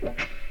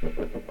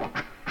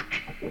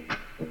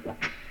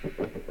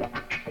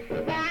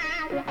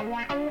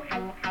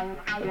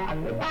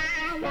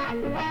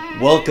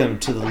Welcome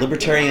to the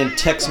Libertarian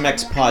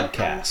Tex-Mex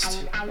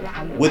Podcast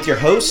with your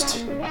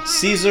host,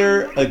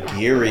 Caesar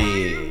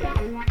Aguirre.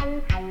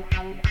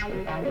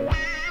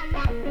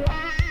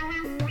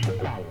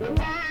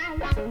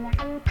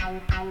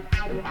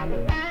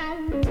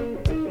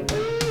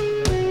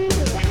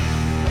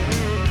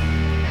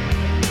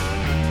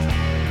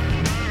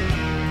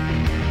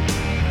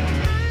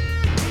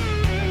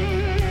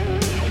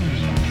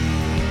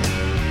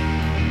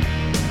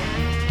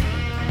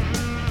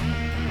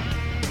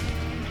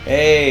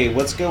 Hey,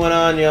 what's going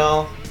on,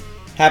 y'all?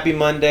 Happy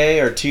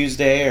Monday or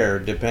Tuesday, or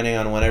depending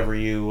on whenever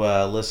you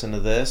listen to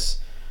this.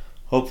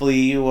 Hopefully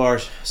you are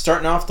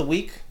starting off the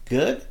week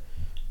good.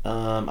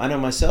 I know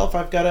myself,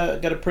 I've got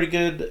a pretty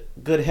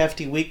good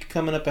hefty week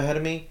coming up ahead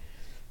of me.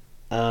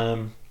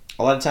 A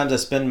lot of times I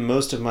spend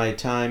most of my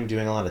time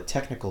doing a lot of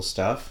technical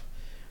stuff,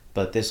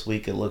 but this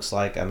week it looks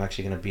like I'm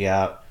actually going to be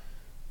out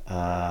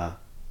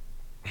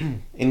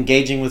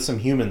engaging with some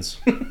humans.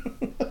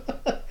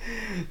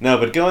 No,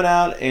 but going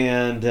out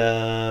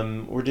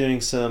and we're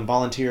doing some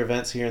volunteer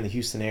events here in the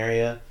Houston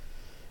area,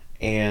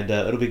 and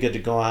it'll be good to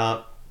go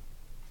out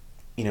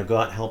and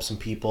help some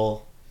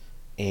people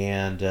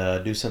and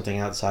do something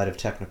outside of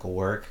technical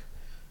work,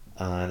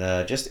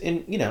 and just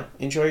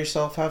enjoy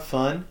yourself, have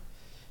fun,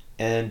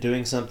 and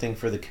doing something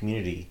for the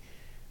community.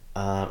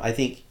 I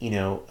think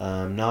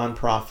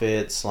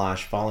nonprofit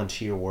 /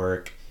 volunteer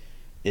work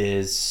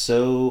is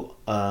so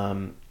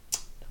I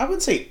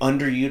wouldn't say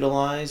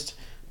underutilized,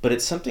 but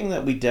it's something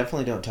that we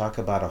definitely don't talk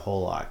about a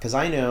whole lot. Because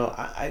I know,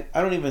 I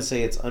don't even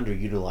say it's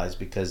underutilized,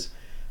 because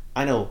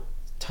I know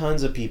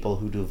tons of people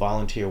who do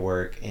volunteer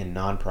work and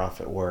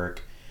nonprofit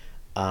work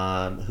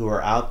who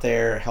are out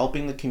there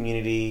helping the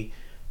community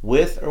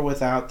with or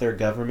without their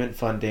government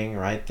funding,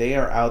 right? They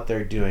are out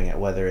there doing it,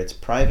 whether it's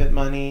private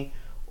money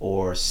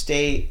or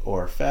state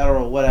or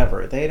federal,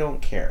 whatever. They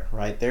don't care,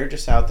 right? They're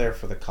just out there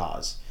for the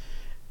cause.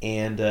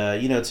 And,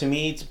 to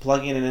me, it's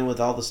plugging it in with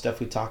all the stuff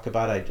we talk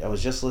about. I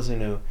was just listening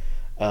to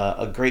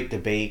a great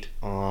debate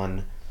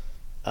on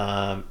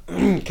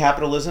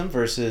capitalism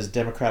versus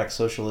democratic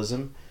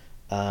socialism,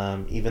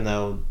 even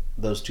though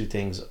those two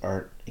things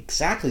aren't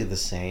exactly the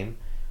same.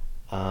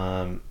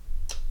 But,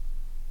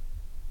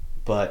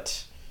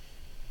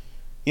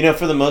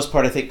 for the most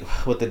part, I think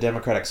what the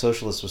democratic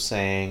socialist was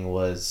saying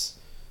was,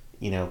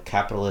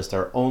 capitalists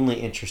are only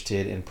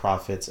interested in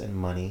profits and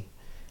money.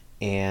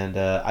 And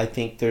I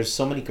think there's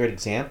so many great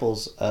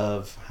examples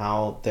of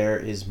how there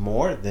is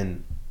more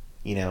than,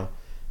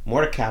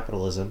 more to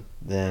capitalism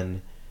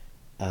than,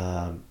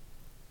 the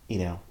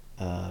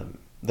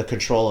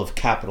control of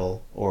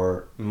capital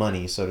or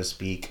money, so to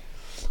speak,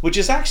 which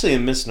is actually a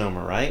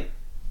misnomer, right?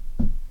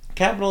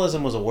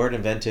 Capitalism was a word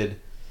invented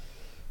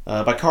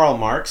by Karl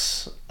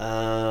Marx,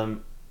 that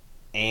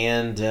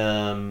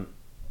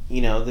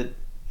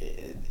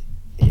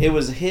it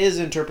was his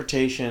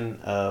interpretation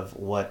of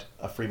what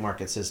a free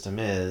market system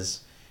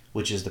is,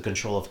 which is the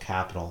control of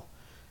capital.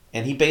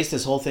 And he based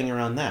his whole thing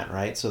around that,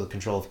 right? So the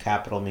control of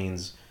capital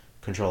means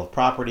control of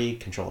property,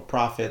 control of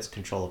profits,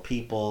 control of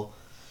people.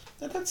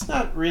 That's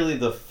not really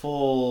the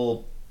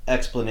full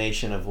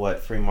explanation of what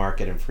free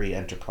market and free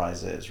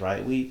enterprise is,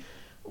 right? We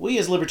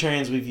as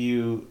libertarians, we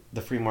view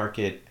the free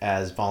market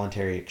as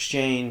voluntary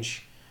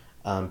exchange,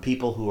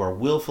 people who are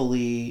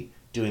willfully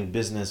doing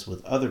business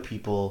with other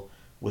people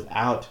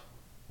without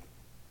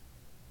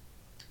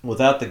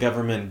the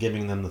government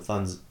giving them the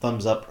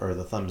thumbs up or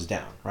the thumbs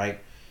down, right?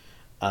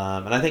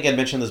 And I think I'd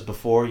mentioned this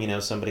before,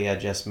 somebody I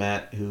just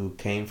met who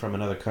came from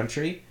another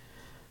country,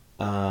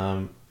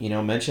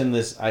 mentioned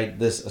this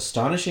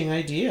astonishing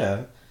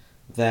idea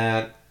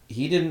that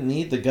he didn't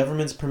need the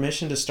government's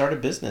permission to start a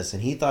business.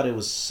 And he thought it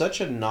was such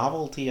a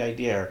novelty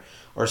idea,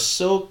 or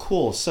so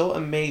cool, so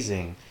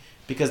amazing,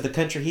 because the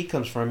country he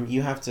comes from,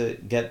 you have to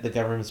get the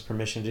government's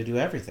permission to do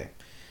everything.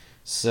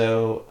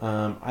 So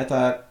I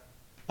thought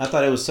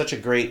it was such a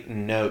great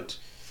note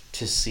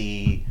to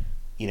see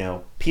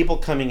people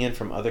coming in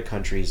from other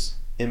countries,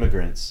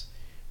 immigrants,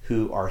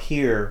 who are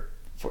here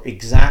for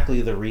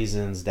exactly the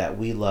reasons that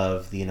we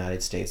love the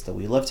United States, that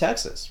we love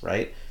Texas,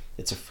 right?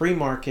 It's a free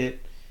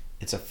market.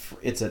 It's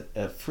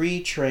a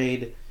free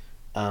trade,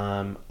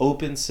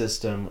 open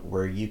system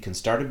where you can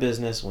start a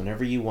business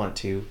whenever you want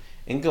to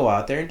and go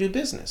out there and do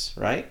business,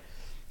 right?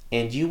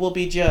 And you will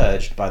be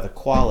judged by the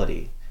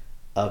quality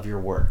of your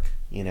work,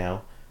 and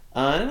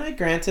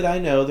I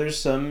know there's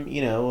some,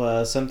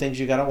 some things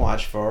you got to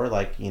watch for,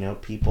 like,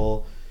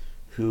 people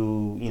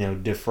who,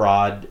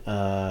 defraud,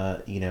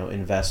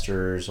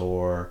 investors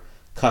or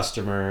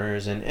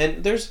customers.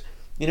 And there's,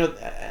 and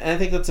I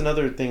think that's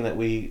another thing that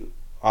we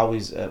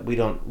always, we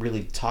don't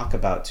really talk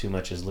about too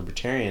much as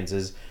libertarians,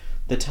 is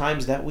the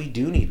times that we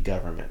do need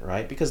government,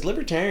 right? Because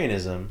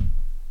libertarianism,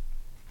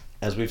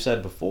 as we've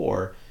said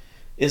before,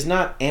 is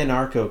not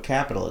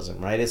anarcho-capitalism,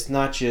 right? It's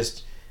not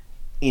just,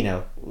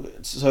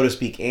 so to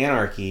speak,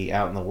 anarchy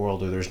out in the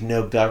world where there's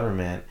no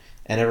government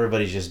and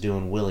everybody's just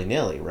doing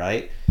willy-nilly,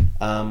 right?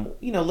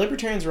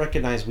 Libertarians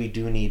recognize we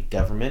do need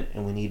government,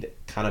 and we need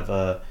kind of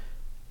a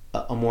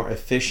more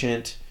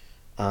efficient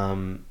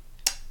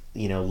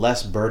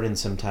less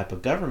burdensome type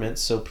of government,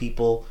 so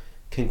people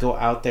can go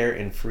out there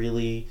and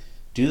freely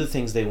do the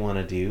things they want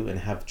to do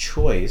and have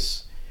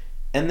choice.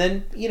 And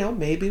then,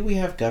 maybe we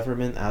have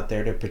government out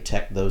there to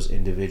protect those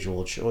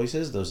individual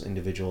choices, those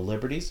individual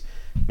liberties,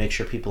 make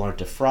sure people aren't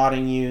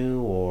defrauding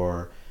you,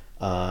 or,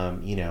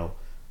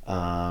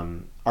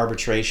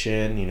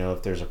 arbitration,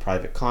 if there's a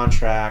private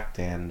contract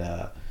and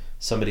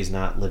somebody's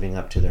not living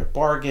up to their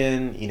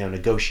bargain,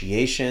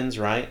 negotiations,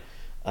 right?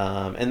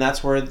 And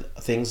that's where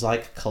things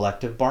like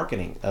collective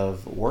bargaining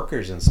of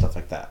workers and stuff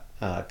like that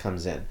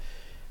comes in.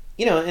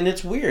 And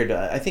it's weird.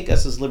 I think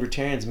us as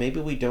libertarians,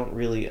 maybe we don't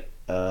really,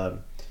 do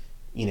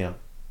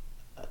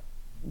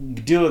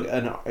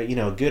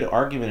a good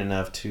argument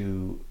enough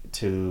to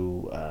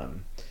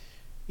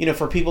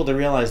for people to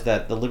realize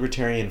that the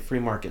libertarian free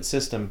market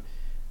system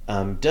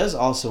does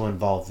also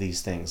involve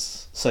these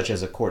things, such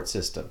as a court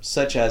system,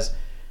 such as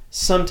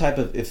some type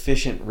of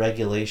efficient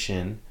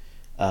regulation,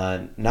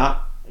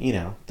 not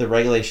the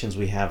regulations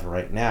we have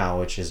right now,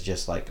 which is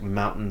just like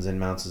mountains and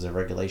mountains of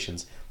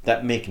regulations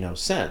that make no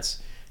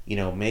sense.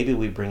 Maybe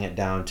we bring it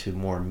down to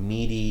more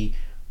meaty,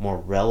 more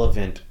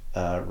relevant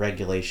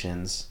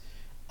regulations,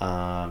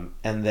 and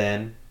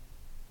then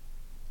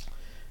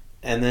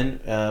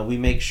we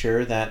make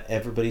sure that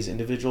everybody's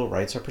individual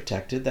rights are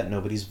protected, that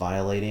nobody's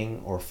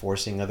violating or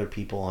forcing other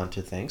people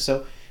onto things.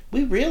 So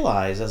we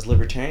realize as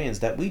libertarians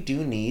that we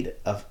do need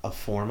a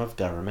form of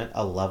government,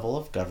 a level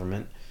of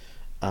government,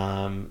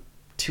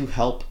 to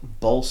help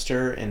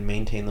bolster and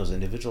maintain those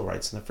individual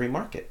rights in the free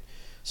market.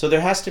 So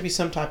there has to be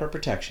some type of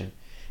protection.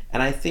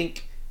 And I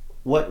think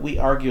what we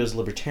argue as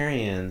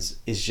libertarians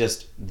is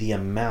just the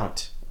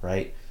amount,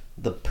 right?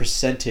 The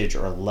percentage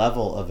or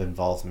level of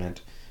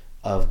involvement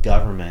of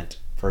government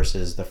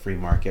versus the free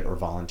market or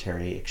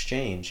voluntary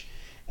exchange.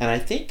 And I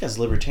think as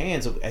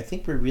libertarians, I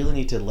think we really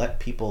need to let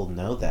people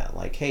know that,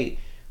 like, hey,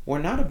 we're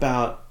not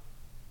about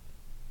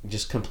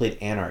just complete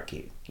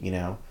anarchy.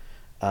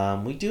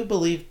 We do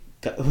believe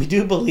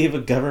a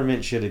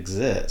government should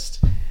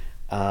exist.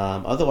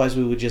 Otherwise,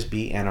 we would just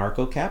be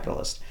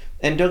anarcho-capitalist.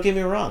 And don't get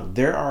me wrong,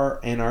 there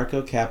are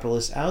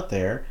anarcho-capitalists out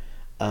there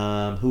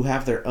who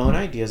have their own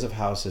ideas of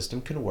how a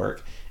system can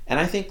work, and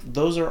I think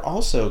those are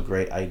also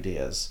great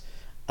ideas.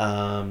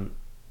 And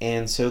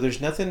so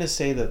there's nothing to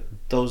say that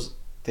those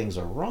things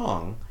are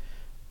wrong,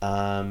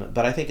 but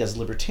I think as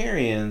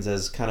libertarians,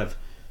 as kind of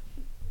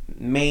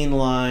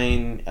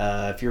mainline,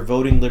 if you're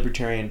voting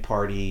Libertarian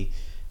Party,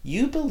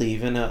 you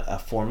believe in a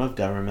form of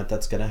government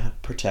that's going to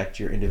protect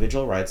your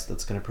individual rights,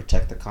 that's going to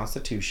protect the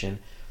Constitution,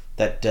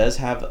 that does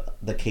have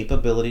the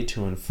capability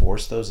to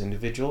enforce those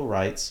individual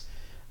rights,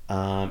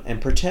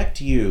 and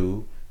protect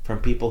you from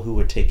people who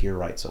would take your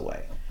rights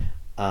away.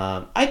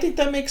 I think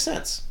that makes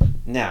sense.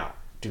 Now,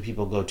 do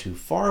people go too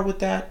far with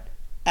that?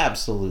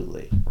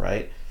 Absolutely,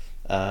 right?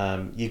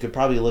 You could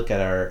probably look at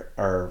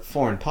our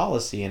foreign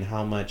policy and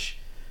how much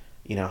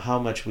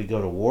we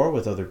go to war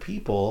with other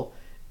people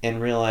and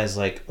realize,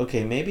 like,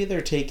 okay, maybe they're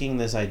taking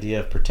this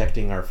idea of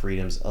protecting our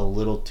freedoms a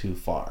little too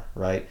far,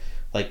 right?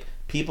 Like,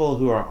 people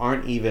who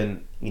aren't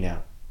even,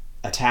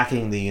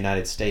 attacking the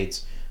United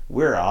States,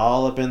 we're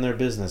all up in their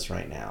business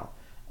right now,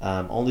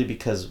 only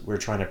because we're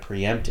trying to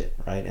preempt it,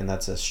 right? And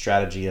that's a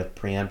strategy of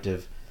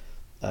preemptive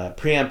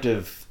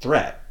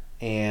threat,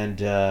 and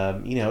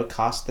it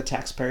costs the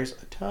taxpayers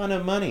a ton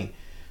of money.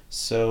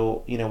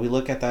 So we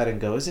look at that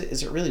and go, is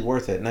it really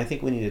worth it? And I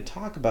think we need to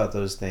talk about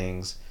those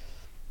things.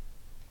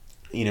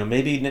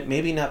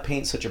 Maybe not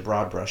paint such a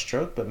broad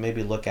brushstroke, but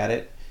maybe look at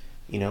it,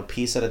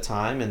 piece at a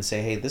time, and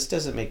say, hey, this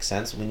doesn't make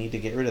sense. We need to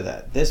get rid of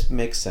that. This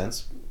makes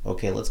sense.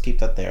 Okay, let's keep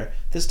that there.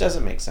 This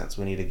doesn't make sense.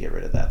 We need to get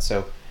rid of that.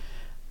 So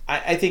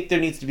I think there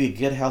needs to be a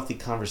good, healthy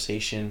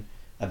conversation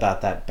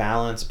about that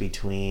balance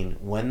between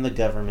when the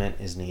government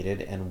is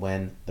needed and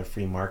when the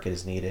free market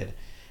is needed.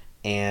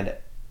 And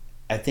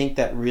I think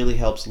that really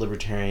helps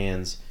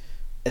libertarians,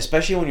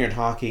 especially when you're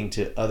talking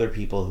to other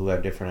people who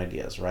have different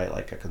ideas, right?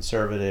 Like a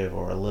conservative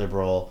or a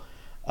liberal.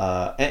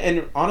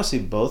 And honestly,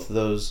 both of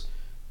those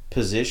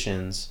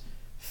positions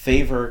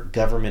favor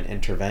government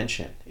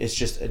intervention. It's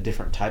just a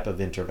different type of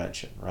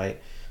intervention,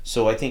 right?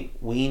 So I think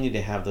we need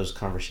to have those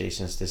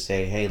conversations to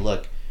say, hey,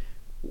 look,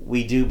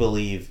 we do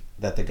believe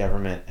that the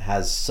government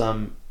has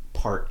some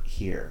part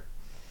here.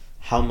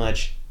 How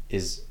much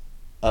is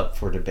up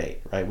for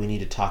debate, right? We need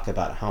to talk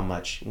about how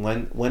much,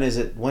 when does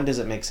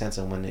it make sense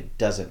and when it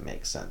doesn't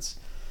make sense.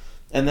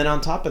 And then on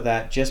top of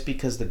that, just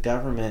because the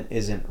government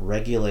isn't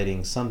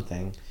regulating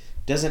something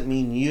doesn't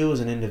mean you as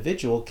an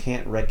individual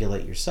can't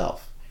regulate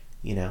yourself,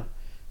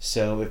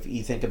 So if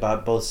you think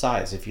about both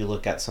sides, if you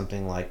look at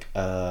something like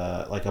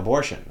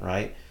abortion,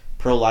 right?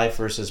 Pro-life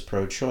versus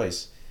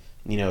pro-choice.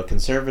 A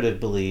conservative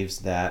believes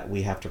that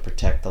we have to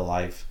protect the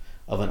life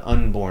of an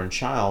unborn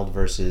child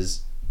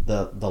versus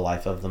the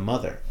life of the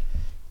mother.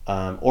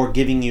 Or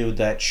giving you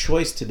that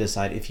choice to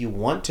decide if you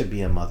want to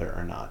be a mother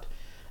or not.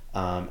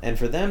 And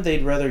for them,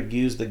 they'd rather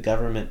use the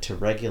government to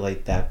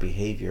regulate that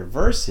behavior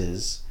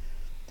versus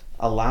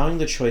allowing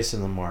the choice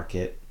in the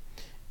market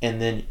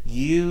and then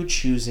you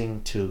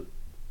choosing to,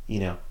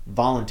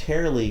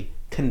 voluntarily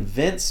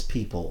convince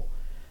people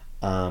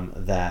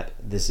that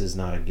this is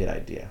not a good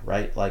idea,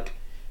 right? Like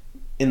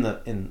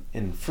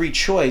in free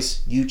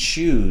choice, you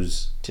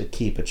choose to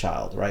keep a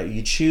child, right?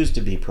 You choose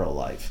to be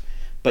pro-life,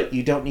 but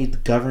you don't need the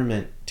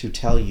government to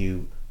tell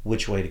you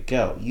which way to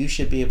go. You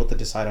should be able to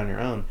decide on your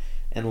own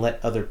and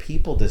let other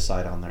people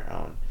decide on their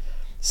own.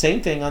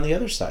 Same thing on the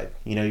other side.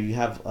 You know, you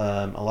have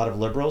a lot of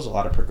liberals, a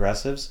lot of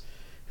progressives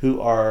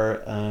who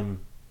are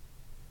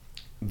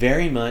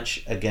very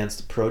much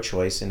against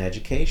pro-choice in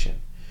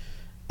education.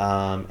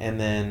 And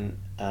then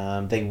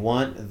they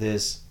want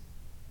this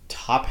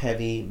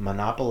top-heavy,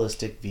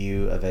 monopolistic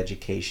view of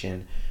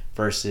education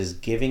versus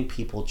giving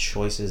people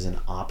choices and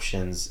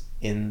options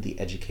in the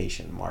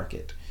education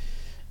market.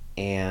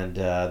 And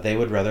they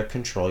would rather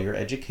control your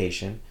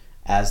education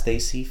as they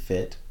see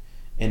fit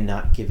and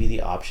not give you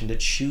the option to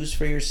choose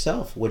for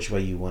yourself which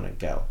way you want to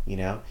go, you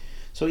know?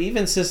 So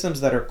even systems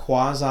that are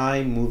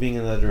quasi moving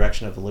in the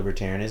direction of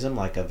libertarianism,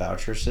 like a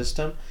voucher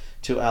system,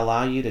 to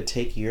allow you to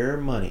take your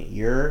money,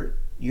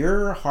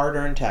 your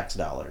hard-earned tax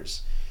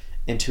dollars,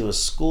 into a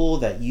school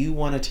that you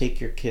want to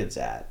take your kids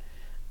at,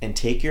 and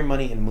take your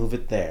money and move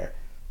it there.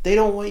 They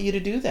don't want you to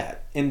do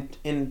that.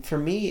 And for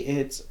me,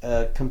 it's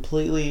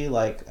completely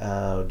like,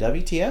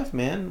 WTF,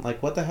 man?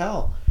 Like, what the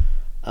hell?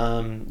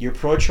 You're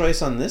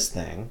pro-choice on this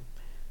thing,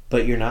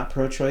 but you're not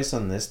pro-choice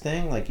on this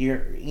thing? Like,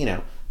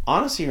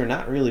 honestly, you're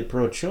not really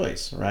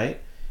pro-choice,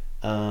 right?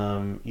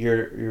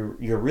 You're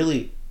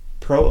really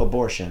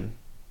pro-abortion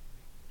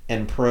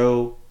and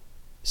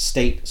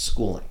pro-state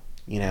schooling,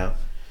 you know?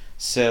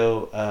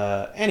 So,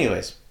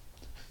 anyways,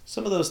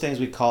 some of those things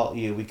you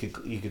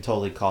could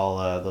totally call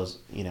those,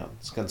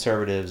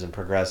 conservatives and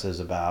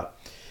progressives about.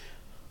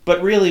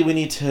 But really, we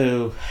need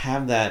to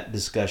have that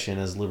discussion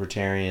as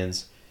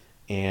libertarians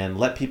and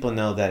let people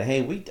know that,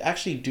 hey, we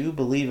actually do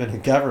believe in a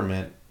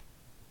government.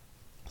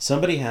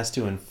 Somebody has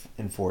to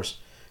enforce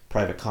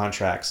private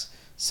contracts.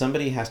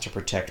 Somebody has to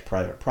protect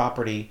private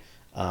property.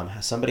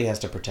 Somebody has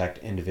to protect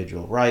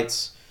individual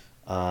rights.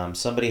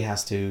 Somebody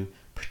has to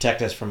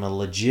protect us from a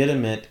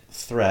legitimate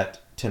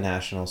threat to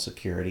national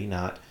security,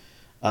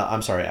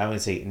 I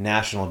would say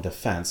national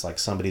defense, like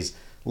somebody's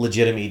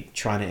legitimately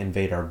trying to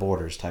invade our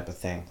borders type of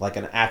thing, like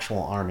an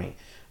actual army,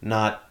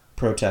 not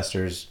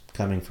protesters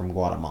coming from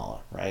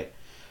Guatemala, right?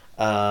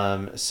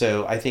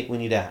 So I think we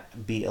need to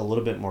be a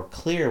little bit more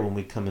clear when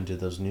we come into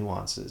those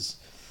nuances.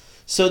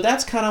 So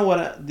that's kind of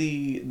what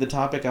the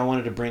topic I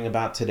wanted to bring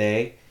about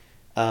today.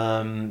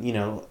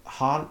 The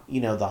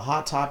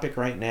hot topic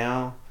right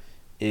now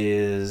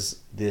is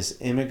this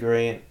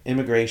immigrant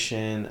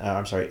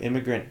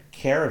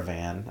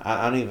caravan.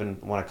 I don't even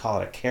want to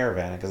call it a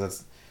caravan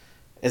because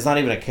it's not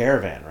even a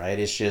caravan, right?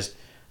 It's just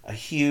a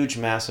huge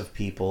mass of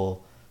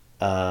people,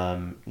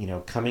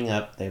 coming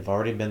up. They've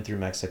already been through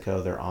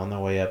Mexico. They're on their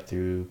way up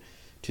through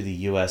to the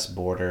U.S.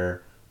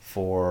 border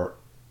for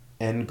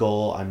end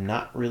goal. I'm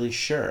not really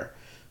sure.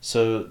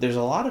 So there's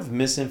a lot of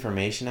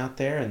misinformation out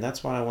there, and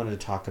that's why I wanted to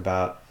talk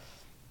about,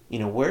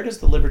 where does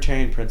the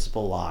libertarian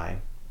principle lie?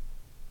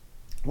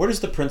 Where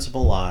does the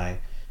principle lie?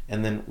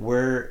 And then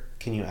what's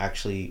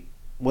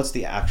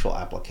the actual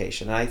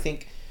application? And I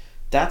think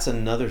that's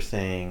another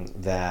thing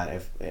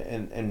that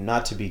and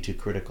not to be too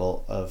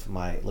critical of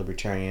my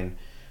libertarian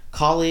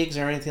colleagues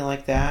or anything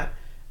like that,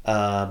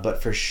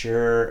 but for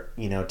sure,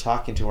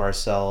 talking to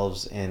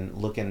ourselves and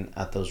looking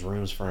at those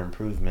rooms for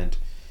improvement,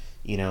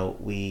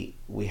 we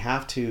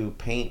have to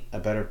paint a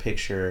better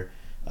picture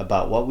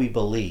about what we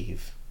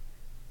believe,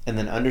 and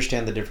then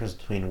understand the difference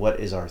between what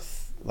is our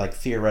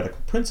theoretical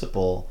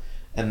principle,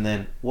 and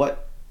then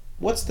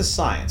what's the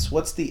science,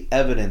 what's the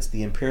evidence,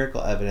 the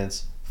empirical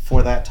evidence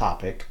for that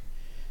topic,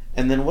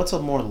 and then what's a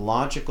more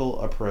logical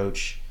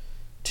approach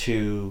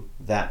to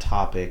that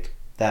topic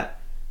that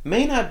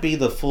may not be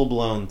the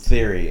full-blown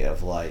theory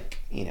of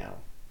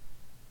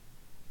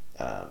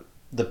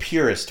the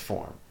purest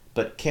form,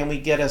 but can we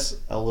get us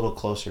a little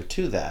closer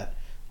to that?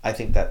 I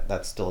think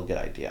that's still a good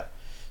idea.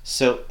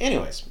 So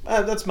anyways,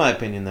 that's my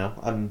opinion though.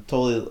 I'm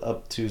totally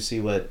up to see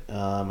what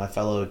my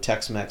fellow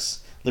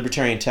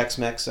libertarian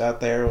Tex-Mex out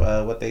there,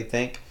 what they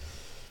think.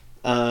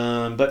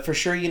 But for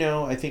sure,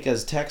 I think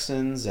as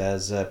Texans,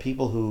 as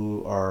people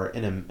who are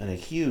in a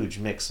huge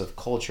mix of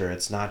culture,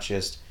 it's not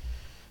just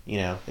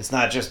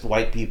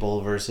white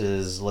people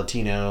versus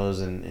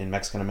Latinos and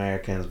Mexican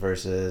Americans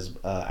versus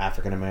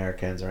African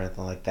Americans or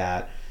anything like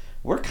that.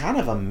 We're kind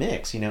of a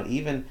mix,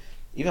 even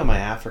my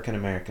African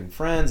American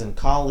friends and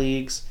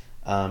colleagues,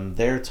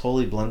 they're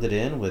totally blended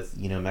in with,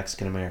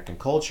 Mexican American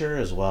culture,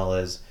 as well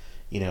as,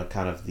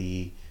 kind of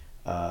the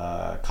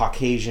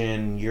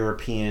Caucasian,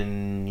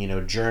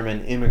 European,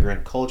 German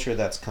immigrant culture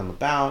that's come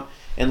about.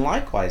 And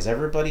likewise,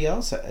 everybody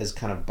else is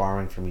kind of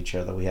borrowing from each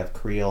other. We have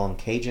Creole and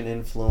Cajun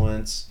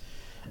influence,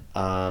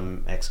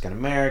 Mexican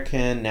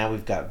American, now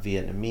we've got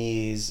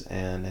Vietnamese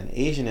and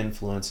Asian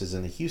influences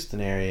in the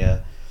Houston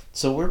area.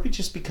 So we're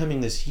just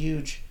becoming this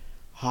huge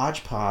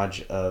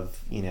hodgepodge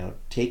of,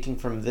 taking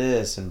from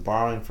this and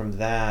borrowing from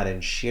that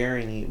and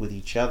sharing it with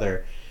each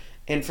other.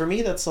 And for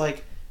me, that's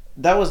like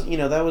that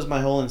was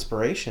my whole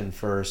inspiration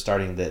for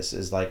starting this,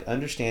 is like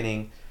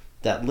understanding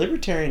that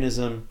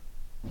libertarianism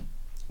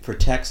for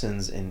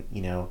Texans and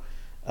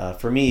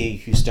for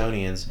me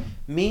Houstonians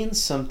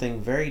means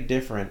something very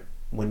different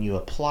when you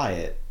apply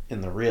it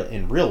in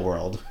real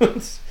world.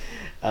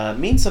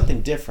 Means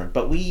something different,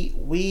 but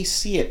we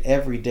see it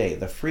every day.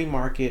 The free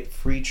market,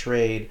 free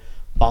trade,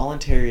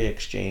 voluntary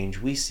exchange.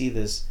 We see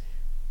this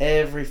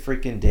every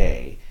freaking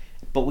day,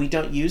 but we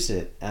don't use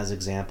it as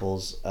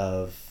examples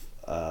of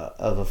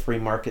a free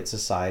market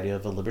society,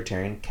 of a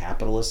libertarian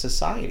capitalist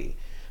society.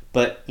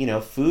 But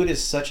food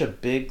is such a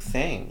big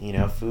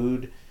thing.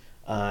 Food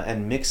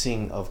and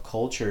mixing of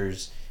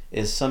cultures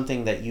is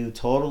something that you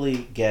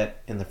totally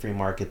get in the free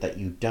market that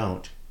you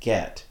don't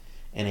get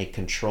in a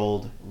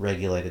controlled,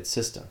 regulated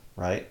system,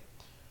 right?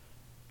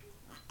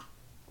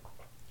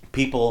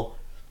 People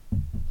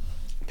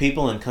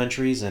in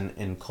countries and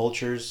in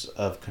cultures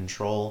of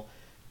control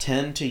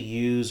tend to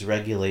use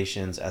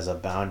regulations as a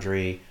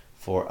boundary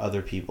for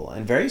other people.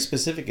 And very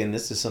specific, and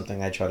this is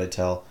something I try to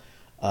tell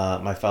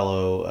my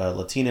fellow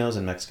Latinos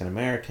and Mexican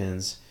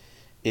Americans,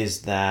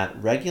 is that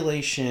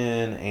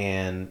regulation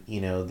and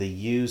the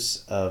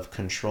use of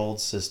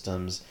controlled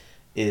systems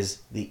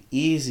is the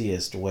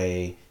easiest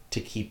way to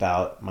keep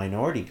out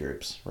minority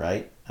groups,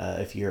 right?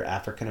 If you're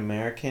African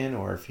American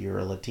or if you're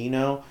a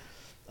Latino,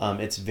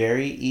 it's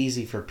very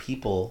easy for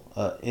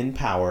people in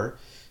power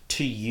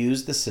to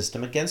use the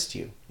system against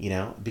you,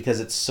 because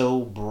it's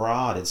so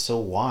broad, it's so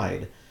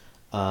wide.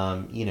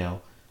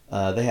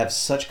 They have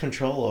such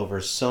control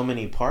over so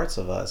many parts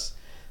of us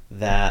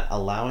that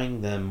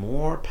allowing them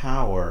more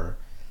power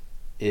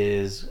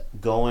is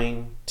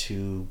going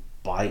to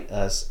bite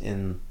us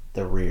in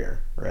the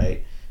rear,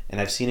 right? And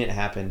I've seen it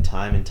happen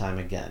time and time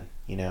again,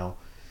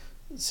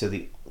 So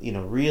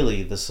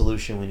really the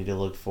solution we need to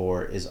look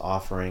for is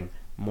offering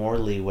more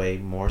leeway,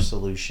 more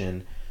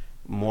solution,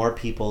 more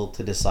people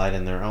to decide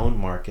in their own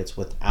markets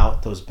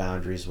without those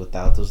boundaries,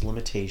 without those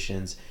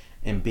limitations,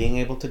 and being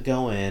able to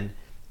go in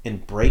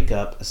and break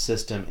up a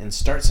system and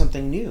start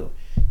something new.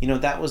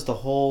 That was the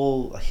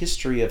whole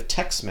history of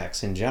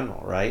Tex-Mex in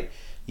general, right?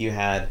 You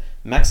had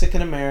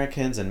Mexican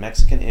Americans and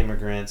Mexican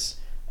immigrants,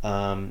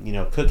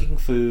 cooking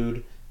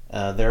food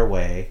their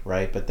way,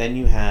 right? But then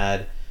you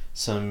had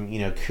some,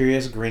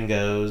 curious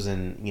gringos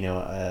and,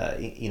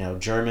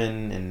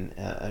 German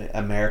and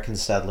American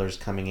settlers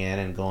coming in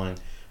and going,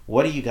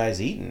 what are you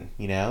guys eating?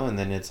 And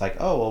then it's like,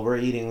 oh, well, we're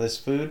eating this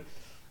food,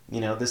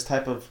 this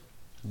type of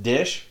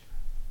dish.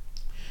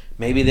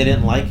 Maybe they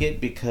didn't like it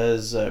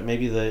because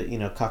maybe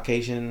the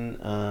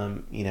Caucasian,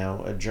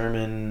 a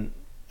German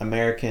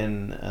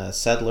American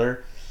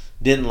settler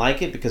didn't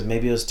like it because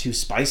maybe it was too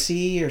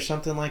spicy or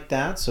something like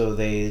that. So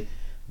they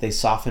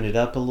softened it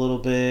up a little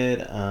bit,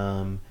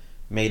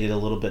 made it a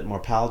little bit more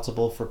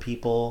palatable for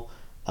people,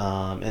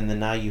 and then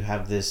now you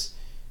have this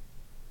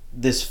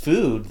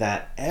food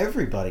that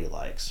everybody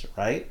likes,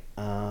 right?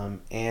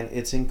 And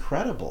it's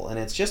incredible, and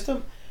it's just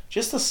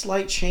a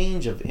slight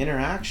change of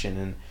interaction.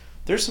 And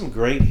there's some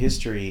great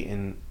history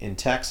in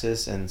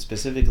Texas and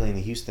specifically in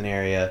the Houston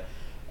area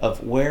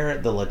of where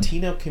the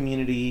Latino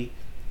community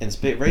and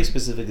very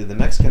specifically the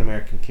Mexican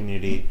American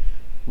community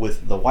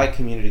with the white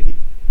community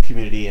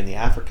and the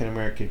African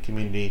American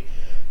community,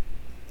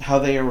 how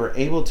they were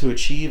able to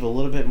achieve a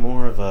little bit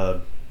more of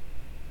a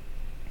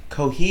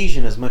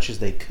cohesion as much as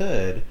they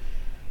could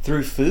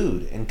through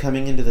food and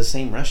coming into the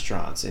same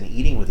restaurants and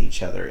eating with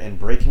each other and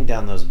breaking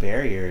down those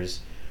barriers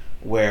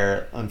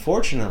where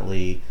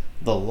unfortunately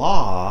the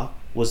law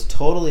was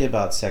totally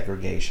about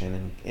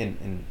segregation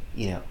and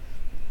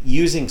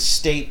using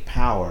state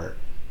power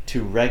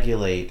to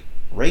regulate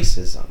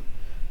racism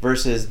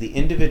versus the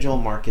individual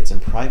markets and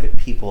private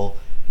people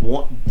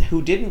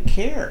who didn't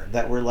care,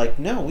 that were like,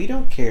 no, we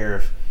don't care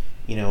if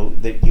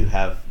that you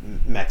have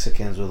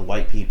Mexicans with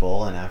white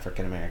people and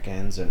African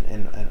Americans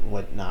and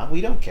whatnot.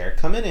 We don't care.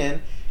 Come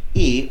in,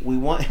 eat. We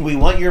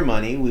want your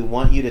money. We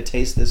want you to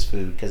taste this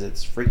food because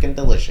it's freaking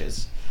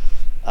delicious.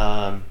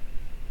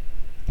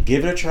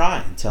 Give it a try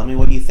and tell me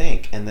what you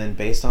think. And then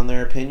based on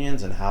their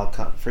opinions and how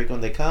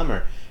frequent they come,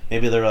 or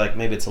maybe they're like,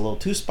 maybe it's a little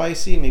too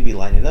spicy, maybe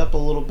lighten it up a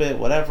little bit,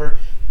 whatever.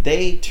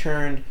 They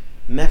turned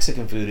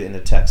Mexican food into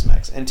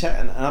Tex-Mex. And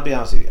I'll be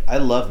honest with you, I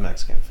love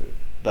Mexican food,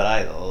 but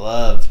I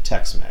love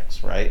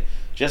Tex-Mex, right?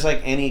 Just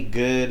like any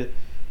good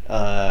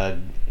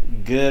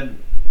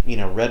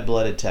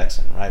red-blooded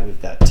Texan, right?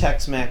 We've got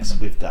Tex-Mex,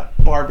 we've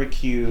got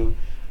barbecue,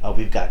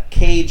 we've got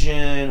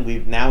Cajun,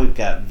 we've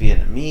got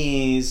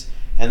Vietnamese,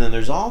 and then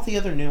there's all the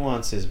other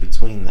nuances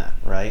between that,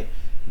 right?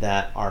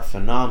 That are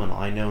phenomenal.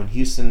 I know in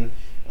Houston,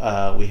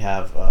 we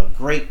have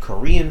great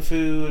Korean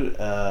food,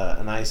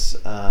 a nice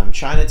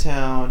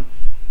Chinatown,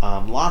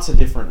 lots of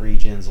different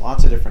regions,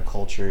 lots of different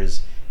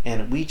cultures,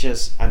 and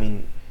Houstonians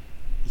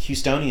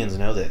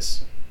know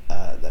this,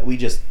 that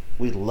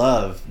we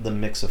love the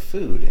mix of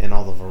food and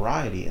all the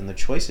variety and the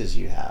choices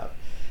you have.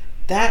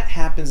 That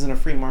happens in a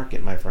free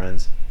market, my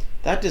friends.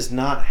 That does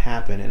not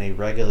happen in a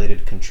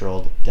regulated,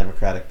 controlled,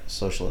 democratic,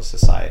 socialist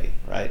society,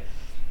 right?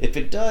 If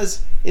it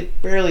does,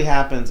 it barely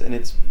happens, and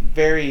it's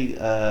very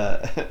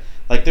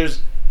like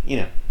there's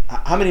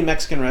how many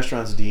Mexican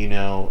restaurants do you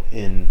know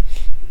in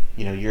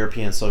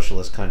European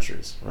socialist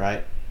countries,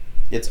 right?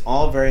 It's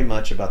all very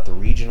much about the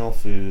regional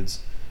foods,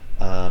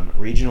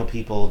 regional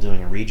people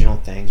doing regional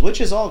things,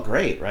 which is all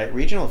great, right?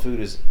 Regional food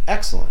is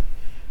excellent,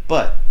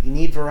 but you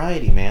need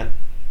variety, man.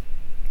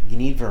 You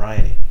need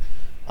variety,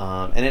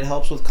 and it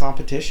helps with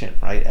competition,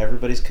 right?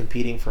 Everybody's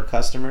competing for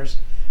customers.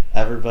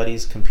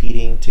 Everybody's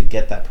competing to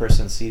get that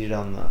person seated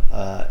on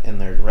the in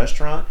their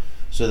restaurant,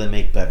 so they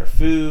make better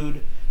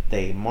food.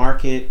 They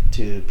market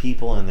to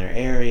people in their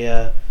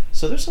area.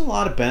 So there's a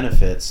lot of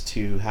benefits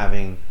to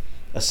having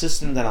a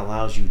system that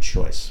allows you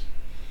choice.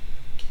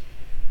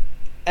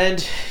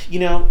 And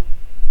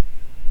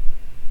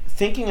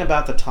thinking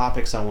about the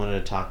topics I wanted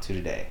to talk to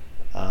today,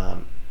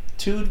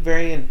 two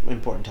very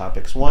important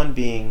topics. One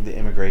being the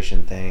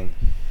immigration thing,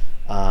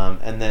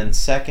 and then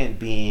second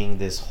being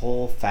this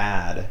whole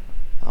fad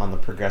on the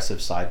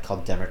progressive side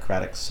called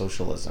democratic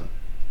socialism.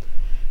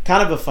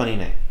 Kind of a funny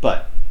name,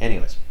 but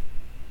anyways,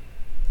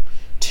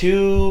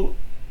 two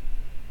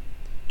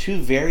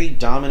very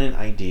dominant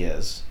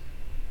ideas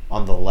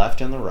on the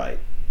left and the right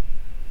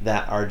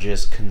that are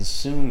just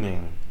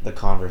consuming the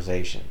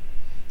conversation.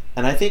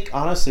 And I think,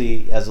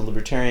 honestly, as a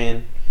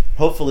libertarian,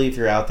 hopefully if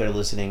you're out there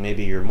listening,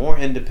 maybe you're more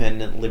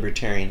independent,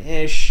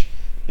 libertarian-ish,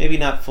 maybe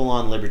not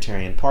full-on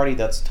libertarian party,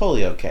 that's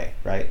totally okay,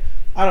 right?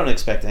 I don't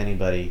expect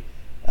anybody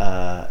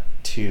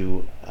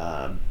to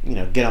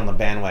get on the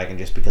bandwagon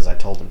just because I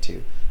told them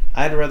to.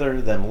 I'd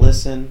rather them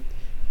listen,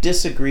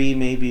 disagree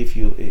maybe if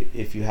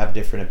you have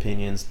different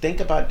opinions, think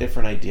about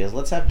different ideas,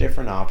 let's have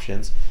different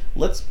options,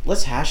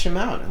 let's hash them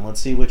out and let's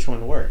see which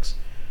one works.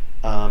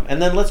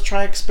 And then let's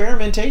try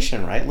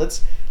experimentation, right?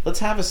 Let's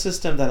have a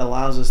system that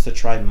allows us to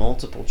try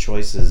multiple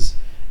choices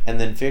and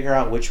then figure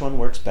out which one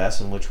works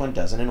best and which one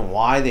doesn't and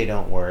why they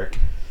don't work,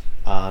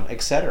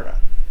 etc.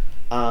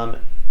 And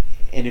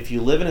if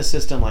you live in a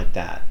system like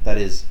that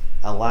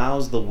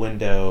allows the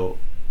window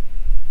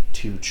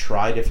to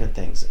try different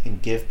things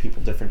and give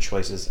people different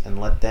choices and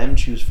let them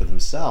choose for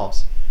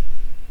themselves,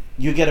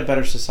 you get a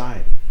better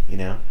society,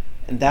 and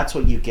that's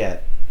what you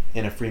get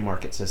in a free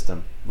market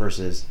system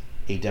versus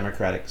a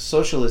democratic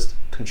socialist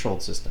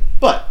controlled system.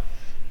 But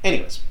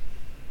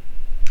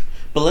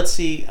let's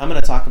see, I'm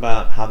going to talk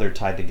about how they're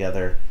tied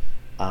together.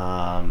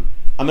 I'm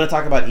going to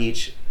talk about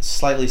each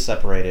slightly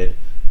separated,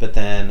 but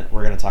then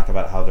we're going to talk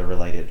about how they're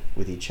related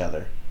with each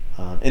other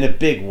in a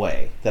big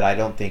way that I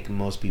don't think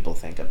most people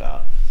think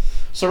about.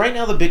 So right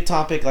now the big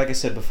topic, like I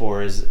said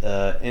before, is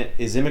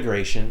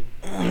immigration.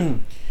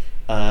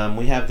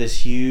 We have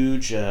this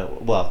huge,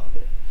 the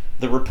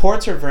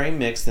reports are very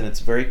mixed and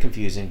it's very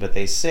confusing, but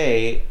they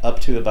say up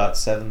to about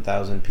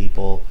 7,000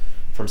 people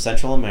from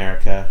Central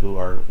America who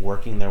are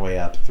working their way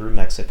up through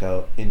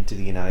Mexico into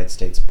the United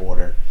States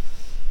border.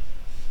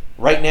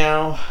 Right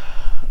now,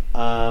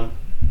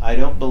 I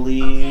don't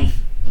believe...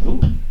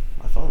 Ooh,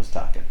 my phone's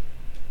talking.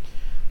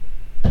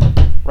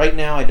 Right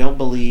now, I don't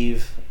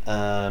believe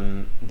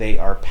they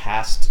are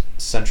past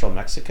central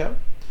Mexico,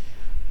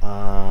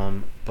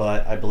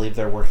 but I believe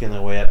they're working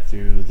their way up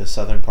through the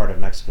southern part of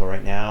Mexico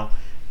right now.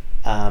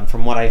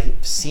 From what I've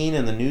seen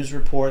in the news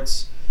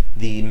reports,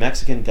 the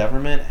Mexican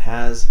government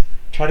has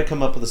tried to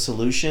come up with a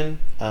solution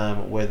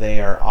where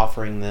they are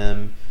offering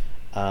them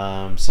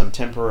some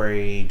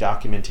temporary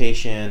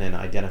documentation and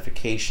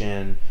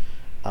identification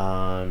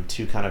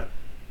to kind of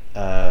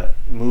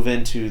move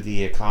into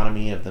the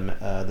economy of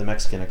the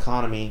Mexican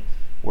economy,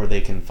 where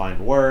they can find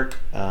work,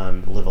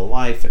 live a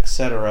life,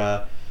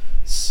 etc.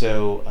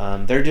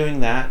 So they're doing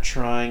that,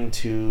 trying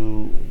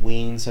to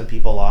wean some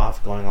people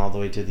off, going all the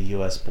way to the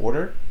U.S.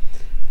 border.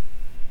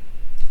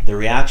 The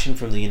reaction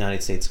from the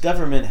United States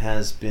government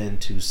has been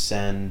to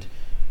send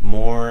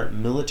more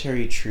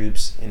military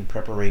troops in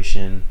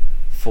preparation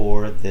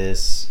for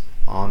this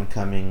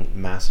oncoming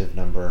massive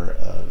number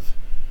of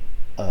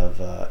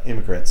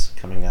immigrants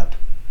coming up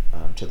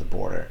to the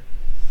border.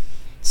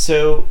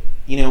 So,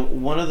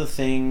 one of the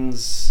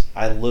things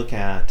I look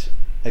at,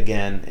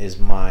 again,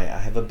 is I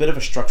have a bit of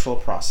a structural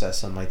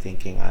process on my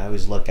thinking. I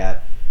always look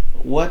at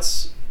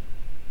what's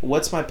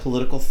my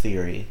political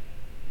theory,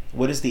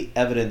 what is the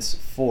evidence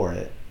for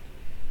it,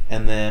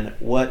 and then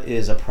what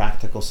is a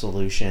practical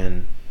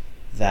solution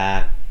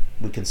that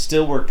we can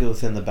still work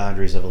within the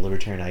boundaries of a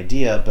libertarian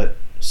idea, but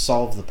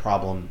solve the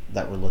problem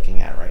that we're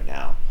looking at right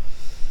now.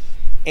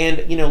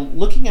 And,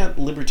 looking at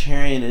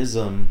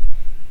libertarianism,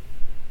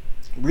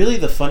 really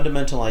the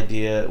fundamental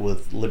idea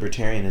with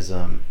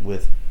libertarianism,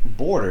 with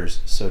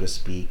borders, so to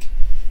speak,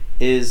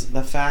 is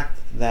the fact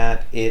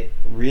that it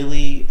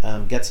really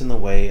gets in the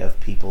way of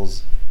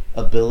people's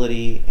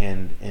ability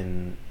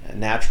and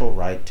natural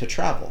right to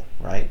travel,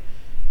 right?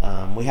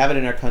 We have it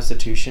in our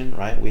Constitution,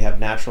 right? We have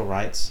natural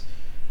rights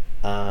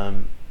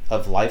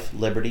of life,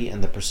 liberty,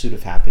 and the pursuit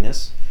of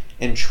happiness.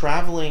 And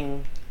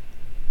traveling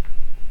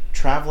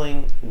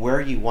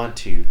where you want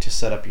to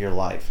set up your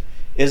life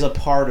is a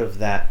part of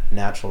that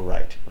natural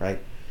right?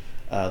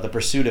 The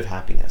pursuit of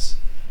happiness.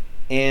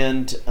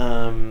 And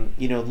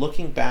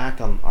looking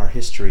back on our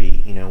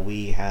history,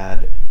 we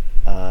had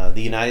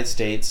the United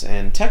States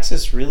and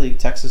Texas, really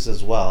Texas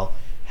as well,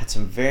 had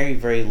some very,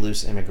 very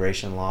loose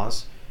immigration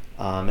laws.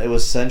 It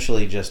was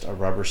essentially just a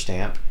rubber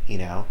stamp.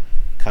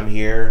 Come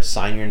here,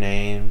 sign your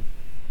name.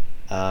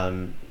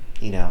 Um,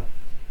 you know,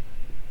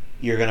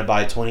 you're gonna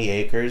buy 20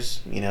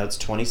 acres. It's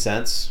 20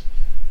 cents.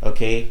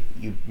 Okay,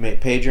 you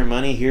paid your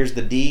money. Here's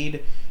the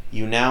deed.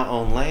 You now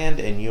own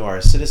land, and you are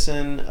a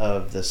citizen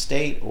of the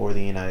state or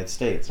the United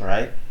States.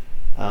 Right?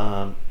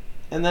 Um,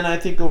 and then I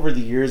think over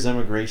the years,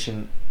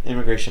 immigration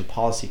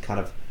policy kind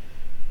of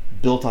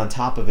built on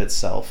top of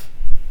itself.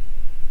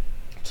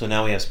 So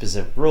now we have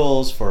specific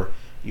rules for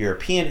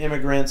European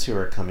immigrants who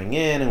are coming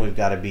in, and we've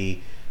got to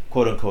be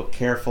quote unquote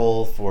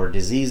careful for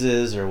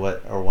diseases or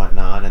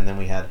whatnot. And then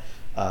we had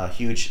a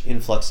huge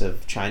influx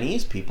of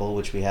Chinese people,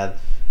 which we had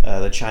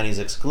the Chinese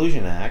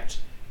Exclusion Act,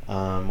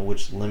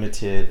 which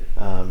limited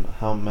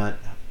how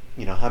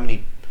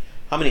many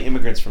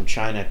immigrants from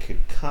China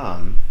could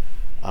come.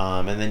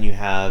 And then you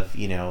have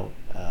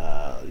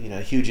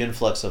a huge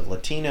influx of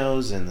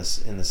Latinos in the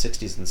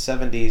 60s and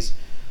 70s.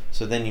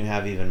 So then you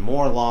have even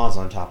more laws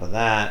on top of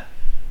that.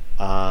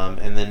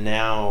 And then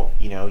now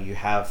you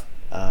have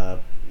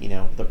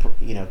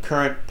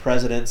current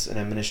presidents and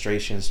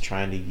administrations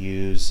trying to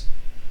use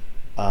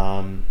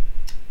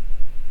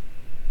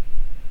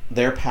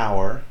their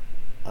power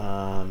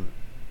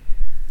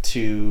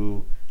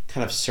to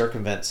kind of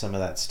circumvent some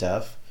of that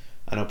stuff.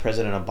 I know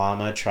President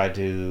Obama tried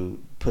to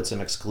put some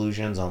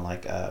exclusions on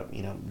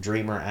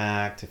Dreamer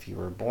Act. If you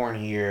were born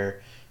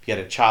here, if you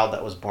had a child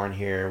that was born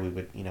here, we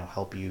would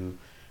help you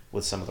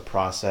with some of the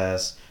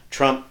process.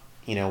 Trump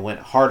went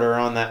harder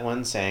on that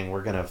one, saying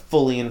we're going to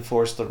fully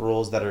enforce the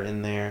rules that are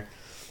in there.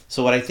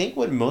 So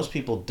what most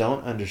people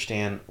don't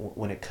understand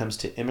when it comes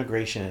to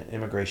immigration and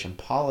immigration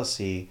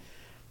policy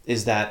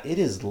is that it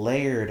is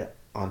layered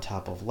on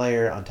top of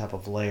layer on top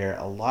of layer.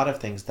 A lot of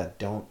things that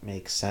don't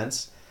make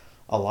sense.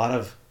 A lot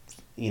of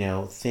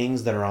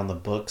things that are on the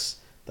books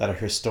that are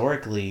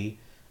historically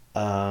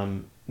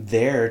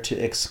there to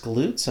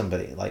exclude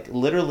somebody. Like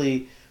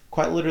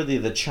quite literally,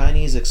 the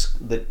Chinese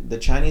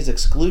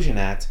Exclusion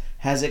Act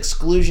has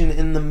exclusion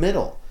in the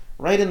middle,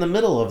 right in the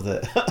middle of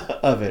the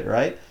of it,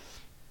 right?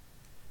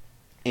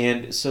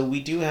 And so we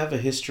do have a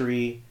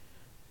history,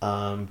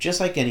 just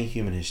like any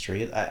human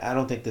history. I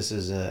don't think this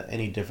is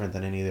any different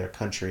than any other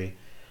country,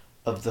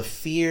 of the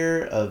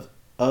fear of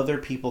other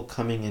people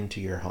coming into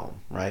your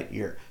home, right?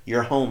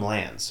 Your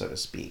homeland, so to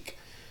speak.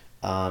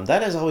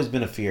 That has always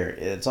been a fear.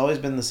 It's always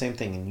been the same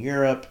thing in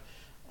Europe,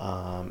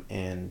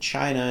 and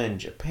China and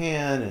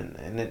Japan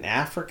and in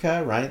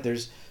Africa, right?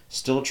 There's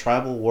still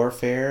tribal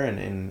warfare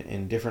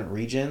in different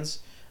regions,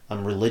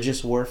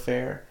 religious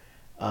warfare.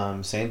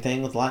 Same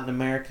thing with Latin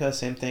America,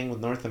 same thing with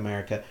North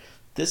America.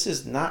 This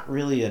is not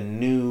really a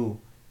new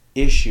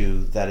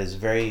issue that is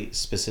very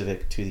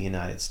specific to the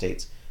United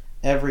States.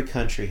 Every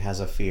country has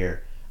a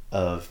fear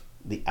of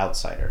the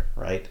outsider,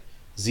 right?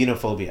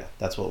 Xenophobia,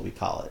 that's what we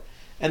call it.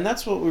 And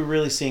that's what we're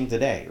really seeing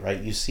today,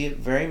 right? You see it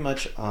very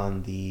much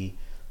on the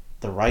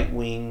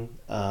right-wing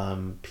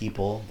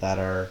people that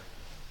are,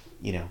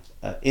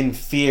 in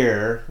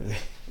fear,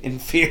 in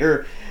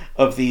fear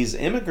of these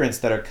immigrants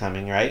that are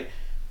coming, right?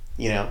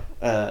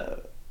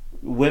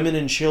 Women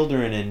and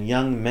children and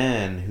young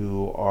men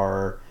who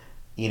are,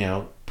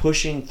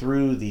 pushing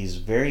through these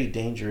very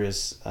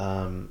dangerous,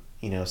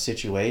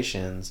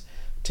 situations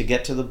to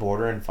get to the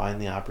border and find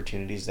the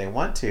opportunities they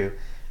want to,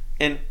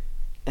 and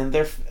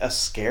they're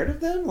scared of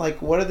them.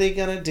 Like, what are they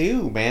gonna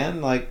do,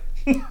 man? Like,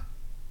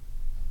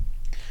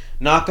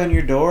 knock on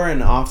your door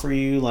and offer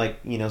you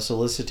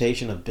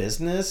solicitation of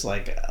business?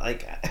 Like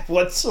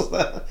what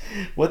the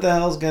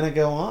hell's gonna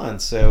go on?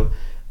 So,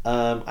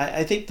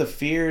 I think the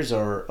fears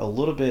are a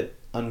little bit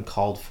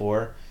uncalled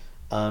for.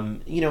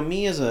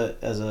 Me as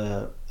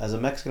a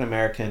Mexican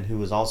American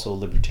who is also a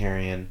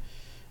libertarian,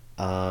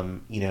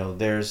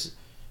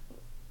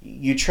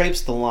 you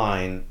traipse the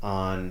line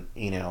on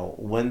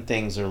when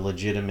things are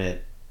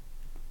legitimate,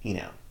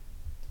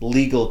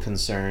 legal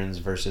concerns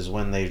versus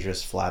when they're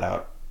just flat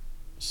out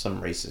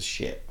some racist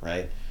shit,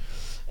 right?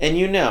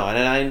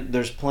 And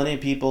there's plenty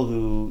of people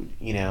who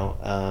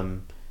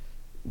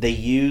they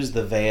use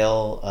the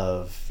veil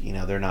of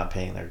they're not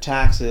paying their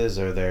taxes,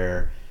 or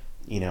they're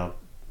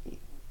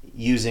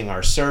using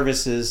our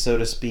services, so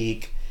to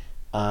speak,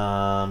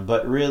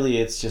 but really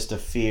it's just a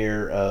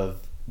fear of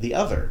the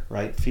other,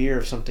 right? Fear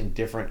of something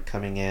different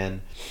coming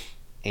in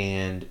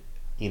and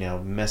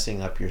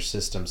messing up your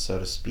system, so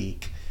to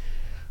speak.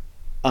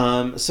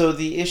 So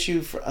the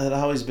issue had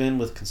always been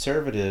with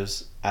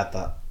conservatives at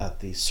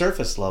the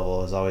surface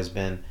level has always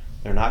been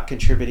they're not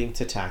contributing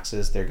to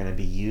taxes. They're going to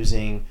be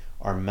using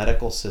our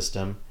medical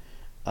system,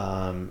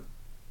 and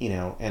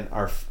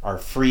our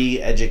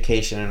free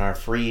education and our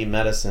free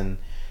medicine,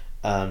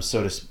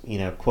 so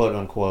to quote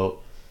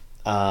unquote,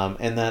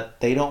 and that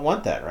they don't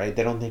want that, right?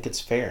 They don't think it's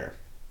fair.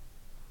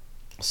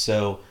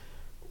 So,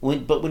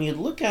 when you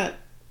look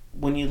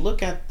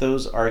at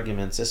those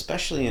arguments,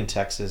 especially in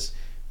Texas,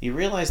 you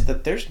realize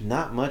that there's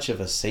not much of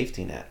a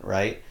safety net,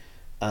 right?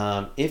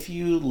 If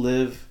you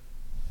live,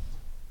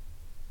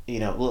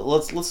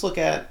 let's look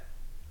at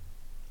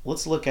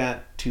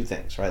two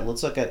things, right?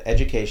 Let's look at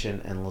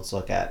education and let's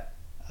look at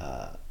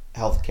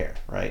healthcare,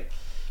 right?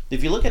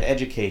 If you look at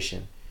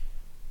education,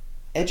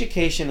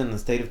 education in the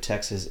state of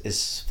Texas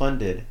is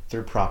funded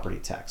through property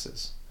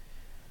taxes.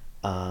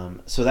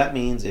 So that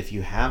means if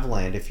you have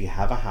land, if you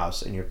have a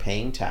house and you're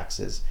paying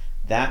taxes,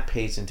 that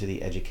pays into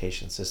the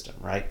education system,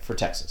 right, for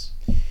Texas.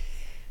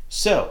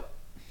 So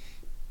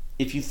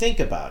if you think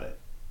about it,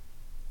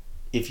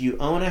 if you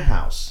own a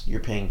house, you're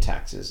paying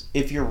taxes.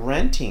 If you're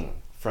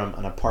renting from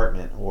an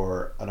apartment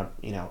or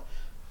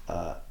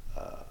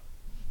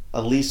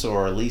a lease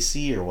or a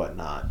leasee or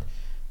whatnot,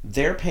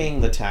 they're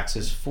paying the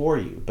taxes for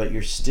you, but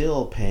you're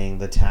still paying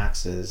the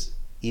taxes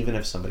even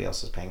if somebody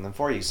else is paying them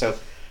for you. So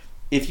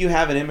if you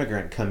have an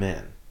immigrant come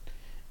in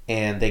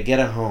and they get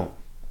a home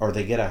or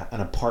they get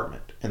an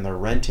apartment and they're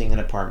renting an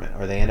apartment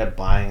or they end up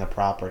buying a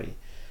property,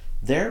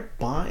 they're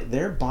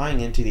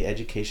buying into the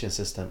education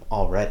system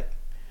already.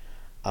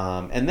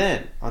 And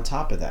then on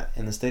top of that,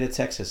 in the state of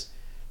Texas,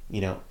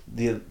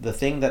 the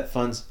thing that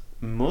funds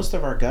most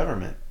of our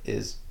government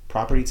is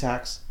property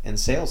tax and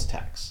sales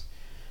tax.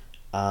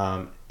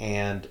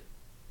 And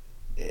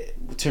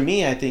to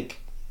me, I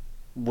think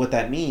what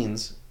that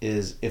means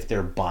is if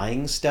they're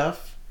buying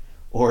stuff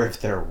or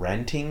if they're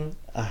renting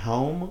a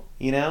home,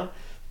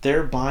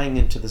 they're buying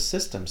into the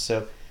system.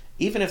 So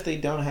even if they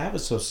don't have a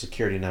Social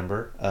Security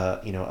number,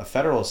 a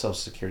federal Social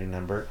Security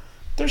number,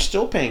 they're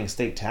still paying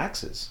state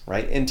taxes,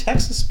 right? In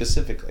Texas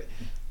specifically,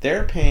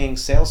 they're paying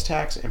sales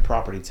tax and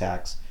property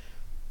tax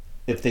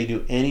if they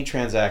do any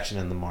transaction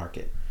in the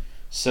market.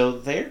 So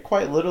they're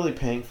quite literally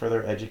paying for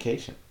their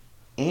education.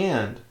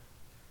 And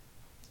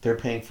they're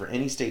paying for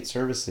any state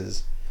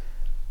services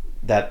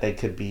that they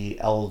could be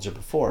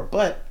eligible for.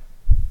 But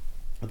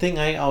the thing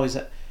I always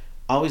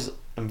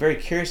I'm very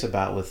curious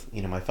about with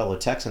my fellow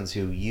Texans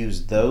who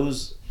use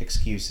those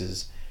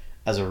excuses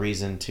as a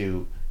reason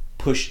to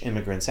push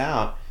immigrants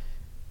out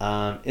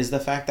is the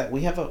fact that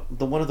we have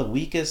one of the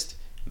weakest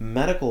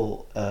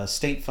medical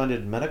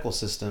state-funded medical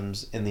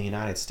systems in the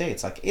United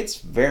States. Like, it's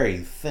very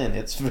thin,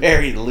 it's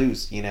very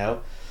loose. We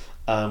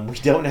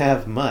don't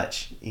have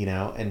much,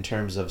 in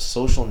terms of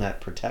social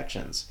net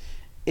protections.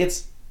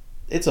 It's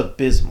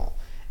abysmal,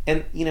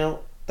 and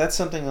that's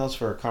something else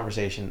for a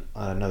conversation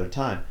on another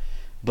time.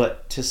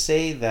 But to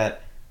say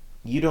that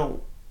you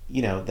don't,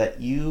 that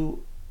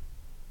you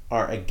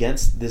are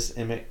against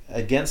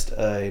against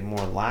a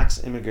more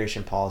lax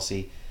immigration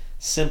policy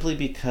simply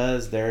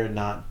because they're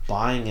not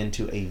buying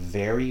into a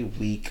very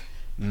weak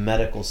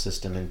medical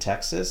system in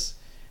Texas,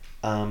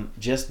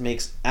 just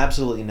makes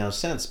absolutely no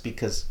sense.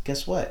 Because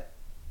guess what?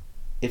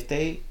 If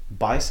they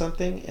buy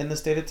something in the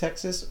state of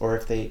Texas, or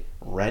if they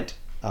rent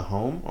a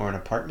home or an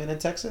apartment in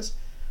Texas,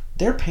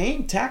 they're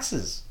paying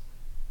taxes.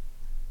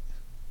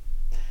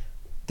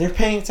 They're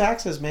paying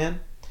taxes, man.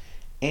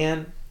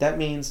 And that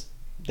means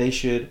they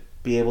should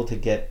be able to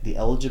get the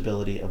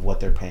eligibility of what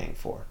they're paying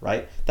for,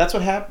 right? That's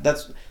what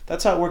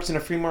that's how it works in a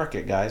free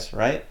market, guys,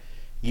 right?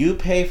 You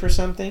pay for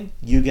something,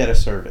 you get a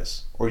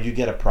service or you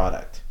get a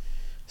product.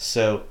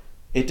 So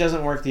it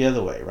doesn't work the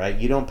other way, right?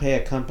 You don't pay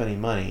a company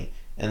money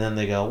and then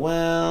they go,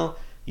 well,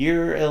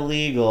 you're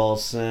illegal,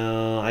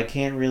 so I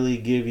can't really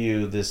give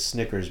you this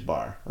Snickers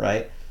bar,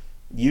 right?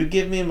 You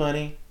give me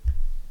money,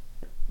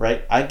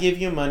 right? I give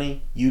you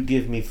money, you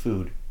give me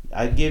food.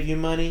 I give you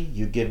money,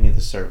 you give me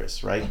the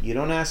service, right? You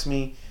don't ask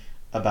me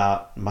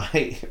about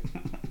my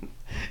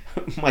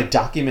my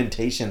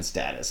documentation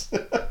status.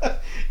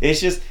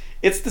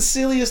 It's the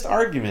silliest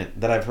argument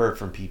that I've heard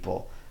from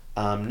people.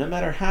 No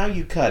matter how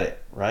you cut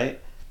it, right?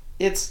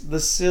 It's the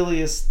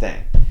silliest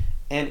thing.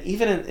 And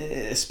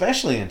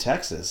especially in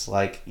Texas,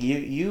 like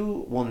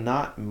you will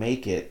not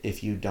make it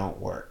if you don't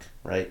work,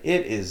 right?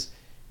 It is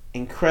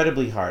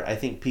incredibly hard. I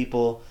think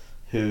people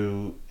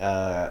who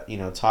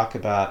talk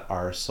about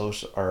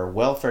our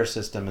welfare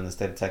system in the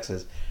state of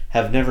Texas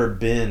have never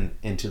been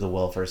into the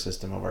welfare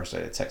system of our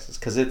state of Texas,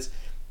 because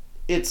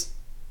it's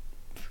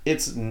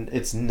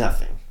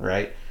nothing,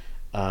 right?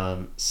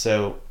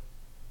 So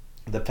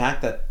the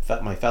fact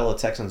that my fellow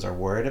Texans are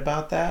worried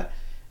about that,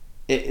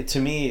 to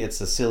me,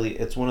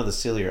 it's one of the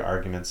sillier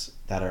arguments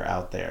that are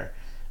out there.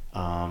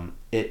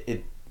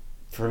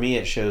 For me,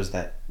 it shows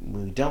that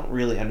we don't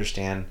really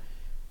understand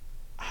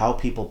how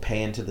people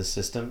pay into the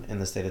system in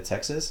the state of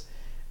Texas,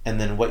 and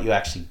then what you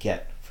actually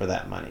get for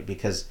that money.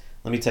 Because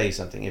let me tell you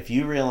something: if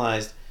you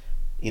realized,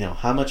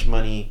 how much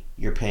money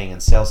you're paying in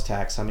sales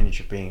tax, how much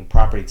you're paying in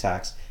property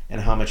tax,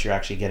 and how much you're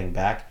actually getting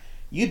back,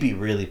 you'd be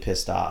really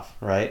pissed off,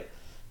 right?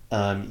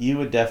 You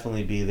would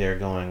definitely be there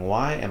going,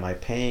 why am I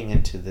paying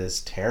into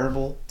this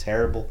terrible,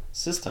 terrible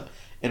system?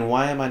 And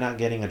why am I not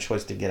getting a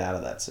choice to get out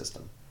of that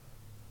system?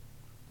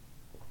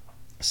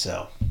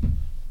 So,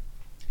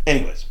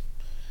 anyways.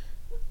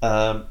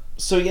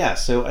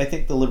 So I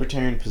think the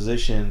libertarian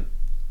position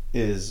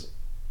is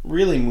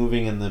really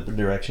moving in the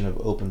direction of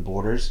open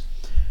borders.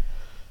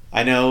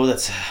 I know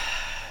it's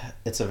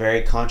a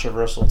very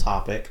controversial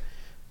topic.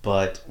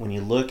 But when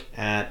you look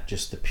at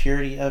just the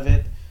purity of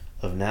it,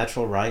 of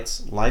natural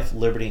rights, life,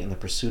 liberty, and the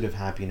pursuit of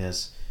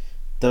happiness,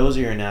 those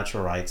are your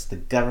natural rights. The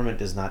government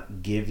does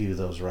not give you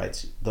those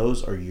rights.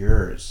 Those are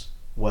yours,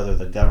 whether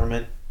the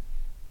government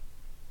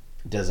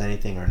does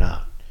anything or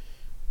not.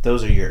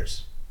 Those are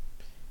yours.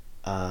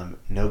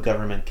 No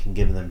government can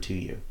give them to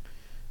you.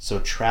 So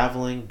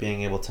traveling,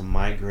 being able to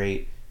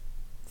migrate,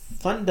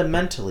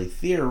 fundamentally,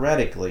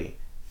 theoretically,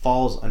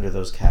 falls under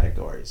those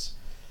categories.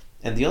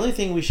 And the only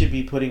thing we should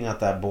be putting at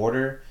that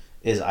border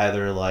is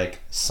either like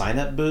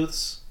sign-up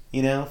booths,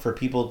 for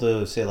people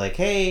to say like,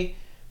 hey,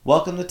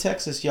 welcome to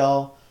Texas,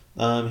 y'all.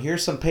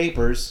 Here's some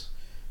papers.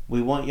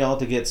 We want y'all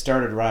to get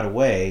started right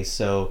away.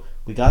 So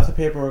we got the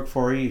paperwork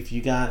for you. If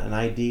you got an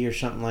ID or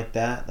something like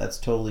that, that's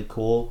totally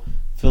cool.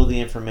 Fill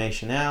the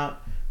information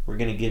out. We're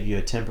going to give you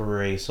a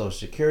temporary social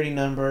security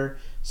number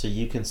so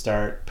you can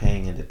start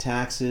paying into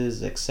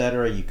taxes,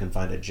 etc. You can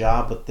find a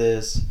job with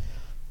this.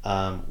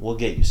 We'll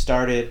get you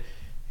started.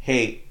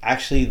 Hey,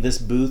 actually, this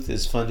booth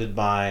is funded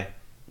by,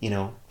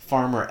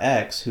 Farmer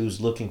X,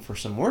 who's looking for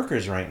some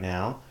workers right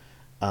now.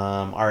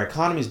 Our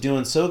economy is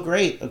doing so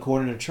great,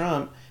 according to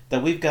Trump,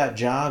 that we've got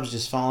jobs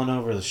just falling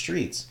over the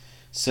streets.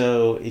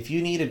 So if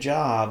you need a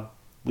job,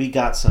 we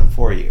got some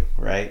for you,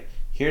 right?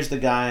 Here's the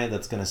guy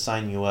that's going to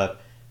sign you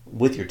up.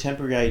 With your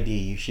temporary ID,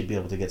 you should be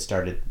able to get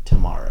started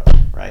tomorrow,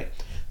 right?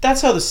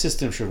 That's how the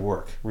system should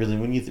work, really,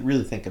 when you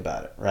really think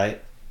about it,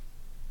 right?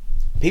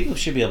 People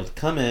should be able to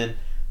come in,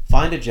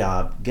 find a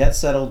job, get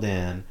settled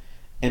in,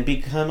 and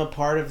become a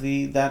part of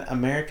that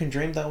American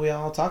dream that we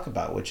all talk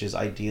about, which is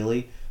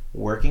ideally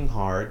working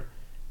hard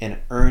and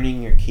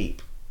earning your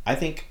keep. I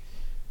think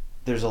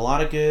there's a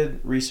lot of good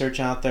research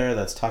out there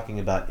that's talking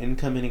about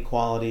income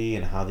inequality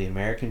and how the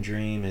American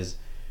dream is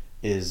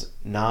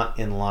not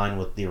in line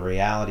with the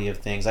reality of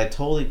things. I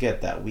totally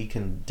get that. We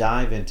can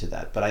dive into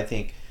that. But I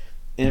think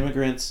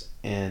immigrants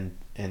and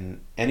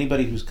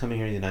anybody who's coming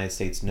here to the United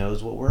States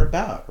knows what we're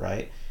about,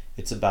 right?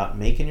 It's about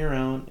making your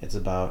own. It's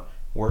about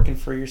working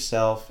for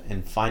yourself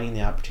and finding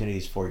the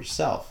opportunities for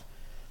yourself.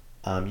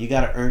 You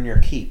got to earn your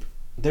keep.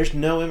 There's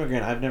no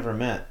immigrant I've never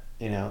met,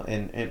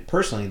 and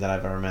personally that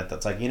I've ever met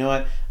that's like, you know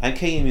what, I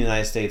came to the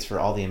United States for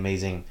all the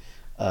amazing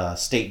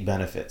state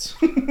benefits.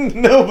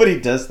 Nobody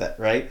does that,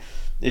 right?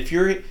 If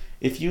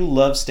you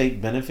love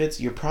state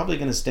benefits, you're probably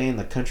going to stay in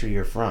the country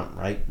you're from,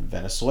 right?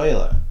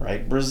 Venezuela,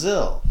 right?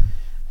 Brazil,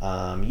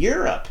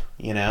 Europe.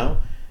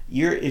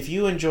 If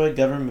you enjoy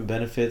government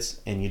benefits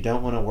and you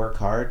don't want to work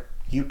hard,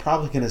 you're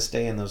probably going to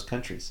stay in those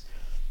countries.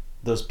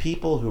 Those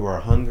people who are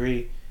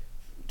hungry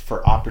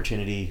for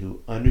opportunity,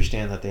 who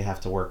understand that they have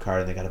to work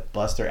hard, they got to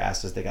bust their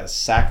asses, they got to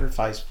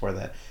sacrifice for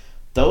that.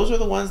 Those are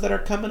the ones that are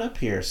coming up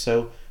here.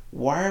 So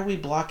why are we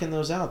blocking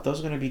those out? Those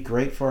are going to be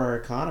great for our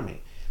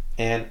economy.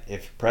 And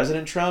if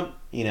President Trump,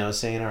 is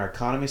saying our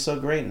economy is so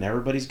great and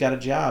everybody's got a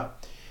job,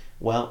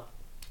 well,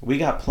 we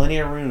got plenty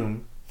of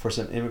room for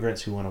some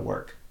immigrants who want to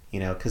work,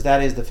 because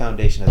that is the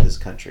foundation of this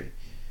country.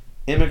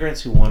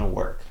 Immigrants who want to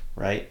work,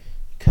 right?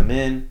 You come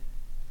in,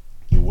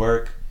 you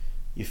work,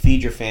 you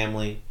feed your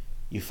family,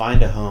 you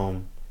find a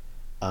home,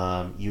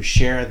 you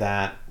share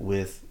that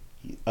with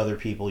other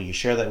people, you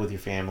share that with your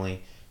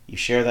family, you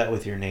share that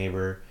with your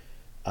neighbor,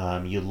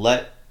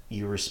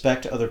 you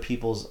respect other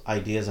people's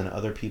ideas and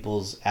other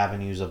people's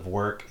avenues of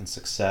work and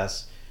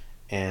success,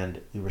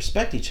 and we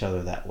respect each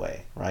other that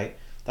way, right?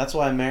 That's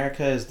why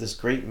America is this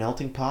great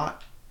melting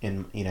pot,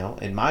 in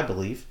my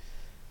belief,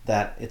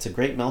 that it's a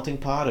great melting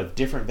pot of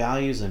different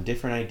values and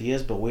different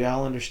ideas, but we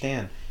all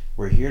understand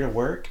we're here to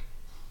work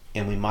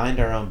and we mind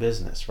our own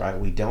business, right?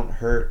 We don't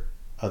hurt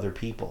other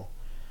people.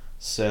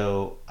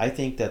 So I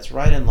think that's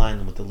right in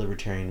line with the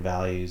libertarian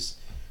values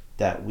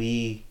that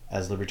we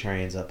as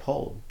libertarians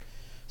uphold.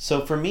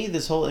 So for me,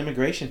 this whole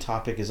immigration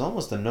topic is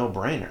almost a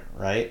no-brainer,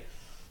 right?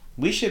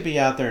 We should be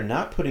out there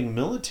not putting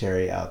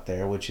military out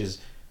there, which is,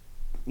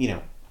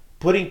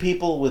 putting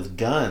people with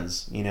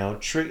guns,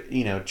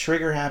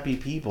 trigger-happy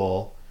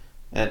people.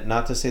 And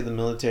not to say the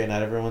military,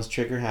 not everyone's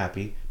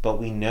trigger-happy, but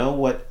we know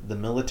what the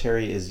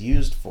military is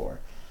used for.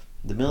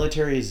 The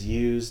military is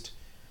used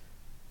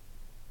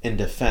in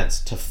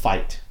defense to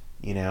fight,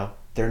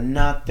 They're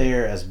not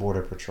there as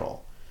border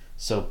patrol.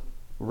 So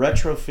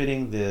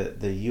retrofitting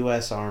the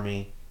U.S.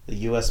 Army, the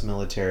U.S.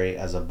 military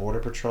as a border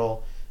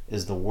patrol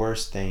is the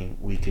worst thing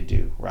we could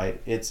do,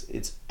 right?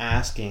 It's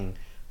asking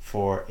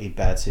for a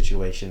bad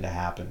situation to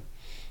happen.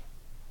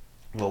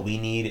 What we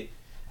need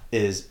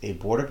is a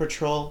border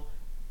patrol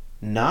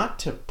not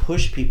to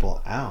push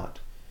people out,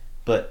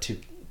 but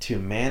to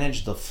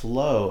manage the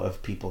flow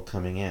of people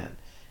coming in.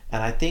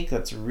 And I think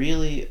that's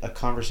really a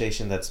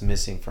conversation that's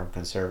missing from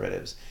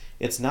conservatives.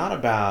 It's not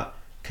about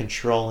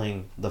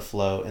controlling the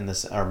flow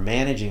or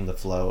managing the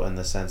flow in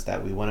the sense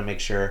that we want to make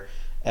sure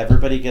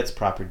everybody gets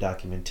proper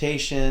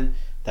documentation,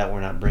 that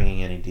we're not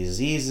bringing any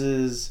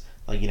diseases,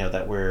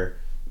 that we're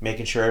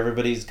making sure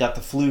everybody's got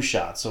the flu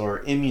shots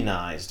or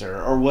immunized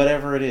or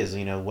whatever it is,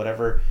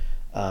 whatever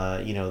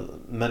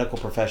medical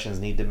professions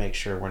need to make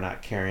sure we're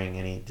not carrying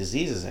any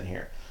diseases in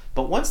here.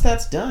 But once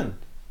that's done,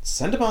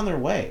 send them on their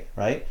way,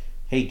 right?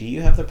 hey, do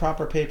you have the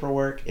proper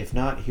paperwork? If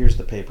not, here's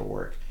the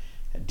paperwork.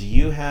 Do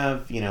you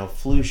have,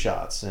 flu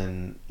shots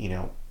and,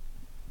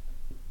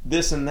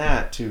 this and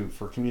that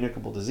for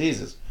communicable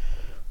diseases?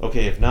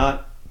 Okay, if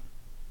not,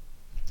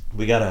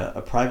 we got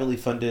a privately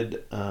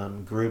funded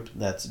group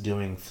that's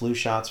doing flu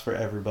shots for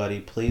everybody.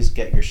 Please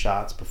get your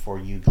shots before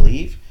you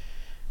leave.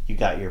 You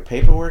got your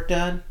paperwork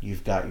done.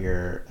 You've got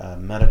your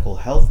medical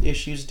health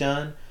issues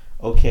done.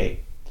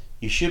 Okay,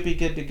 you should be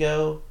good to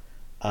go.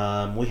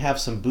 We have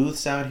some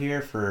booths out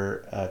here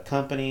for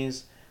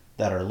companies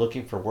that are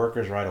looking for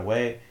workers right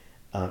away.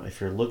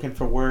 If you're looking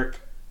for work,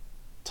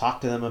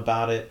 talk to them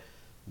about it.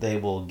 They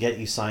will get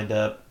you signed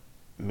up.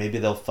 Maybe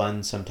they'll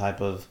fund some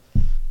type of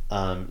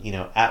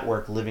at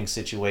work living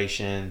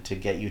situation to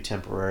get you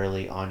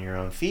temporarily on your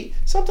own feet.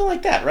 Something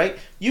like that, right?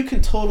 You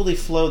can totally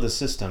flow the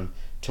system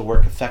to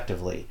work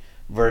effectively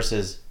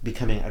versus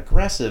becoming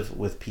aggressive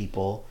with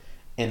people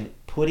and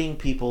putting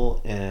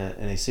people in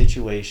a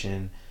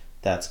situation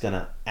that's going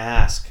to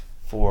ask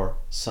for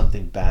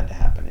something bad to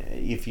happen.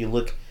 If you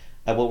look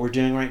at what we're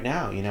doing right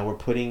now, we're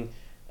putting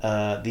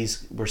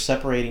we're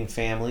separating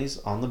families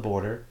on the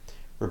border.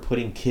 We're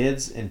putting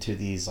kids into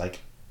these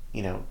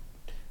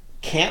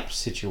camp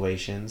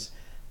situations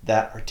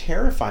that are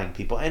terrifying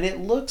people, and it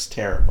looks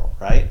terrible,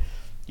 right?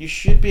 You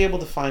should be able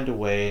to find a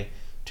way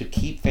to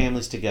keep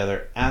families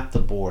together at the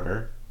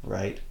border,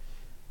 right?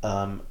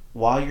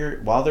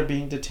 While they're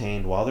being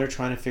detained, while they're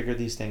trying to figure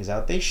these things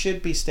out, they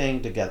should be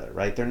staying together,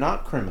 right? They're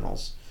not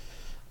criminals.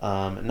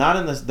 They're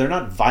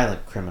not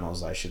violent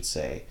criminals, I should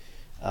say.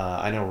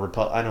 I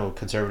know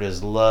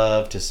conservatives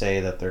love to say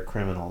that they're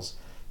criminals,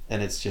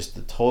 and it's just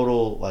the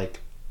total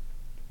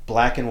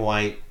black and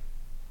white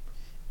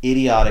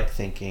idiotic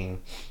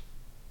thinking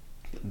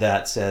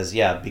that says,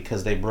 yeah,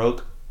 because they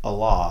broke a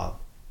law,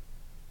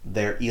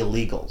 they're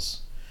illegals.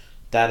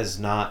 That is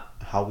not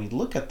how we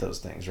look at those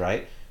things,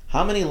 right?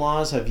 How many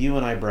laws have you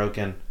and I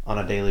broken on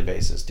a daily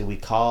basis? Do we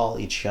call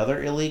each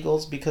other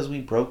illegals because we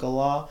broke a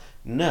law?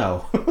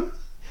 No.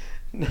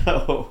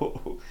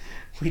 No.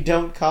 We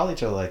don't call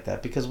each other like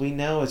that because we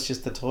know it's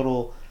just a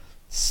total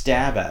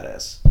stab at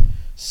us.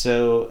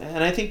 So,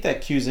 and I think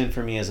that cues in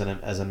for me as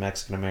a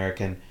Mexican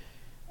American,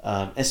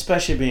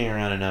 especially being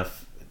around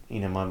enough,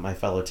 my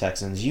fellow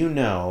Texans,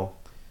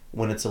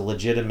 when it's a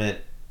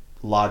legitimate,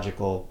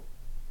 logical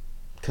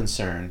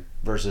concern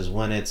versus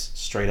when it's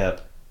straight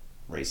up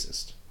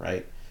racist,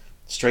 right?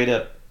 Straight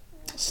up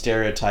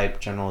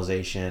stereotype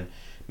generalization.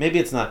 Maybe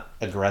it's not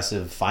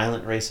aggressive,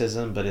 violent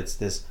racism, but it's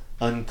this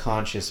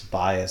unconscious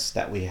bias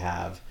that we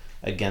have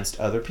against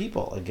other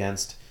people,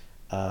 against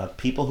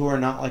people who are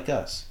not like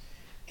us.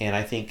 And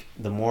I think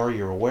the more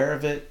you're aware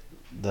of it,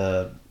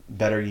 the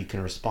better you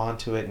can respond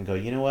to it and go,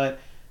 you know what?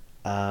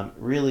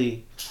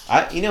 Really,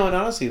 and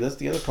honestly, that's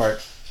the other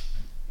part,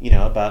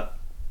 about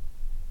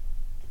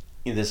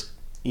this,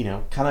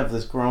 kind of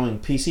this growing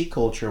PC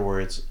culture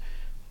where it's,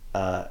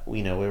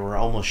 we were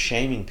almost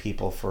shaming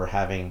people for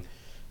having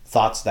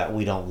thoughts that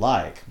we don't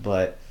like.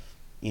 But,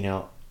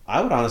 I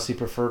would honestly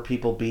prefer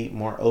people be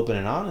more open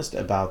and honest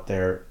about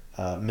their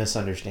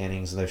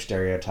misunderstandings, their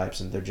stereotypes,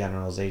 and their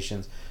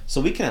generalizations,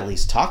 so we can at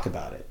least talk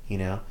about it.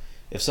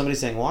 If somebody's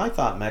saying, well, I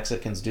thought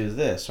Mexicans do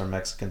this or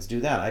Mexicans do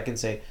that, I can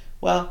say,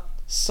 well,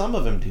 some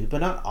of them do,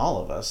 but not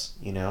all of us.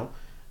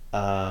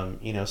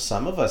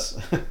 Some of us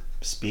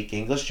speak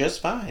English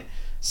just fine.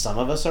 Some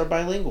of us are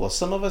bilingual.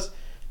 Some of us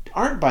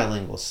aren't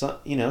bilingual.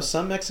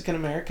 Some Mexican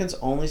Americans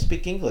only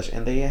speak English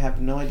and they have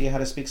no idea how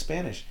to speak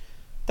Spanish.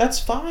 That's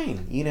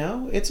fine.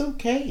 It's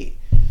okay.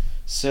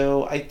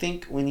 So I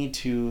think we need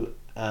to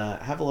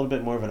have a little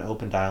bit more of an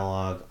open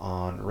dialogue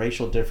on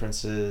racial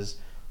differences,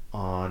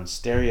 on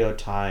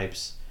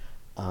stereotypes,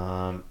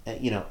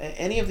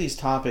 any of these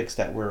topics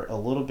that we're a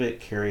little bit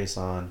curious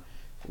on.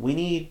 We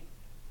need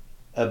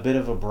a bit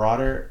of a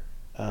broader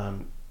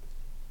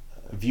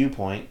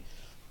viewpoint,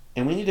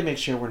 and we need to make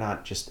sure we're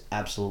not just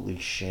absolutely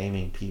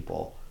shaming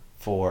people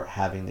for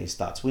having these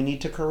thoughts. We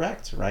need to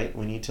correct, right?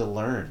 We need to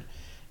learn.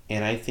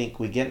 And I think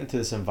we get into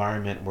this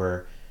environment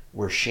where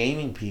we're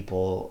shaming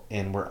people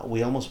and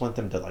we almost want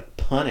them to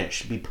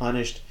be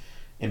punished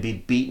and be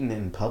beaten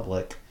in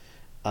public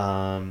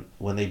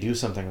when they do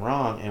something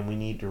wrong. And we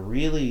need to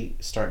really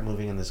start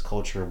moving in this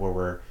culture where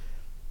we're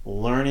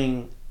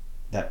learning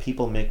that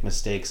people make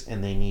mistakes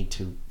and they need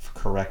to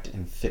correct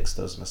and fix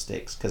those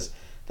mistakes, because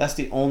that's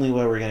the only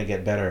way we're going to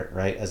get better,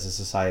 right, as a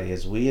society,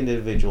 as we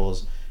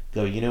individuals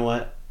go, you know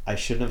what, I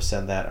shouldn't have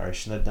said that, or I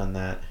shouldn't have done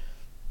that.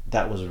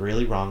 That was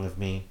really wrong of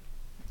me,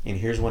 and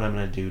here's what I'm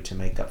going to do to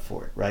make up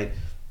for it, right?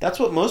 That's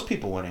what most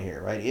people want to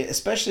hear, right?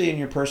 Especially in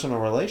your personal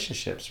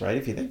relationships, right?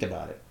 If you think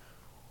about it.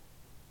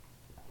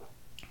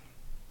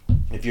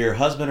 If your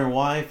husband or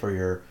wife or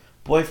your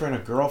boyfriend or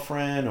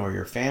girlfriend or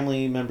your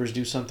family members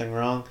do something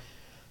wrong,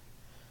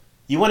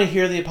 you want to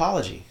hear the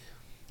apology.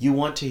 You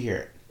want to hear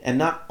it. And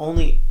not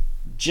only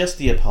just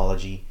the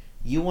apology,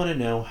 you want to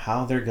know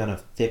how they're going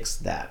to fix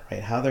that,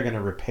 right? How they're going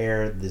to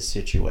repair this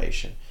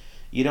situation.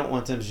 You don't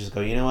want them to just go,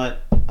 you know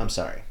what, I'm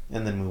sorry,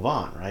 and then move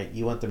on, right?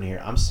 You want them to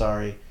hear, I'm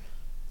sorry,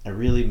 I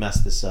really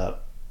messed this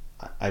up.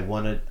 I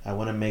want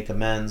to make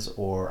amends,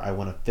 or I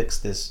want to fix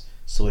this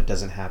so it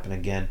doesn't happen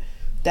again.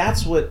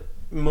 That's what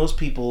most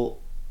people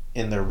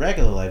in their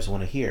regular lives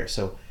want to hear.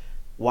 So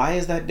why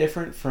is that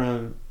different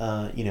from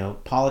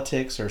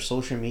politics or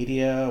social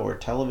media or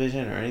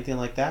television or anything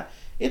like that?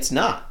 It's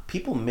not.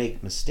 People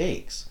make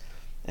mistakes,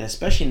 and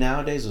especially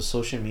nowadays with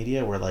social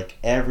media, where like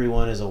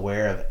everyone is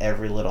aware of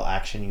every little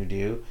action you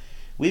do,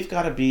 we've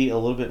got to be a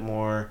little bit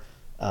more,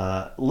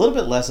 a little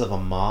bit less of a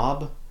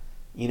mob,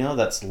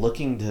 that's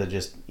looking to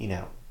just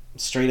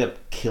straight up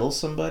kill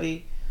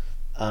somebody.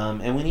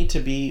 And we need to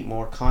be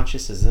more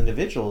conscious as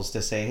individuals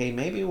to say,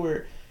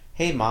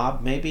 hey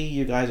mob, maybe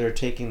you guys are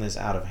taking this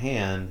out of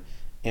hand,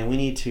 and we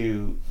need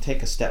to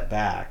take a step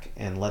back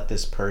and let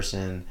this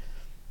person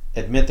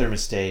admit their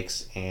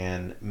mistakes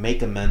and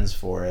make amends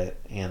for it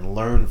and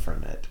learn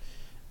from it.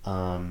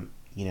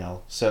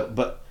 So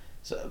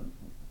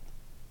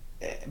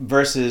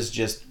versus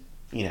just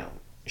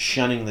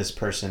shunning this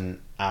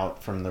person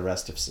out from the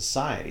rest of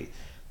society.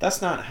 That's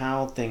not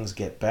how things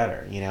get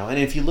better, And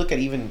if you look at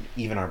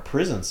even our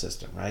prison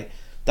system, right?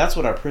 That's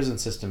what our prison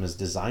system is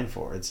designed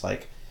for. It's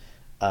like,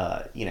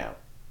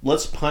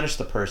 let's punish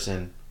the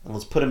person and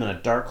let's put them in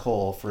a dark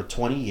hole for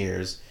 20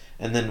 years,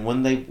 and then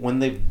when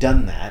they've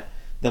done that,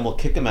 then we'll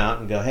kick them out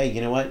and go, hey, you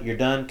know what? You're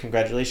done.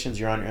 Congratulations,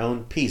 you're on your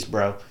own. Peace,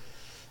 bro.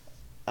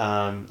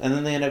 And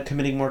then they end up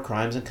committing more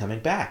crimes and coming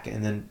back,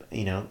 and then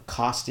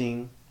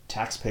costing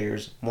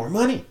taxpayers more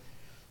money.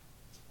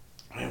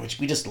 Which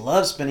we just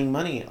love spending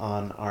money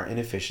on our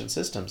inefficient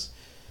systems.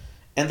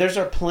 And there's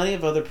plenty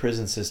of other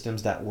prison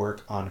systems that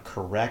work on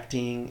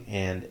correcting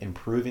and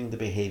improving the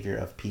behavior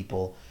of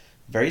people,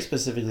 very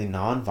specifically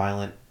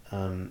nonviolent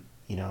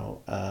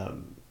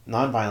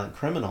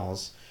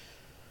criminals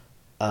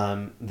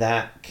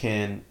that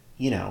can,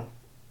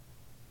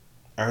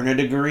 earn a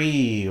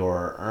degree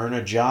or earn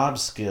a job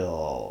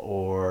skill,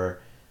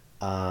 or,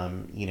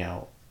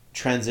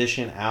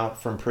 transition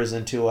out from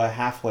prison to a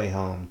halfway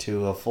home,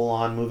 to a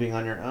full-on moving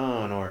on your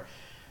own, or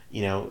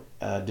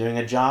doing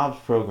a jobs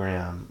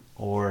program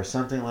or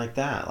something like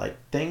that. Like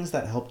things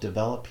that help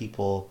develop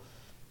people,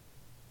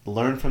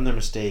 learn from their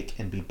mistake,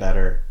 and be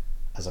better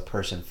as a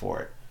person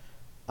for it.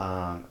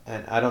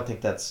 And I don't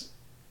think that's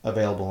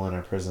available in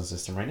our prison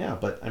system right now.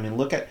 But I mean,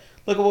 look at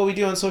what we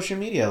do on social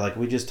media. Like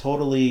we just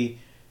totally,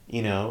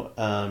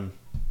 we're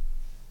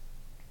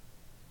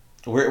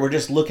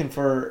just looking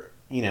for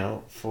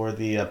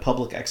the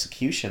public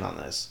execution on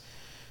this.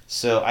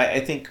 So I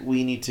think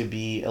we need to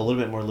be a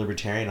little bit more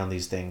libertarian on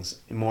these things,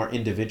 more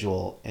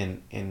individual,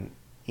 and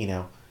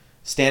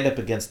stand up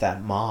against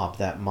that mob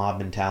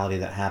mentality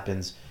that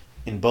happens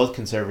in both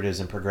conservatives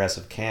and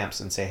progressive camps,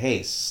 and say,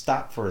 hey,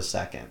 stop for a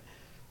second.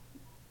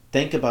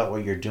 Think about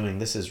what you're doing.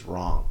 This is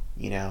wrong,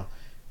 And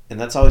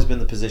that's always been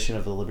the position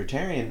of the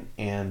libertarian,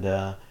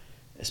 and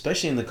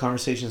especially in the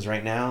conversations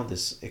right now,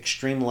 this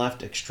extreme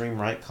left, extreme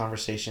right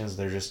conversations,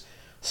 they're just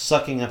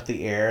sucking up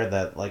the air.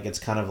 That like it's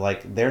kind of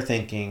like they're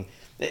thinking,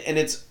 and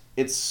it's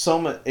so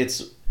much,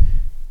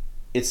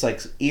 it's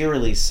like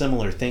eerily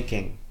similar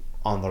thinking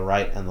on the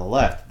right and the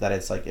left, that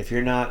it's like, if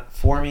you're not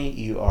for me,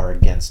 you are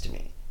against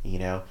me.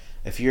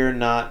 If you're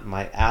not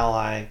my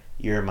ally,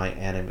 you're my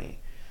enemy,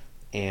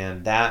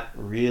 and that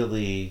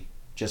really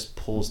just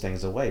pulls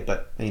things away.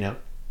 But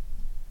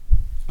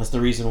that's the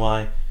reason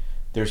why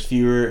there's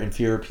fewer and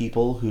fewer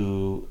people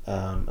who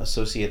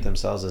associate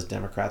themselves as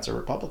Democrats or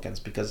Republicans,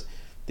 because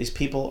these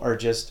people are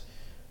just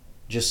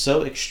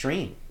so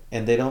extreme,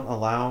 and they don't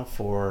allow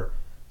for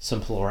some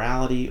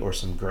plurality or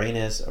some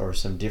grayness or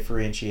some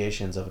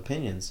differentiations of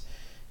opinions.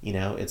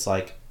 It's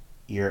like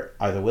you're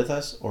either with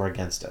us or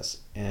against us,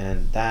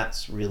 and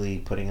that's really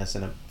putting us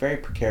in a very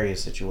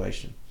precarious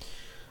situation.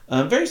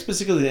 Very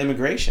specifically, the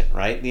immigration,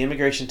 right? The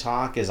immigration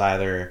talk is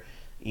either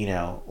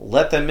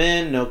let them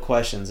in, no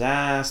questions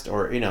asked,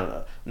 or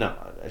no,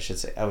 I should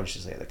say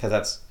that, because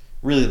that's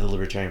really the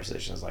libertarian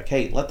position. Is like,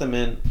 hey, let them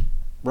in,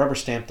 rubber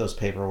stamp those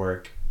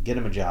paperwork, get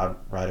them a job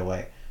right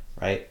away,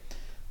 right?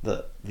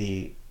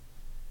 The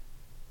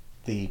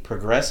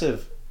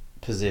progressive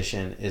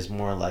position is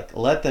more like,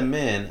 let them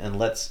in and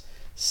let's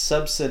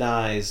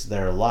subsidize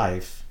their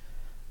life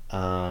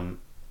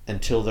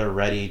until they're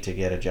ready to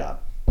get a job,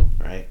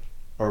 right?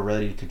 Or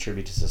ready to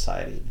contribute to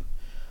society.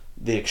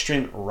 The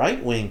extreme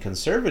right-wing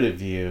conservative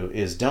view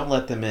is, don't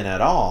let them in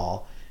at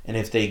all, and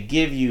if they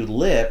give you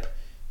lip,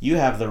 you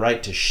have the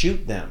right to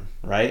shoot them,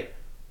 right?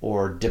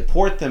 Or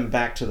deport them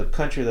back to the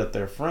country that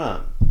they're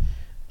from.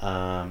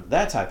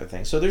 That type of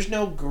thing. So there's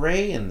no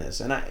gray in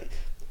this.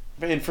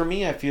 And for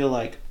me, I feel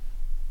like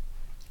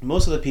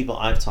most of the people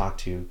I've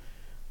talked to,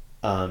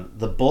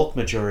 the bulk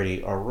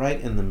majority are right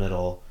in the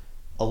middle,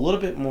 a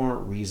little bit more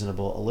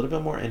reasonable, a little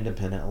bit more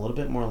independent, a little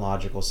bit more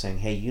logical, saying,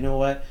 hey, you know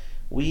what?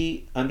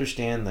 We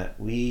understand that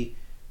we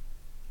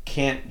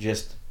can't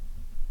just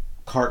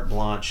carte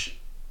blanche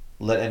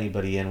let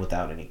anybody in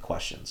without any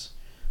questions.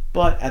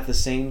 But at the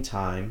same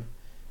time,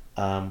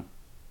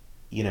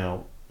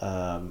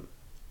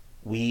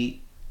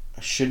 we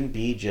shouldn't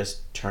be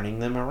just turning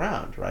them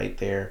around, right?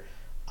 They're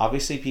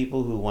obviously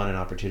people who want an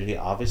opportunity,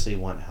 obviously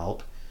want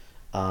help.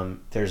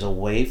 There's a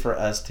way for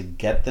us to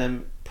get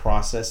them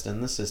processed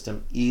in the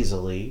system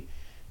easily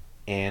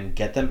and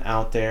get them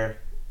out there,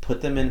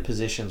 put them in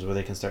positions where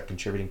they can start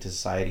contributing to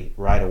society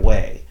right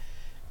away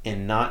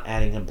and not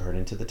adding a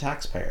burden to the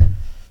taxpayer.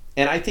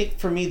 And I think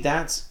for me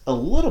that's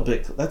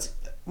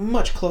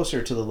much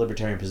closer to the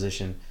libertarian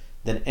position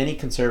than any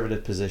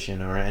conservative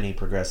position or any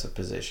progressive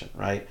position,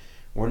 right?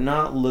 We're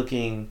not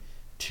looking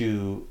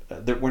to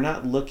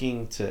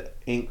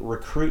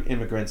recruit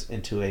immigrants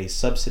into a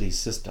subsidy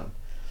system,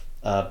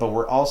 but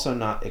we're also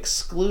not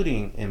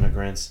excluding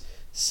immigrants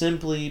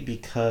simply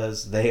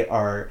because they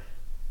are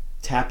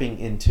tapping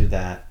into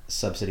that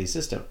subsidy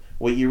system.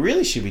 What you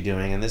really should be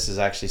doing, and this is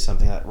actually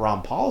something that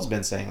Ron Paul's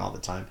been saying all the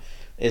time,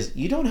 is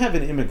you don't have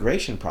an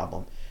immigration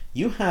problem.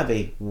 You have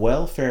a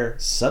welfare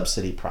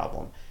subsidy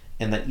problem,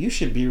 and that you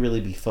should really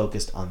be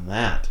focused on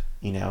that.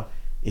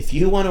 If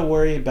you want to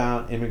worry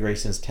about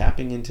immigrations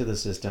tapping into the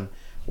system,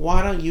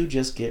 why don't you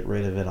just get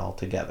rid of it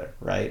altogether,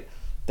 right?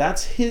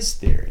 That's his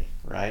theory,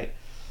 right?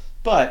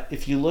 But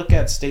if you look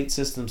at state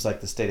systems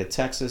like the state of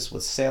Texas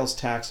with sales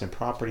tax and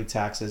property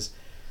taxes,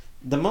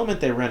 the moment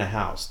they rent a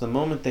house, the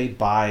moment they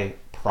buy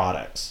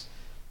products,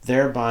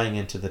 they're buying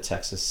into the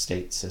Texas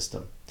state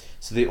system.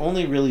 So the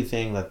only really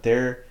thing that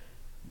they're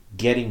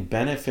getting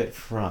benefit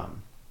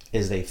from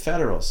is a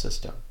federal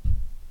system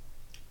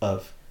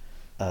of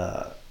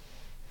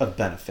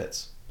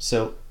benefits.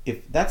 So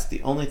if that's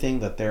the only thing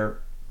that they're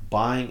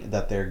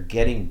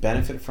getting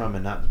benefit from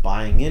and not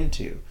buying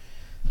into,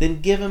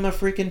 then give them a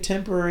freaking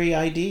temporary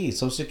ID,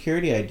 Social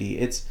Security ID.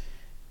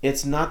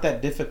 It's not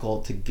that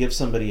difficult to give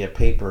somebody a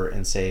paper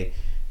and say,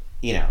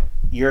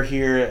 you're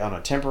here on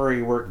a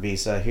temporary work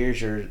visa.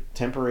 Here's your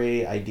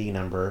temporary ID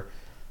number.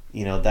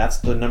 That's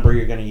the number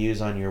you're going to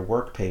use on your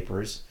work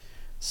papers.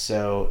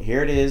 So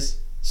here it is.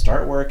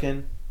 Start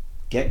working,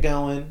 get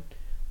going,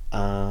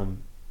 and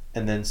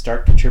then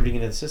start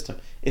contributing into the system.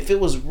 If it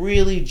was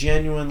really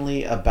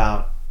genuinely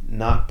about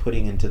not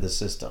putting into the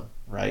system,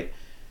 right,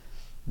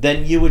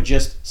 then you would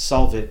just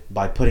solve it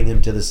by putting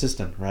him to the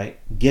system, right?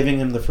 Giving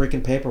him the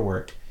freaking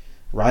paperwork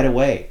right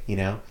away,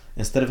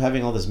 Instead of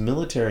having all this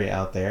military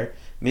out there,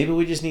 maybe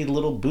we just need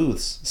little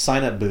booths,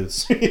 sign-up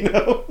booths,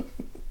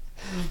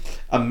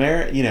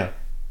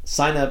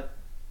 sign up,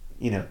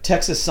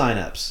 Texas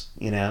sign-ups,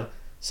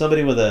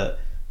 somebody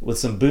with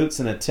some boots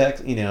and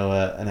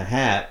and a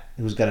hat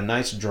who's got a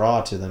nice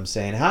draw to them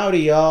saying, "Howdy,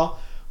 y'all.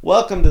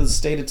 Welcome to the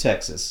state of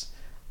Texas.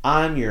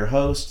 I'm your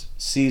host,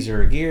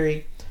 Caesar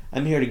Aguirre.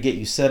 I'm here to get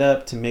you set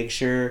up to make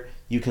sure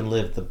you can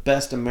live the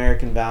best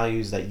American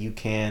values that you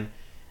can.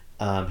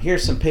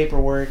 Here's some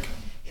paperwork.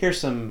 Here's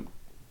some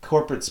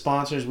corporate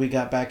sponsors we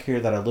got back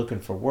here that are looking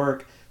for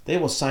work. They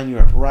will sign you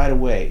up right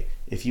away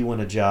if you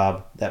want a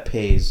job that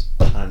pays,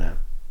 I don't know,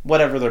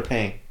 whatever they're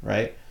paying,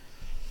 right?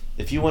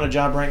 If you want a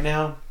job right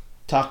now,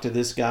 talk to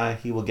this guy.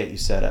 He will get you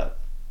set up.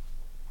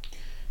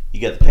 You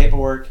get the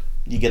paperwork.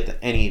 You get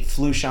any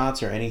flu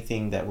shots or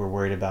anything that we're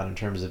worried about in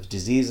terms of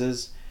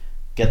diseases.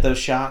 Get those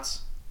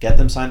shots. Get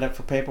them signed up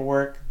for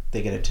paperwork.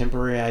 They get a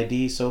temporary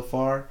ID so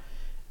far.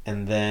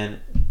 And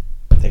then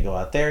they go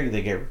out there.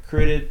 They get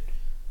recruited.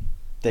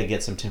 They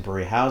get some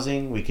temporary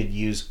housing. We could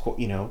use,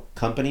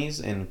 companies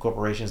and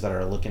corporations that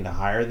are looking to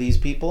hire these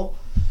people.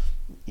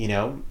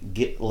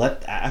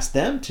 Ask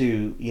them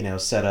to,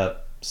 set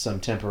up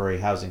some temporary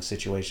housing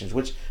situations,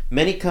 which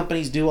many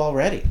companies do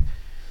already.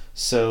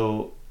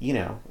 So,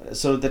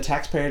 so the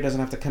taxpayer doesn't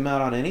have to come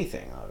out on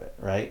anything of it,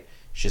 right?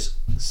 Just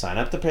sign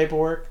up the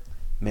paperwork,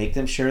 make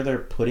them sure they're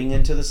putting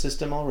into the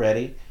system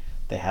already.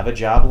 They have a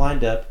job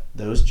lined up.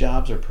 Those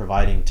jobs are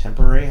providing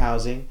temporary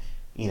housing,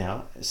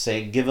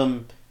 say give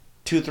them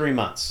 2-3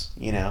 months,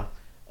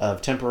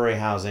 of temporary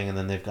housing, and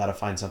then they've got to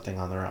find something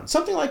on their own.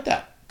 Something like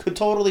that could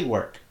totally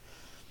work.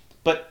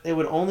 But it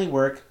would only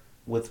work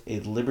with a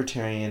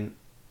libertarian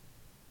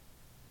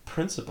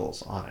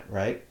principles on it,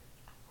 right?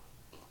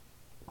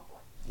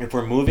 If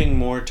we're moving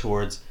more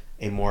towards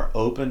a more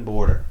open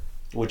border,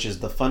 which is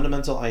the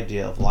fundamental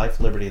idea of life,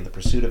 liberty, and the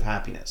pursuit of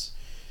happiness,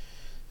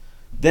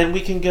 then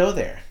we can go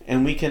there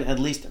and we can at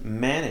least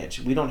manage.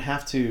 We don't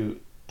have to,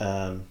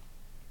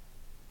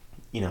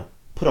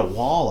 put a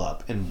wall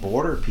up and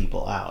border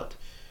people out.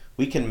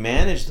 We can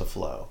manage the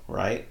flow,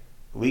 right?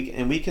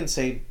 We can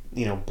say,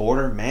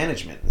 border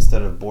management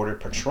instead of border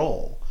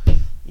patrol.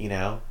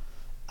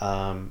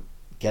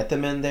 Get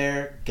them in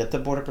there, get the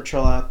border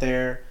patrol out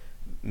there,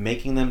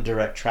 making them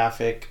direct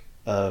traffic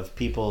of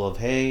people of,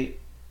 hey,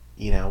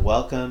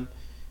 welcome.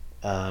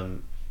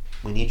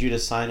 We need you to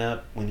sign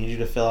up. We need you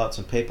to fill out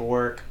some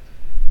paperwork.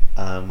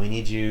 We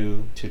need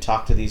you to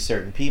talk to these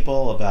certain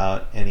people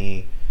about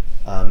any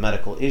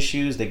medical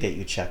issues. They get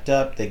you checked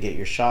up. They get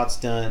your shots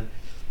done.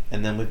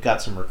 And then we've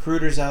got some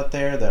recruiters out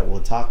there that will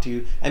talk to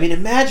you. I mean,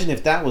 imagine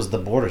if that was the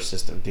border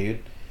system,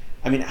 dude.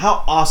 I mean,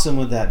 how awesome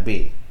would that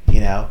be?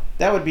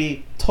 That would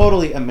be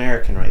totally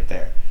American right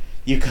there.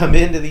 You come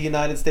into the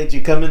United States,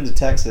 you come into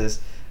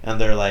Texas,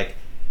 and they're like,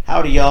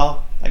 howdy,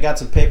 y'all. I got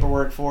some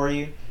paperwork for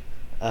you.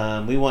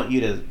 We want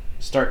you to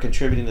start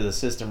contributing to the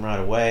system right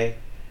away.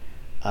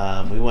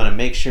 We want to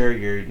make sure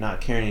you're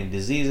not carrying any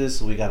diseases.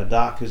 So we got a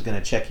doc who's going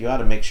to check you out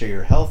and make sure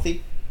you're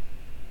healthy.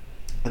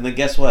 And then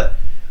guess what?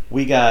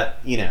 We got,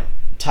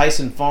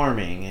 Tyson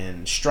Farming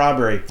and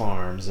Strawberry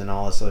Farms and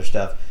all this other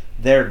stuff.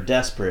 They're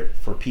desperate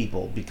for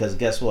people because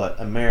guess what?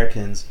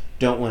 Americans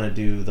don't want to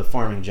do the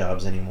farming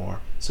jobs anymore.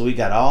 So we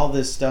got all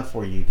this stuff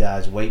for you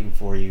guys waiting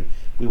for you.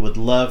 We would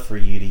love for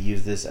you to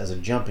use this as a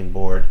jumping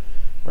board,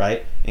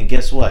 right? And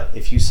guess what?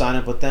 If you sign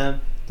up with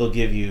them, they'll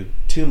give you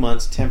 2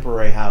 months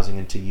temporary housing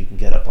until you can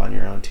get up on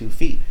your own 2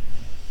 feet.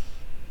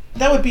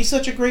 That would be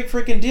such a great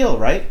freaking deal,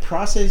 right?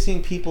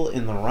 Processing people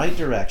in the right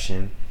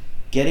direction,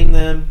 getting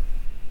them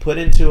put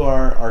into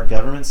our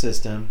government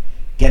system,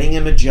 getting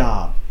them a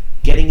job,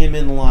 getting them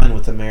in line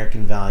with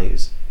American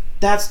values.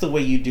 That's the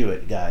way you do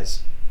it,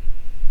 guys.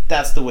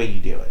 That's the way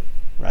you do it,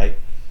 right?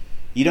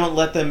 You don't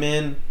let them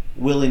in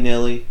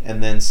willy-nilly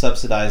and then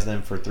subsidize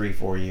them for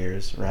 3-4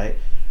 years, right?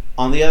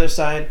 On the other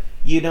side,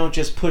 you don't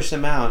just push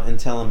them out and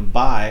tell them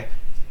bye.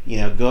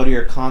 Go to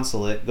your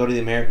consulate, go to the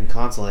American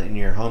consulate in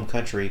your home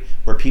country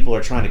where people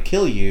are trying to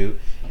kill you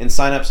and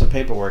sign up some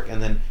paperwork,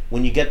 and then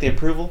when you get the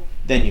approval,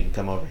 then you can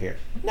come over here.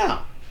 No.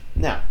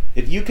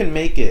 If you can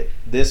make it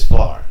this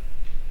far,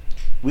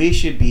 we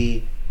should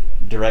be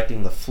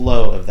directing the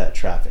flow of that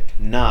traffic,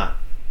 not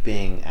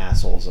being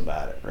assholes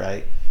about it,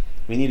 right?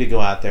 We need to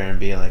go out there and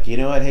be like, you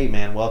know what, hey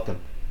man, welcome.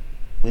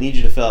 We need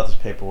you to fill out this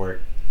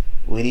paperwork.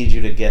 We need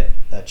you to get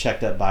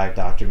checked up by a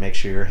doctor, make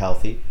sure you're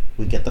healthy.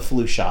 We get the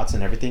flu shots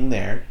and everything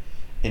there,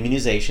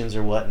 immunizations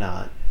or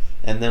whatnot.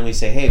 And then we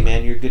say, hey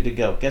man, you're good to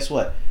go. Guess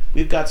what?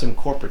 We've got some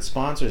corporate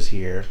sponsors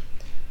here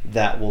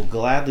that will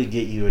gladly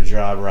get you a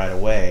job right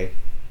away.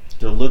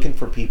 They're looking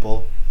for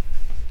people.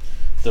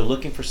 They're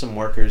looking for some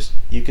workers.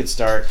 You could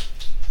start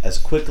as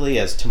quickly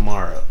as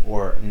tomorrow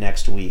or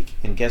next week.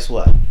 And guess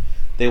what?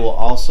 They will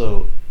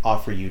also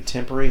offer you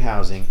temporary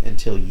housing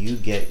until you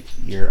get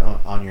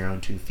on your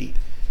own 2 feet.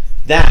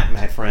 That,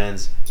 my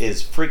friends,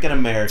 is freaking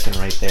American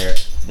right there.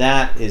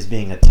 That is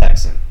being a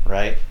Texan,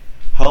 right?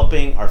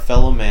 Helping our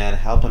fellow man,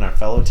 helping our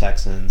fellow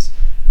Texans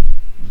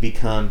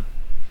become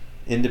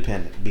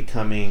independent,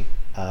 becoming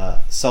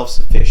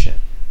self-sufficient.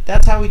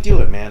 That's how we do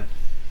it, man.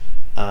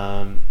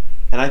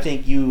 And I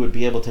think you would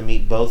be able to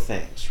meet both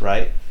things,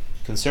 right?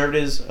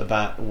 Conservatives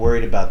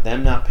worried about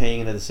them not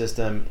paying into the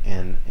system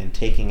and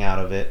taking out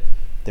of it.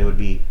 They would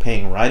be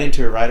paying right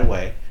into it right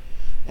away.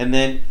 And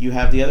then you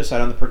have the other side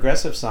on the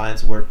progressive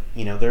sides where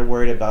they're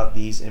worried about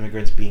these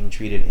immigrants being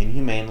treated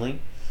inhumanely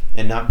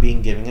and not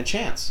being given a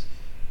chance.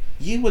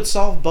 You would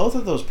solve both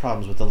of those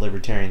problems with the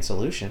libertarian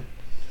solution.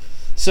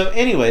 So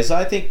anyways,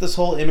 I think this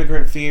whole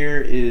immigrant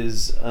fear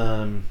is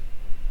a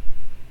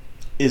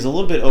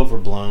little bit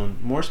overblown,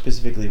 more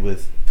specifically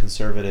with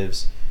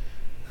conservatives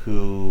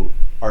who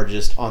are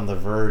just on the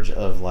verge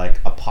of like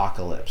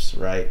apocalypse,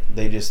 right?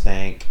 They just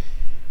think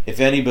if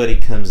anybody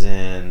comes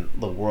in,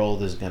 the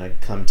world is going to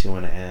come to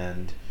an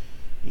end.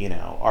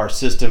 Our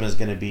system is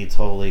going to be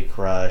totally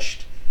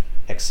crushed,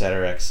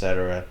 etc.,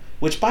 etc.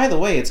 Which, by the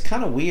way, it's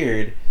kind of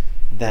weird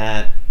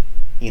that,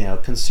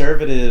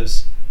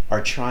 conservatives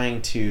are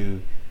trying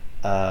to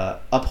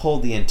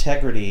uphold the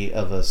integrity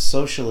of a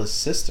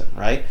socialist system,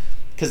 right?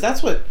 Because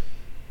that's what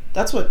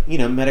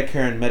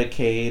Medicare and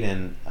Medicaid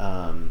and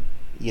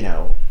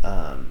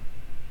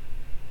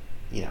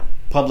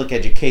public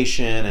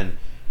education and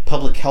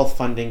public health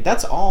funding,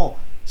 that's all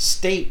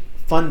state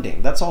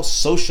funding. That's all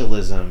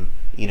socialism,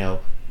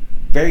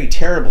 very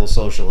terrible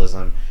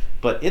socialism,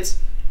 but it's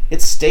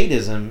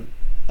statism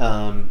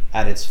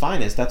at its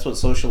finest. That's what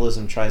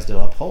socialism tries to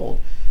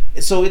uphold.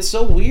 So it's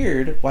so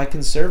weird why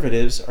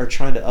conservatives are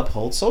trying to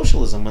uphold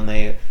socialism when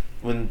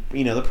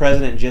the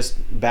president just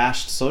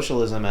bashed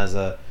socialism as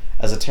a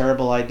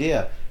terrible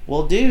idea.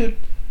 Well, dude,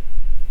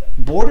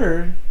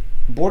 border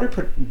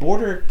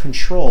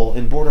control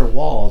and border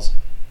walls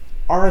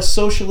are a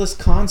socialist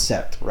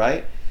concept,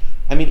 right?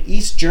 I mean,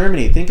 East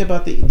Germany. Think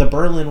about the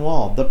Berlin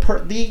Wall, the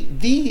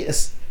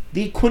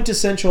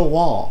quintessential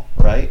wall,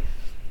 right?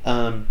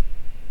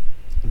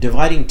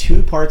 Dividing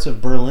 2 parts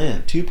of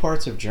Berlin, 2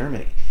 parts of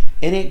Germany,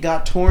 and it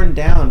got torn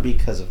down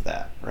because of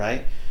that,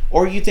 right?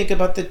 Or you think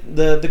about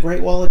the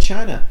Great Wall of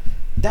China.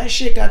 That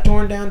shit got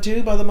torn down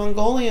too by the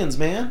Mongolians,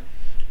 man.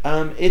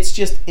 It's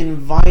just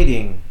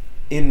inviting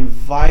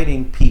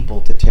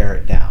people to tear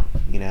it down,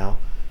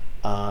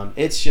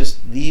 It's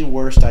just the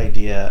worst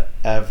idea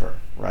ever,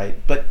 right?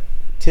 But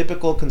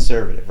typical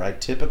conservative, right?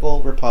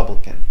 Typical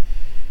Republican.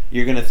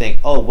 You're going to think,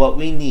 oh, what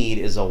we need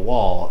is a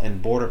wall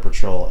and border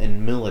patrol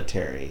and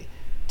military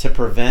to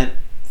prevent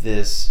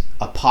this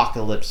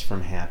apocalypse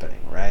from happening,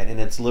 right? And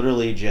it's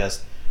literally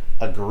just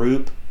a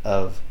group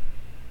of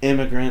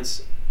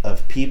immigrants,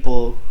 of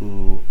people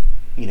who,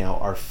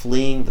 are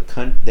fleeing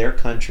their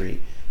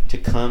country to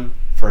come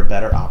for a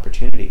better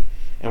opportunity.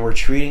 And we're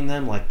treating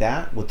them like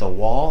that with a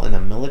wall and a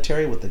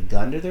military with a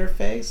gun to their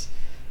face.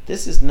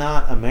 This is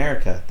not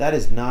America. That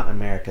is not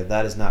America.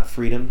 That is not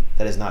freedom.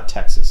 That is not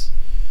Texas.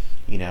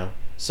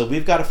 So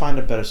we've got to find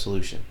a better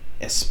solution,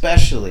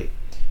 especially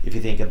if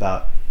you think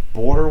about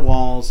border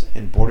walls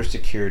and border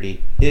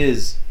security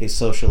is a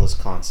socialist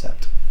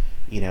concept.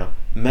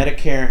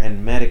 Medicare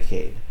and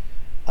Medicaid,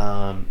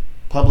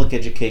 public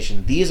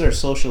education. These are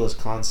socialist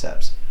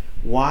concepts.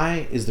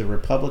 Why is the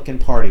Republican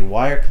Party,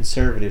 why are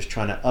conservatives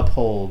trying to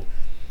uphold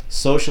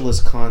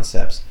socialist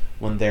concepts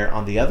when they're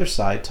on the other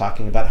side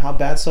talking about how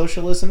bad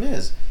socialism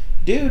is?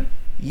 Dude,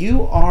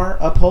 you are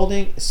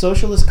upholding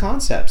socialist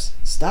concepts.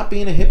 Stop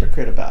being a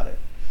hypocrite about it.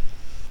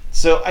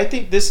 So I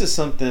think this is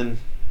something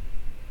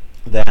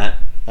that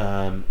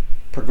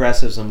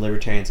progressives and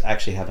libertarians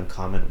actually have in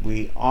common.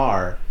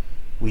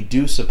 We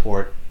do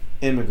support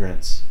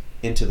immigrants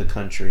into the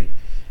country,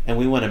 and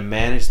we want to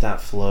manage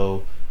that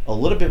flow a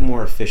little bit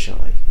more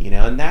efficiently,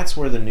 and that's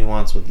where the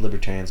nuance with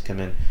libertarians come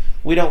in.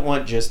 We don't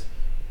want just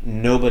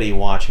nobody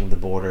watching the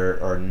border,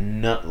 or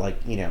not,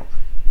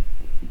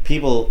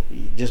 people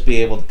just be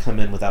able to come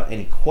in without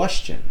any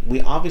question.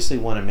 We obviously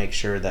want to make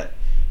sure that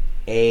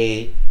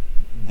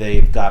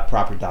they've got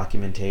proper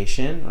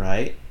documentation,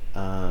 right?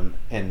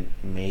 And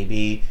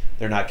maybe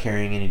they're not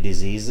carrying any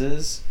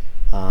diseases,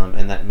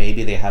 and that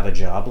maybe they have a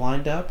job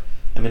lined up.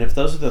 I mean, if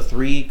those are the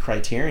three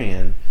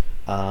criterion,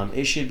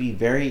 it should be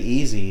very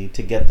easy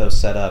to get those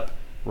set up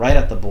right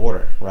at the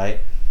border, right?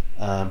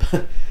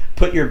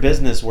 Put your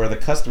business where the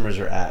customers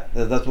are at.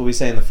 That's what we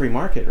say in the free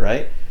market,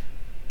 right?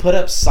 Put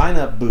up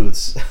sign-up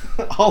booths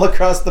all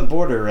across the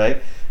border,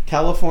 right?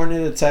 California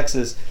to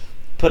Texas,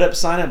 put up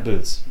sign-up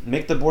booths.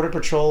 Make the Border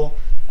Patrol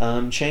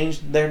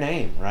change their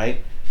name,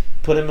 right?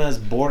 Put them as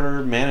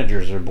border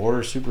managers or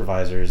border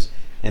supervisors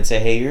and say,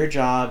 hey, your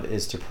job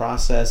is to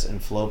process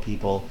and flow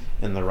people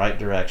in the right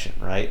direction,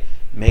 right?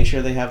 Make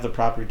sure they have the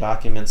proper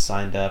documents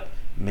signed up.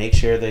 Make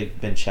sure they've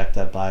been checked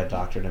up by a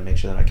doctor to make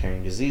sure they're not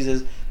carrying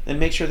diseases. And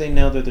make sure they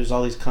know that there's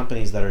all these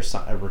companies that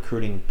are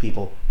recruiting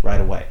people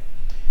right away.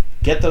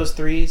 Get those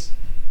threes,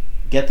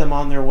 get them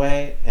on their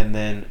way, and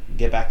then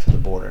get back to the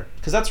border.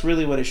 Because that's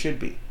really what it should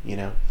be,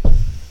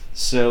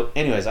 So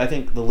anyways, I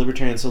think the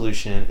libertarian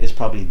solution is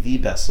probably the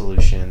best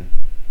solution.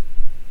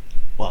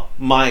 Well,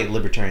 my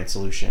libertarian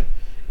solution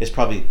is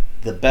probably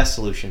the best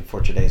solution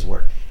for today's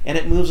work. And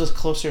it moves us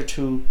closer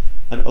to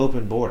an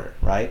open border,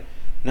 right?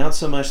 Not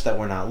so much that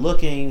we're not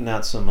looking,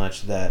 not so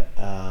much that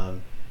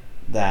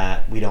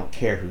that we don't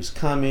care who's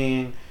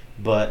coming,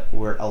 but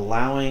we're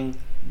allowing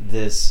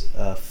this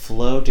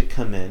flow to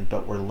come in,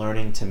 but we're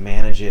learning to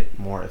manage it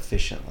more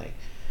efficiently.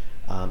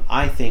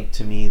 I think,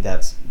 to me,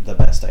 that's the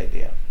best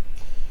idea.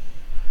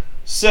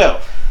 So,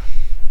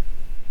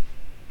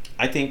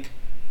 I think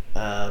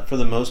for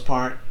the most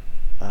part,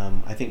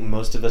 I think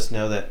most of us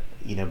know that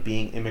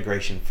being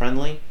immigration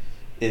friendly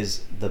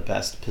is the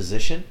best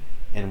position,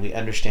 and we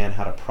understand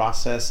how to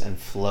process and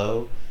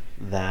flow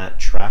that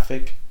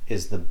traffic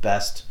is the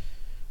best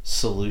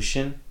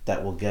solution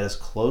that will get us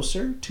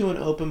closer to an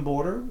open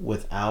border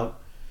without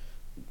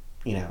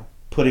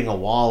putting a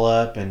wall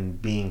up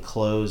and being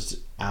closed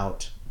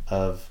out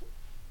of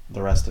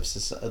the rest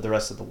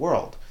of the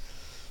world.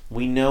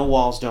 We know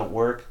walls don't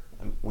work.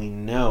 We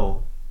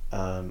know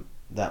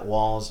that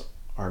walls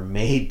are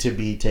made to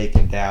be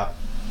taken down.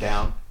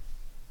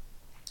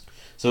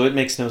 So it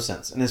makes no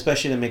sense. And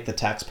especially to make the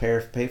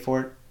taxpayer pay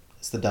for it,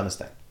 it's the dumbest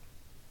thing.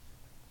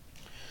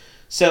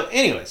 So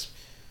anyways,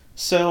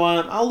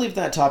 I'll leave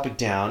that topic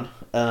down.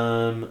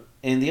 And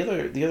the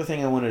other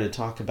thing I wanted to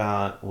talk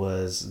about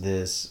was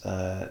this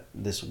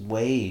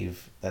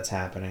wave that's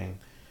happening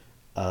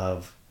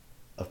of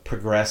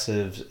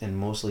progressives and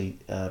mostly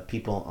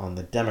people on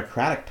the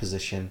Democratic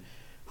position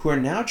who are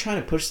now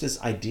trying to push this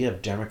idea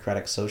of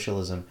democratic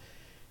socialism.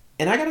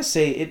 And I gotta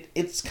say,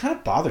 it's kind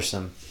of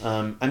bothersome.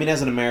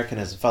 As an American,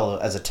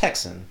 as a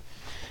Texan,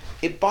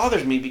 it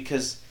bothers me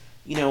because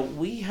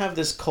we have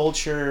this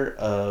culture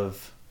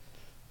of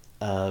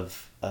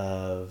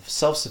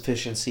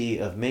self-sufficiency,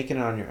 of making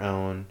it on your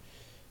own.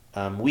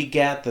 We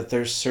get that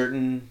there's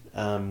certain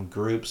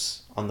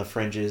groups on the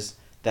fringes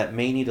that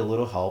may need a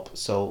little help,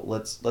 so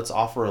let's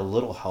offer a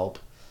little help.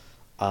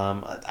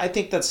 I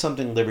think that's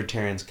something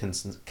libertarians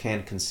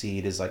can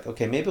concede is like,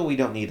 okay, maybe we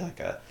don't need like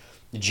a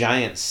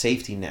giant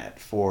safety net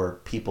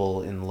for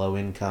people in low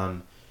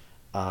income,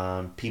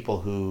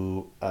 people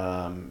who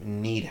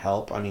need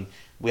help.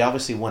 We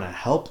obviously want to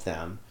help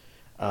them,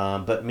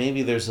 but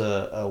maybe there's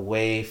a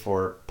way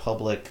for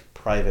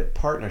public-private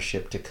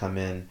partnership to come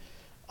in,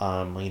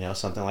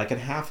 something like a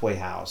halfway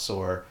house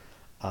or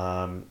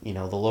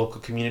the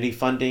local community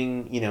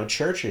funding,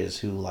 churches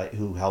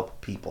who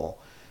help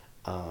people,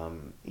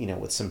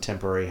 with some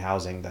temporary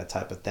housing, that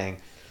type of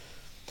thing.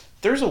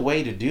 There's a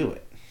way to do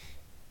it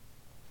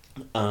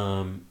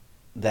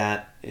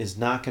that is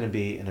not going to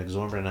be an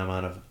exorbitant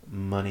amount of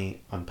money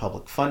on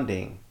public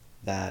funding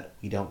that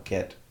we don't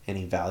get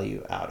any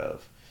value out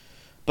of.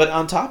 But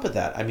on top of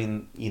that,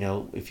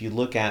 if you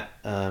look at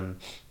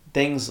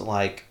things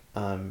like,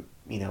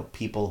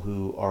 people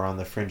who are on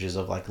the fringes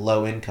of like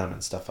low income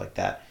and stuff like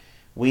that,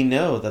 we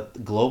know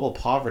that global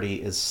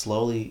poverty is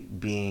slowly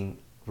being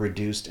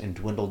reduced and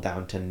dwindled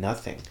down to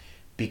nothing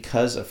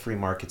because of free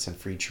markets and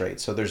free trade.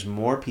 So there's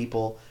more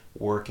people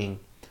working,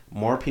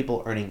 more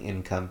people earning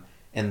income,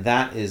 and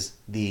that is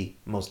the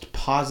most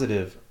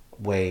positive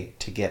way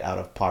to get out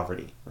of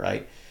poverty,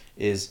 right?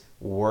 Is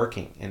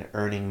working and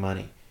earning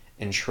money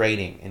and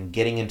trading and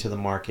getting into the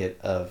market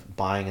of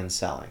buying and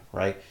selling,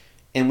 right?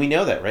 And we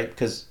know that, right?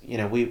 Because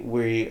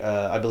we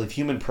I believe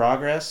Human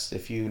Progress,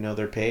 if you know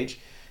their page,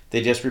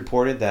 they just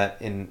reported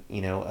that in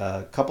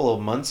a couple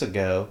of months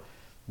ago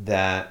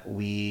that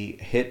we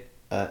hit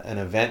an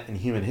event in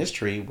human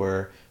history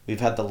where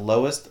we've had the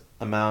lowest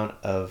amount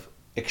of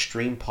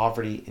extreme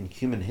poverty in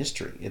human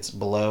history. It's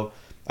below,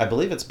 I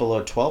believe it's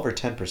below 12 or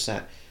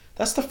 10%.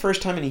 That's the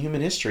first time in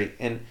human history,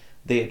 and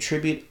they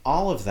attribute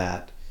all of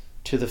that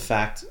to the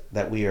fact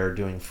that we are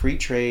doing free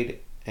trade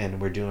and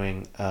we're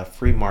doing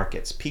free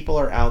markets. People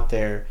are out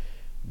there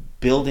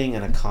building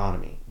an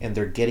economy and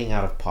they're getting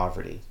out of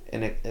poverty,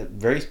 and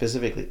very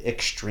specifically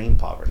extreme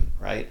poverty,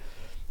 right?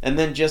 And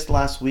then just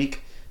last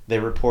week they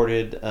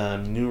reported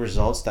new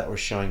results that were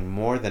showing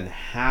more than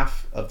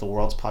half of the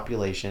world's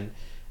population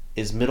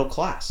is middle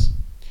class.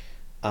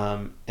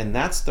 And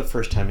that's the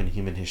first time in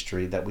human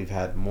history that we've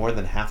had more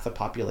than half the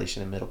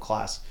population in middle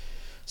class.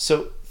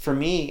 So for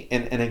me,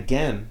 and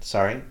again,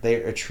 sorry,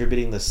 they're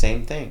attributing the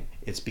same thing.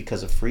 It's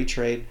because of free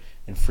trade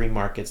and free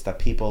markets that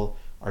people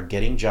are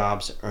getting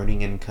jobs,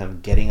 earning income,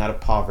 getting out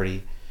of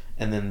poverty,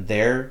 and then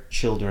their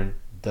children,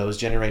 those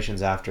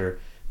generations after,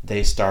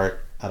 they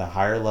start at a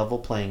higher level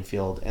playing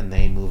field and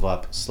they move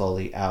up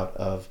slowly out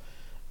of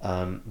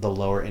the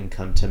lower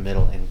income to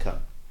middle income,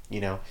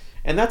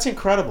 and that's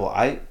incredible.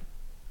 I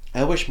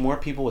wish more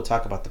people would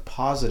talk about the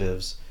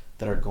positives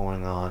that are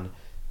going on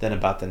than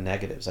about the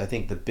negatives. I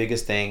think the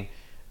biggest thing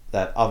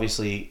that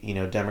obviously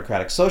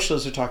democratic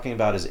socialists are talking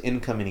about is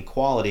income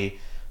inequality.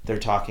 They're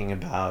talking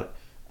about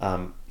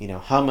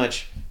how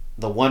much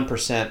the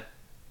 1%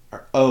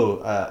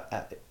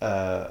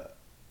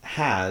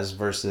 has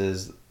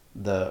versus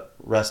the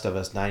rest of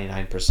us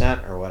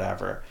 99% or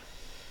whatever.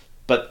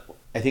 But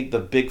I think the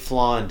big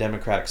flaw in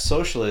democratic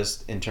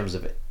socialists in terms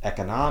of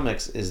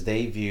economics is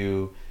they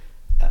view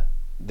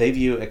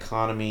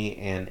economy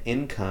and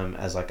income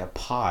as like a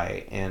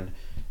pie, and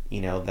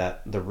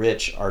that the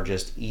rich are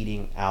just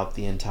eating out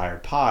the entire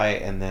pie,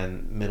 and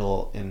then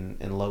middle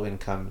and low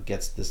income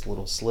gets this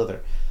little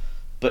slither.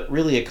 But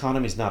really,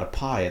 economy is not a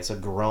pie. It's a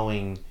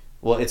growing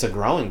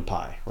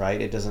pie, right?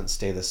 It doesn't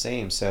stay the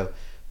same. So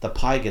the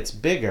pie gets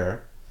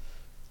bigger.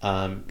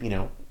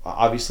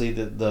 Obviously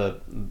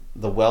the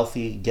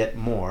wealthy get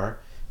more,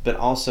 but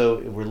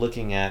also we're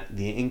looking at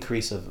the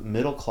increase of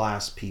middle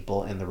class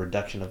people and the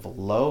reduction of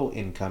low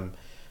income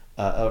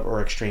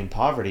or extreme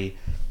poverty.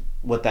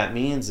 What that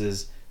means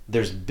is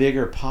there's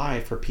bigger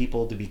pie for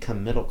people to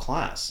become middle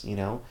class,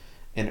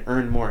 and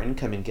earn more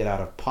income and get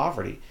out of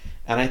poverty.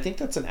 And I think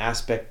that's an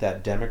aspect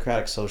that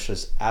democratic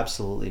socialists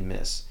absolutely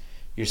miss.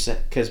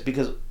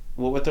 Because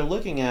what they're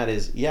looking at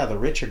is, yeah, the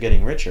rich are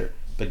getting richer,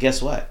 but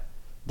guess what?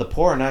 The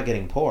poor are not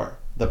getting poor.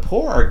 The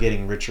poor are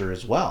getting richer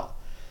as well.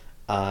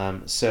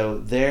 So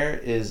there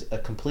is a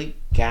complete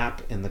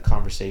gap in the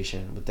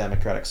conversation with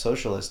democratic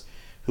socialists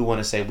who want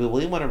to say,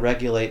 we want to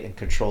regulate and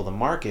control the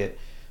market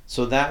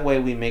so that way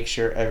we make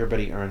sure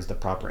everybody earns the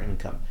proper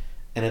income.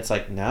 And it's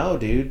like, no,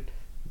 dude,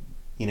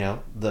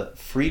 the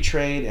free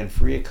trade and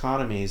free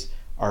economies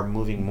are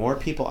moving more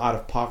people out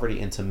of poverty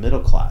into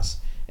middle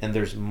class. And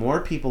there's more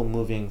people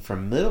moving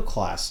from middle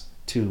class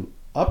to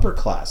upper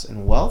class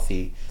and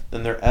wealthy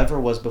than there ever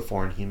was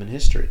before in human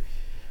history.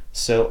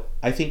 So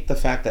I think the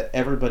fact that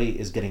everybody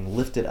is getting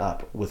lifted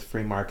up with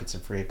free markets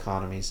and free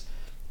economies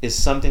is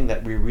something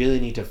that we really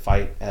need to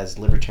fight as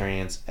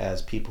libertarians,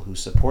 as people who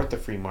support the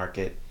free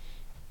market,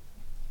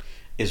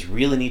 is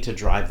really need to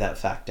drive that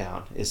fact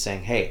down, is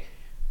saying, hey,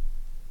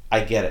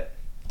 I get it.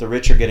 The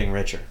rich are getting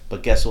richer,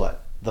 but guess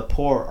what? The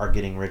poor are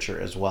getting richer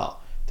as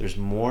well. There's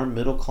more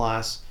middle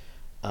class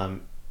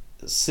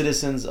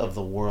citizens of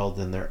the world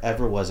than there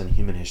ever was in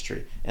human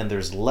history, and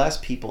there's less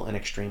people in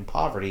extreme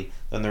poverty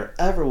than there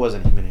ever was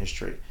in human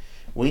history.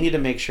 We need to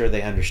make sure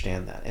they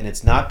understand that, and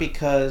it's not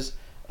because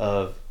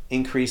of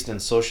increased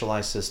and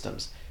socialized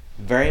systems.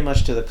 Very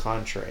much to the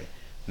contrary.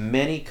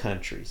 Many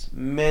countries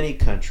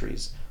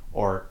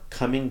are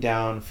coming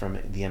down from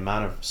the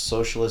amount of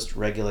socialist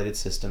regulated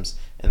systems,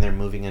 and they're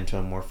moving into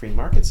a more free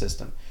market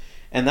system.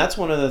 And that's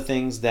one of the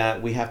things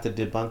that we have to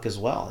debunk as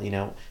well.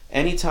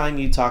 Anytime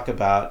you talk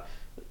about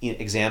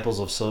examples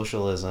of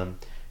socialism,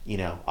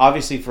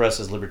 obviously for us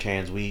as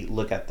libertarians, we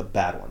look at the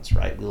bad ones,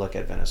 right? We look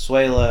at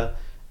Venezuela,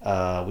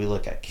 we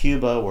look at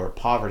Cuba, where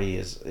poverty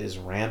is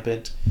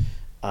rampant.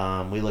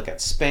 We look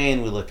at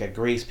Spain, we look at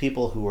Greece,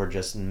 people who are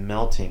just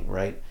melting,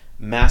 right?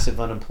 Massive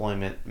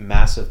unemployment,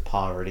 massive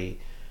poverty.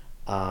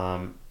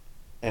 And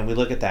we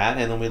look at that,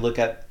 and then we look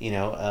at,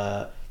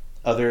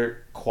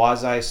 other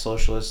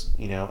quasi-socialist,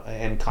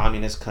 and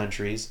communist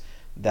countries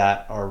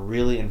that are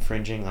really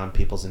infringing on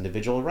people's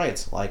individual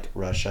rights, like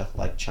Russia,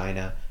 like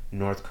China,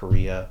 North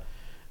Korea,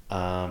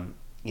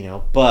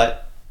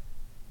 but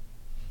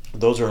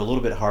those are a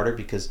little bit harder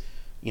because,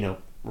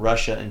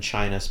 Russia and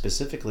China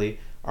specifically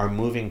are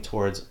moving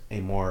towards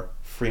a more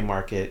free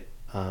market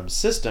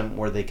system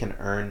where they can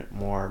earn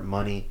more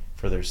money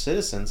for their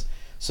citizens.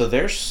 So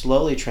they're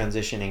slowly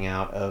transitioning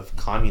out of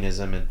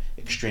communism and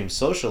extreme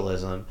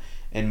socialism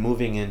and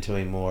moving into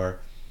a more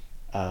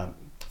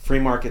free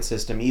market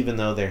system, even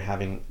though they're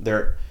having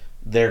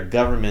their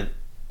government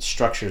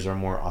structures are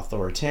more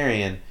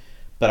authoritarian.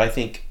 But I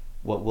think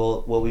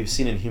what we've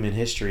seen in human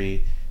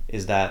history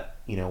is that,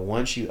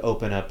 once you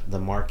open up the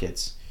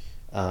markets,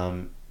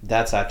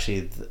 that's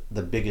actually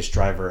the biggest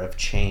driver of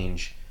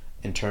change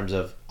in terms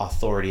of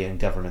authority and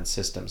government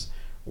systems.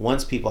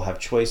 Once people have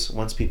choice,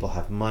 once people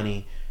have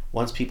money,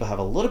 once people have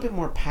a little bit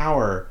more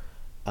power,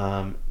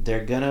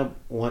 they're gonna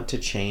want to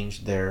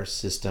change their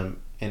system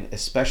and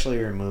especially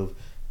remove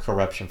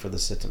corruption for the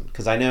system.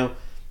 Because I know,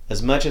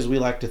 as much as we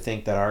like to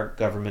think that our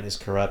government is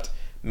corrupt,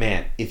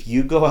 man, if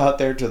you go out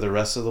there to the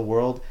rest of the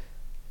world,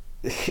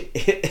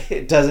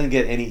 it doesn't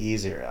get any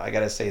easier. I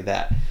gotta say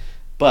that.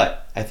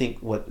 But I think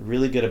what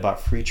really good about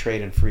free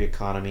trade and free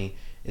economy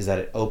is that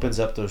it opens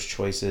up those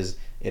choices,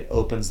 it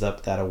opens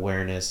up that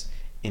awareness,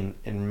 and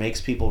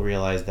makes people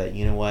realize that,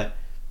 you know what,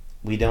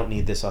 we don't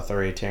need this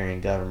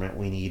authoritarian government.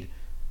 We need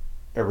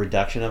a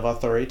reduction of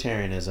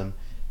authoritarianism.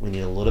 We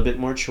need a little bit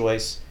more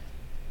choice.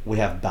 We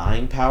have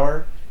buying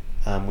power,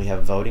 we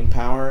have voting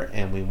power,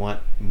 and we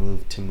want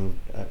to move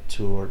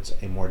towards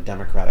a more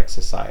democratic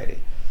society.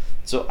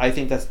 So I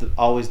think that's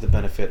always the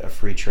benefit of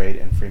free trade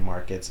and free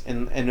markets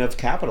and of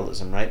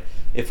capitalism, right?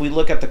 If we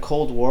look at the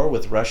Cold War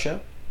with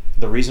Russia,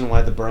 the reason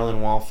why the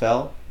Berlin Wall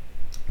fell,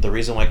 the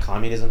reason why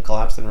communism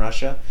collapsed in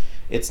Russia,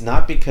 it's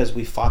not because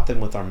we fought them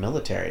with our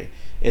military.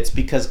 It's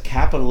because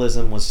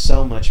capitalism was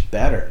so much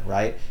better,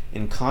 right?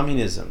 In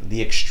communism,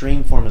 the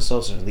extreme form of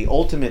socialism, the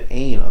ultimate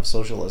aim of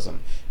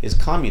socialism is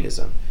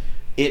communism.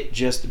 It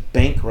just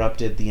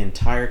bankrupted the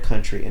entire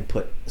country and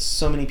put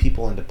so many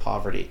people into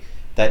poverty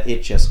that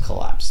it just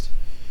collapsed.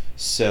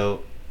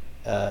 So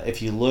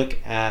if you look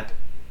at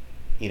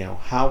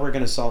how we're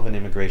going to solve an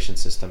immigration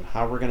system,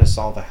 how we're going to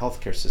solve a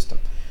healthcare system,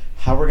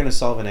 how we're going to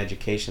solve an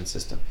education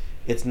system,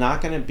 it's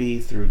not going to be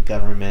through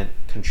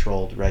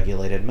government-controlled,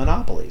 regulated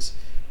monopolies.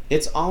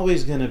 It's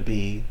always going to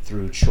be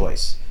through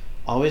choice,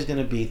 always going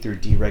to be through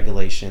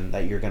deregulation,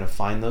 that you're going to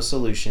find those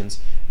solutions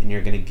and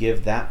you're going to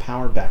give that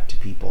power back to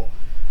people.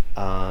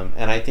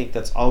 And I think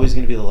that's always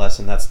going to be the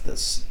lesson. That's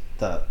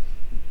the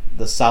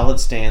solid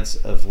stance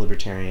of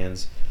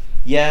libertarians.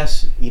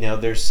 Yes,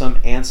 there's some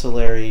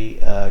ancillary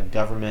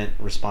government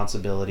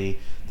responsibility.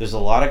 There's a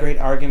lot of great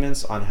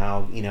arguments on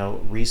how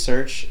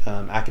research,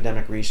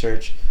 academic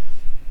research,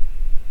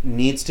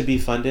 needs to be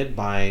funded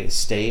by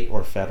state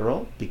or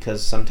federal,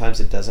 because sometimes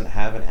it doesn't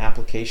have an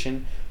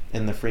application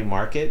in the free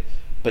market,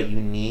 but you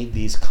need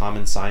these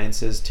common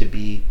sciences to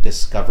be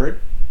discovered,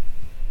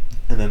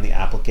 and then the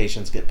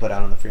applications get put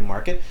out on the free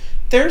market.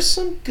 There's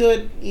some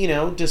good,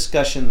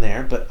 discussion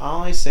there, but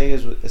all I say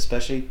is,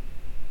 especially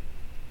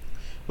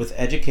with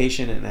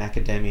education and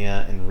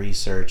academia and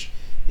research,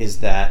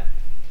 is that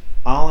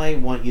all I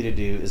want you to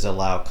do is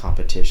allow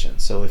competition.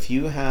 So if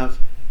you have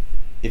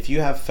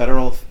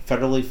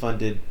federally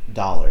funded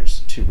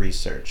dollars to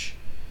research,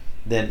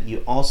 then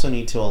you also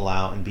need to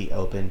allow and be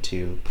open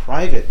to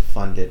private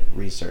funded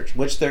research,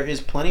 which there is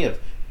plenty of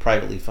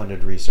privately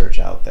funded research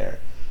out there.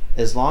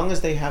 As long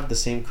as they have the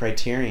same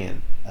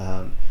criterion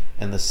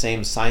and the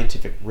same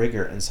scientific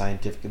rigor and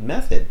scientific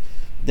method,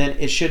 then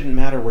it shouldn't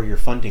matter where your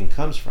funding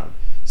comes from.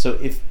 So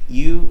if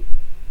you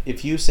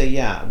say,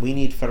 yeah, we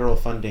need federal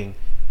funding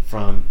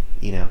from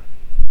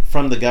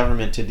the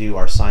government to do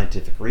our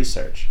scientific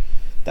research,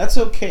 that's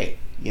okay.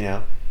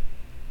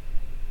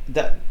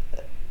 That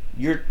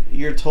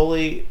you're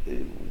totally,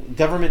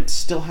 government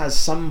still has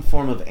some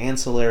form of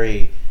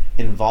ancillary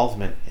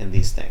involvement in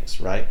these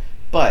things, right?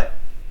 But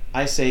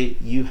I say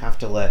you have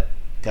to let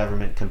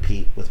government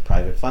compete with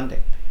private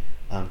funding,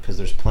 because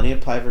there's plenty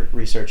of private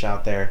research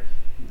out there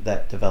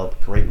that develop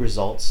great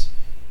results,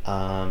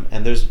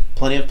 and there's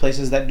plenty of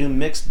places that do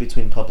mixed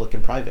between public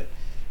and private.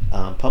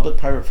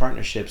 Public-private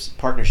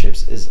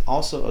partnerships is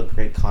also a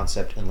great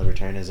concept in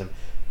libertarianism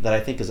that I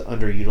think is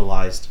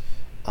underutilized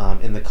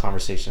in the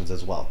conversations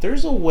as well.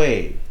 There's a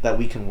way that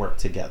we can work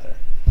together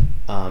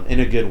in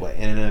a good way,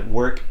 and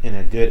in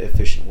a good,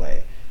 efficient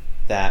way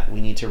that we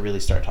need to really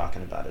start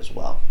talking about as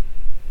well.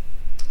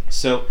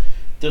 So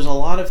there's a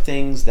lot of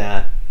things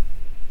that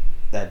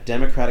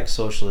democratic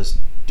socialists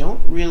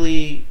don't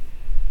really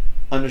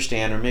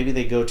understand, or maybe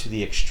they go to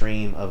the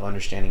extreme of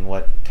understanding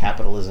what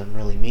capitalism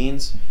really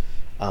means,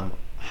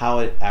 how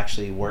it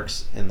actually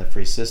works in the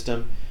free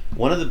system.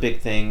 One of the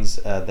big things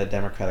that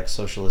democratic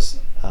socialists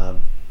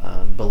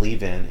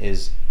believe in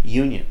is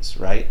unions,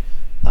 right?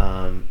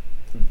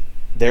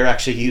 They're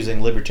actually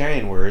using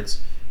libertarian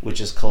words,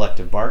 which is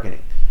collective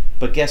bargaining.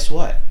 But guess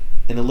what?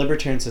 In a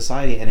libertarian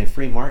society and a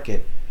free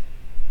market,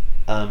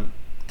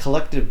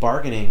 collective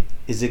bargaining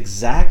is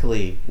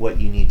exactly what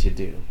you need to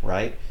do,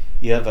 right?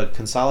 You have a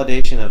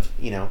consolidation of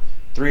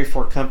 3 or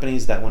 4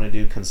 companies that want to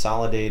do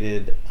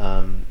consolidated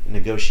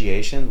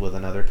negotiations with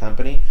another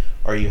company,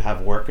 or you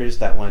have workers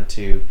that want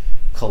to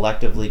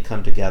collectively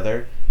come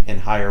together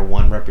and hire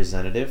one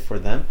representative for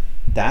them.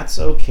 That's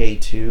okay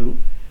too.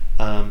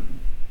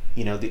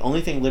 The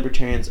only thing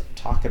libertarians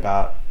talk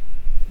about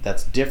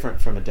that's different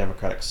from a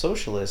democratic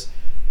socialist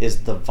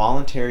is the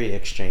voluntary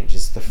exchange.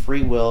 It's the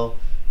free will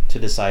to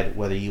decide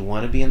whether you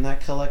want to be in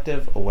that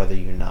collective or whether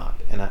you're not.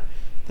 And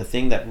the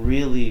thing that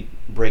really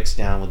breaks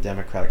down with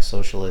democratic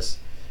socialists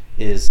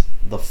is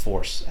the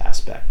force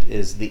aspect,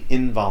 is the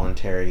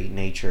involuntary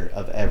nature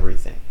of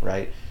everything,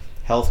 right?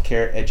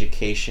 Healthcare,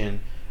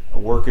 education,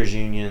 workers'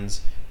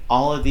 unions,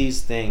 all of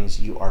these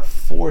things you are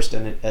forced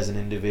as an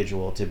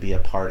individual to be a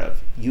part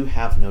of. You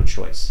have no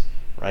choice,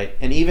 right?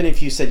 And even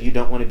if you said you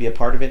don't want to be a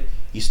part of it,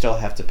 you still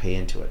have to pay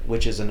into it,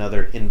 which is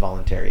another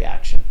involuntary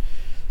action.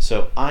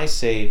 So I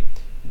say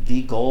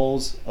the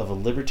goals of a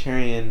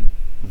libertarian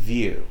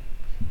view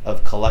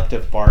of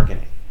collective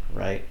bargaining,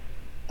 right?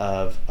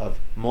 Of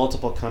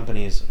multiple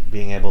companies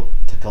being able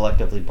to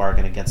collectively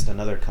bargain against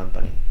another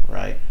company,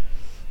 right?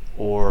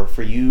 Or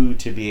for you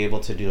to be able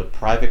to do a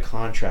private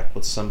contract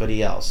with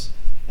somebody else,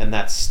 and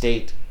that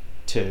state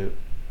to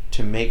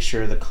make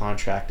sure the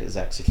contract is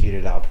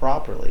executed out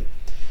properly.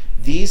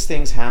 These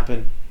things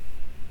happen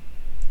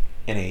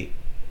in a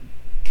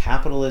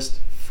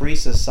capitalist free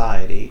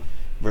society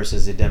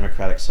versus a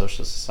democratic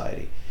socialist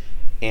society.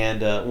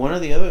 And one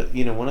of the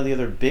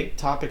other big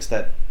topics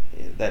that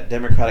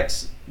democratic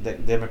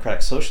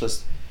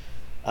socialists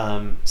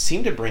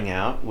seem to bring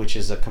out, which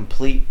is a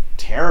complete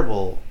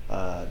terrible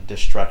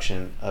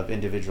destruction of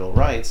individual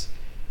rights,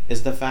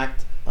 is the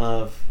fact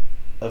of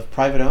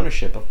private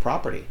ownership of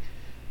property.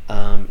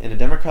 In a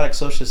democratic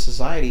socialist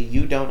society,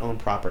 you don't own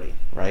property,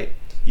 right?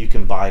 You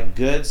can buy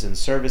goods and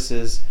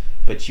services,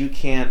 but you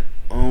can't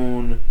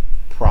own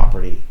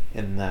property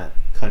in that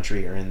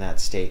country or in that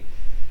state.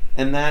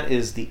 And that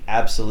is the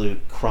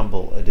absolute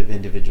crumble of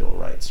individual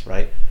rights,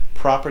 right?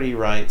 Property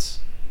rights,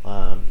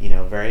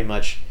 very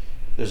much,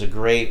 there's a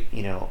great,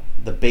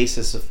 the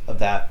basis of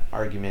that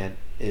argument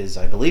is,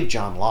 I believe,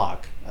 John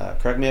Locke.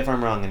 Correct me if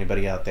I'm wrong,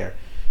 anybody out there.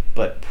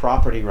 But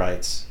property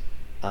rights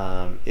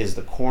is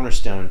the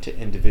cornerstone to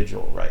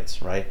individual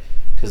rights, right?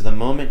 Because the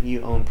moment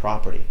you own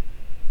property,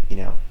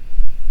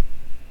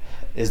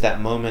 is that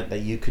moment that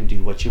you can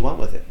do what you want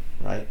with it,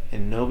 right?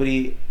 And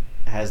nobody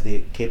has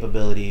the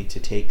capability to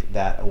take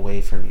that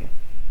away from you.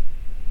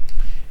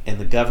 And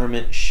the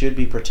government should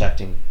be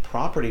protecting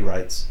property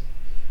rights,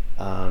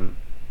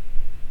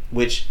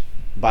 which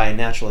by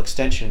natural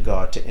extension go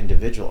out to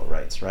individual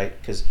rights, right?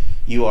 Because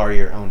you are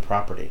your own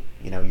property.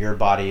 Your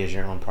body is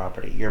your own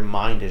property. Your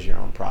mind is your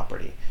own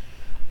property.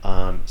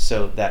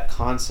 So that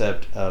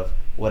concept of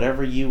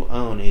whatever you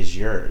own is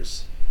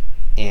yours,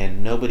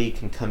 and nobody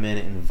can come in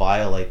and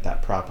violate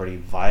that property,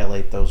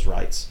 violate those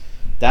rights.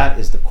 That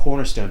is the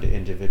cornerstone to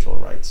individual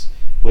rights,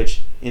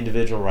 which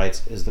individual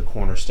rights is the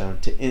cornerstone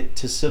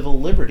to civil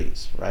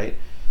liberties, right?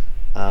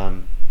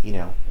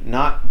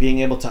 Not being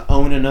able to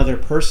own another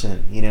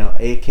person,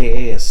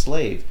 aka a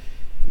slave.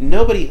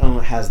 Nobody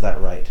has that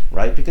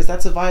right? Because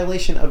that's a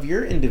violation of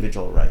your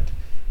individual right,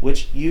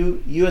 which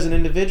you as an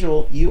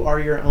individual, you are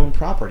your own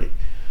property.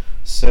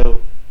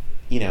 So,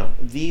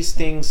 these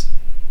things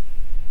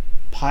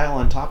pile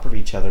on top of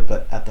each other,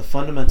 but at the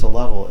fundamental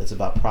level, it's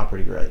about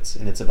property rights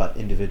and it's about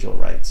individual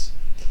rights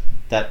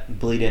that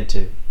bleed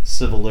into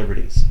civil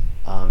liberties,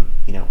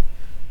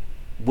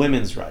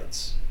 women's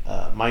rights,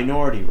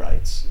 minority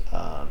rights,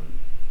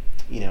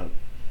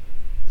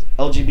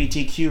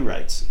 LGBTQ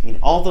rights.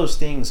 All those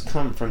things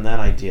come from that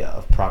idea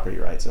of property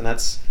rights. And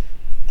that's,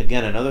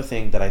 again, another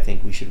thing that I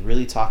think we should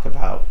really talk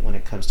about when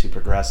it comes to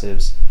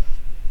progressives,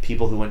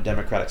 people who went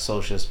democratic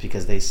socialists,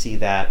 because they see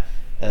that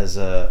as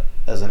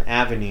an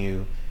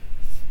avenue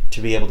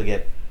to be able to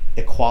get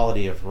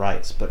equality of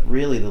rights. But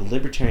really, the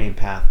libertarian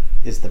path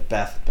is the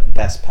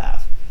best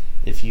path.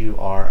 If you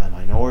are a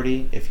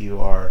minority, if you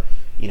are,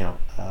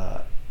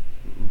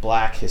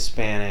 Black,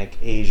 Hispanic,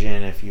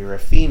 Asian, if you're a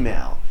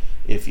female,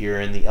 if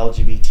you're in the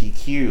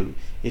LGBTQ,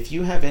 if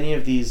you have any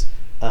of these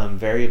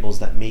variables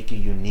that make you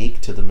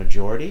unique to the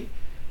majority,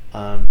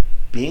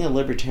 being a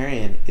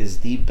libertarian is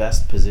the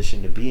best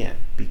position to be in,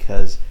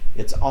 because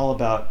it's all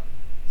about,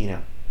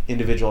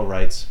 individual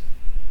rights,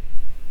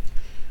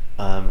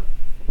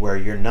 where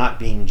you're not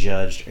being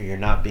judged or you're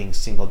not being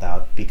singled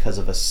out because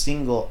of a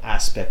single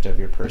aspect of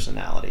your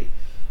personality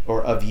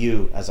or of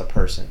you as a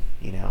person,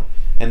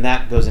 and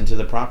that goes into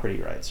the property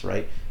rights,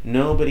 right?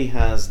 Nobody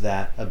has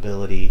that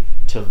ability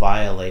to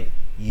violate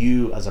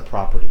you as a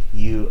property,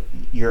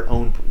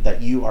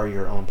 that you are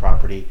your own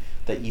property,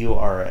 that you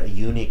are a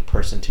unique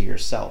person to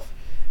yourself.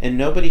 And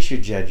nobody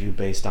should judge you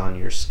based on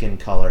your skin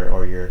color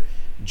or your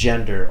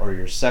gender or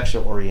your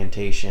sexual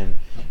orientation.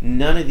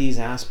 None of these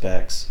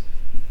aspects,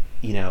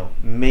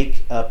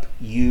 make up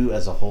you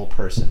as a whole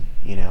person,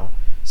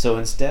 So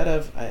instead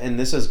of, and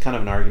this is kind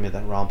of an argument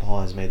that Ron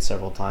Paul has made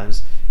several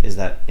times, is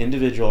that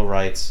individual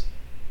rights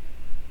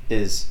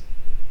is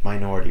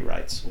minority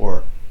rights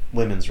or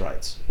women's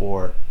rights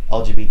or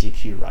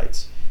LGBTQ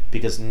rights,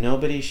 because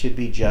nobody should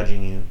be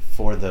judging you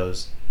for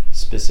those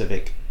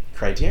specific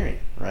criteria,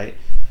 right?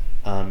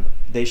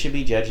 They should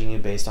be judging you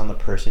based on the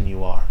person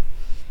you are.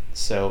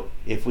 So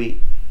if we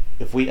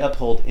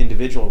uphold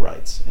individual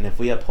rights and if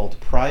we uphold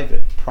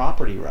private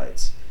property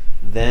rights,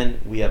 then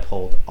we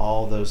uphold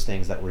all those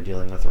things that we're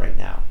dealing with right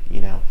now,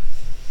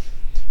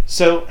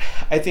 So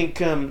I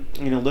think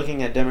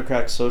looking at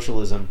democratic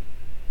socialism,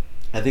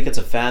 I think it's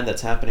a fad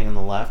that's happening on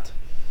the left.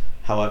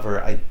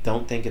 However, I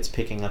don't think it's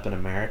picking up in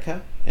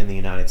America, in the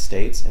United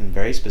States, and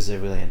very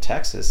specifically in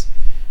Texas.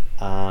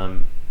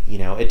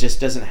 It just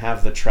doesn't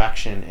have the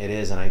traction it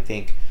is, and I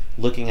think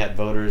looking at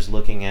voters,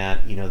 looking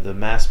at the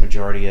mass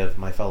majority of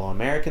my fellow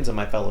Americans and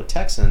my fellow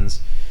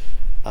Texans,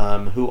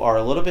 who are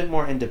a little bit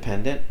more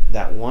independent,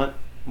 that want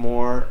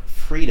more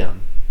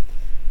freedom,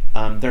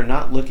 they're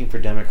not looking for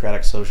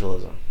democratic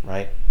socialism,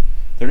 right?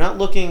 They're not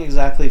looking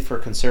exactly for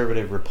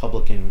conservative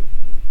Republican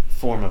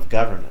form of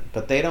government,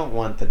 but they don't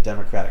want the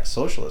democratic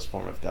socialist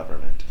form of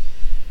government.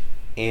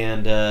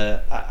 And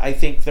I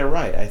think they're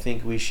right. I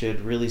think we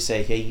should really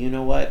say, hey, you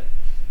know what?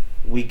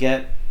 We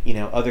get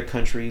other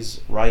countries'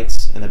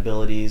 rights and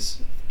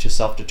abilities to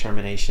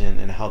self-determination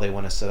and how they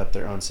want to set up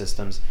their own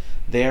systems.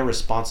 They are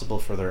responsible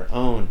for their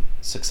own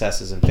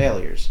successes and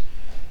failures.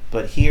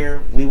 But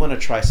here, we want to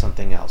try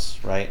something else,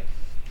 right?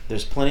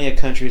 There's plenty of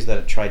countries that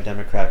have tried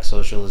democratic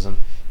socialism.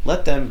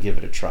 Let them give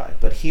it a try.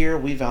 But here,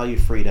 we value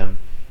freedom.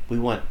 We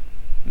want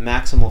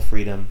maximal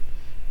freedom.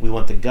 We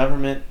want the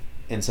government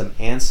in some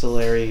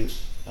ancillary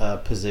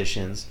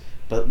positions,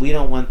 but we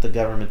don't want the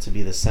government to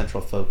be the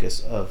central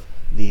focus of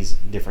these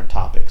different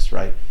topics,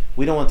 right?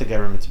 We don't want the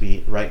government to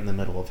be right in the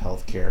middle of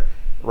healthcare,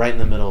 right in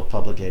the middle of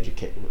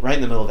right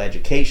in the middle of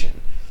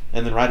education,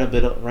 and then right in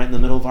the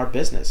middle of our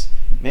business.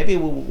 Maybe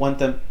we want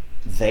them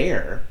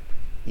there,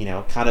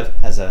 kind of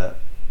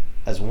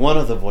as one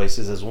of the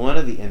voices, as one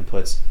of the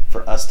inputs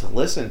for us to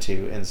listen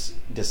to and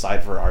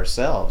decide for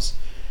ourselves.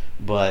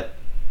 But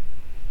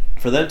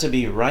for them to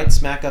be right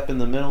smack up in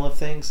the middle of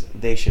things,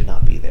 they should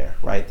not be there,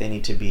 right? They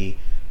need to be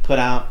put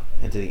out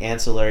into the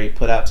ancillary,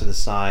 put out to the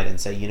side and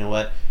say, you know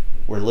what,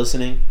 we're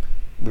listening,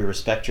 we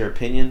respect your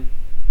opinion,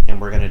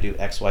 and we're going to do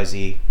X, Y,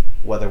 Z,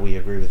 whether we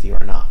agree with you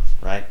or not,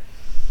 right?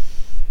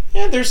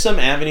 Yeah, there's some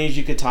avenues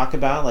you could talk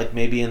about, like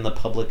maybe in the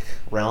public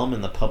realm,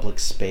 in the public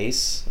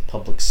space,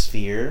 public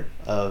sphere,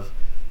 of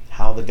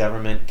how the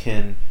government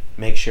can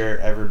make sure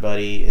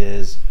everybody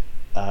is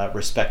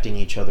respecting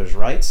each other's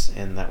rights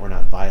and that we're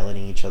not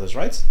violating each other's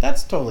rights.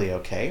 That's totally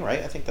okay, right?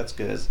 I think that's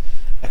good, as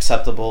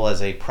acceptable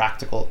as a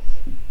practical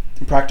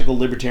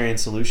libertarian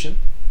solution.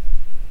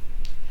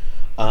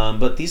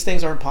 But these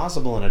things aren't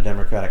possible in a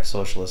democratic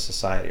socialist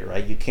society,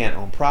 right? You can't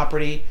own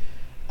property.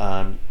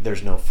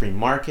 There's no free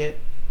market,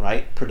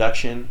 right?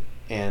 Production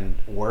and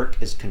work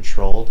is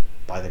controlled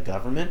by the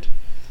government.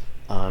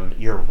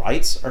 Your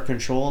rights are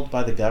controlled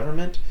by the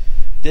government.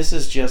 This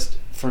is just,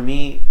 for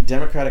me,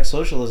 democratic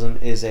socialism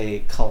is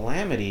a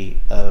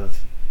calamity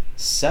of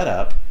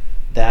setup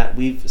that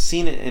we've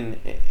seen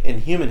in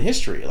human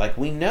history. Like,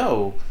 we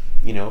know,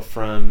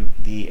 from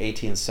the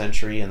 18th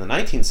century and the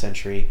 19th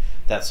century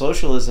that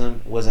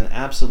socialism was an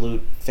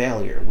absolute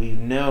failure. We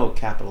know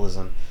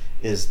capitalism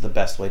is the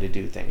best way to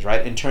do things,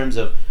 right? In terms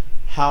of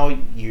how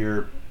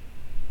your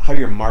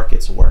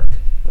markets work,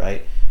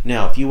 right?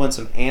 Now, if you want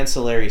some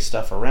ancillary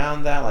stuff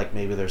around that, like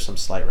maybe there's some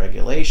slight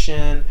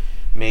regulation,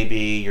 maybe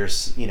you're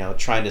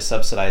trying to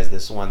subsidize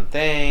this one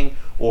thing,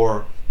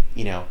 or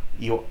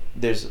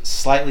there's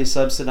slightly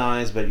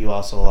subsidized, but you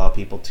also allow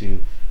people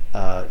to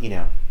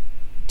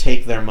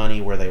take their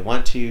money where they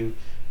want to.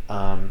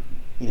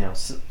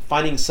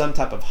 Finding some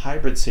type of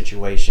hybrid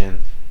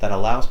situation that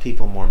allows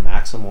people more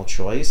maximal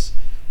choice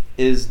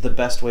is the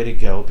best way to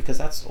go, because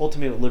that's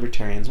ultimately what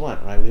libertarians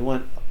want, right? We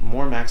want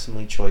more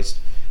maximally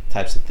choiced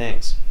types of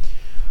things.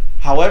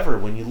 However,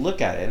 when you look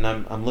at it, and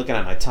I'm looking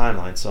at my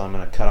timeline, so I'm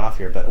going to cut off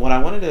here, but what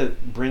I wanted to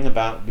bring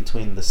about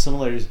between the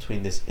similarities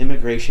between this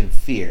immigration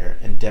fear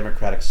and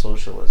democratic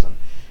socialism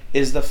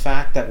is the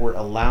fact that we're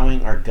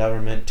allowing our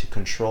government to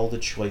control the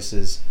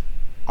choices,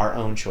 our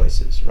own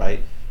choices,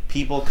 right?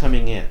 People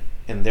coming in,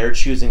 and they're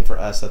choosing for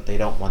us that they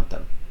don't want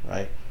them,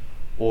 right?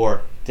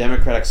 Or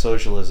democratic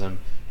socialism,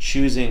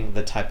 choosing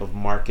the type of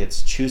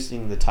markets,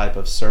 choosing the type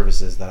of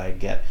services that I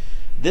get.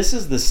 This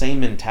is the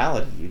same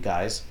mentality, you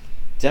guys.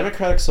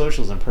 Democratic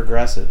socialism,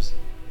 progressives,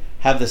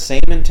 have the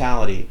same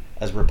mentality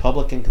as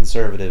Republican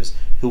conservatives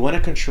who want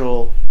to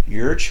control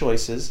your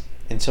choices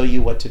and tell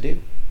you what to do.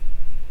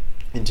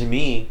 And to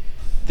me,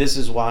 this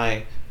is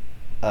why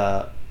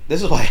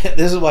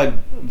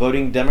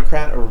voting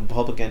Democrat or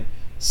Republican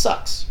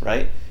sucks,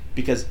 right?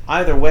 Because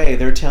either way,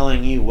 they're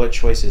telling you what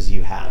choices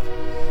you have.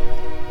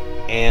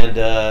 And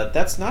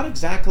that's not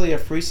exactly a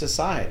free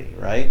society,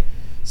 right?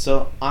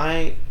 So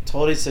I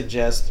totally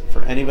suggest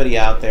for anybody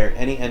out there,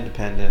 any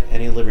independent,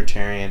 any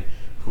libertarian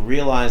who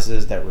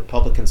realizes that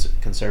Republican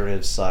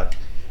conservatives suck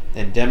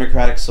and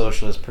Democratic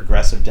Socialist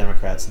Progressive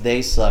Democrats,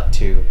 they suck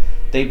too.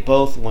 They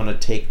both want to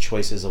take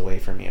choices away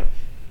from you.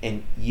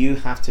 And you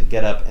have to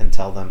get up and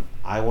tell them,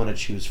 I want to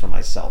choose for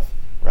myself,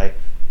 right?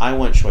 I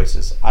want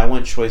choices. I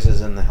want choices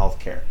in the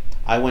healthcare.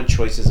 I want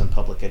choices in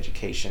public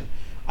education.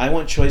 I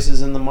want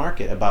choices in the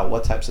market about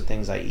what types of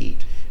things I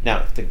eat.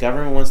 Now, if the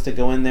government wants to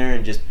go in there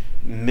and just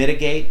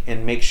mitigate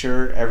and make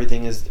sure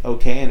everything is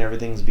okay and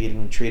everything's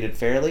being treated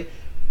fairly,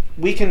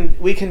 we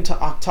can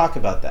talk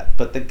about that,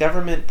 but the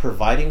government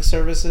providing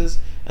services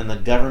and the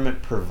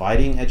government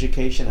providing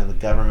education and the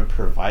government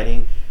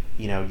providing,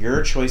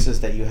 your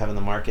choices that you have in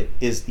the market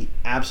is the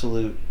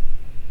absolute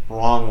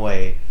wrong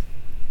way.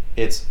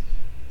 It's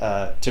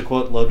to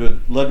quote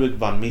Ludwig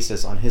von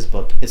Mises on his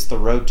book, it's the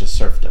road to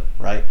serfdom,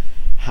 right?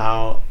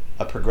 How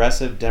a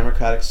progressive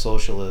democratic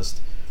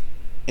socialist,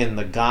 in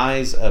the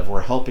guise of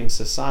we're helping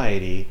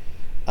society,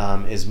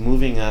 is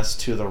moving us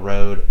to the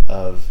road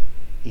of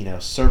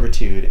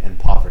servitude and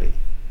poverty.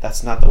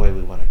 That's not the way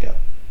we want to go.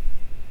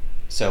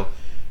 So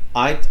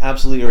I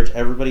absolutely urge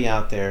everybody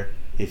out there,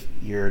 if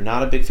you're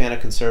not a big fan of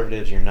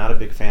conservatives, you're not a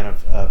big fan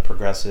of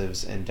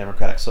progressives and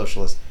democratic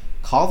socialists,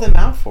 call them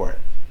out for it.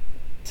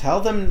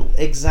 Tell them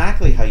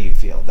exactly how you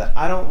feel, that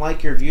I don't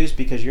like your views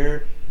because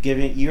you're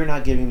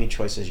not giving me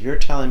choices. You're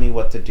telling me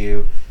what to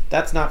do.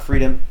 That's not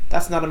freedom.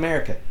 That's not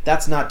America.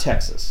 That's not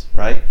Texas,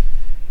 right?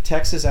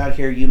 Texas out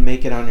here, you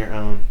make it on your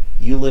own.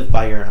 You live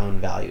by your own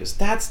values.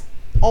 That's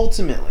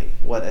ultimately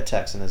what a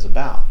Texan is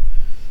about.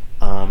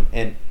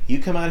 And you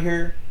come out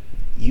here,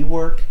 you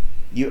work,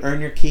 you earn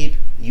your keep,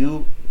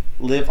 you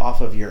live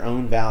off of your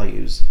own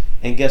values.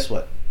 And guess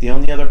what? The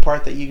only other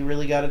part that you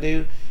really got to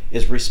do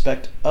is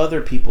respect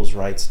other people's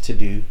rights to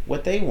do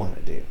what they want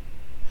to do.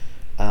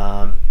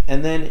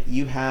 And then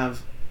you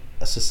have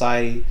a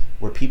society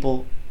where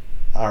people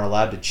are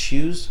allowed to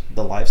choose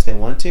the lives they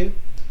want to,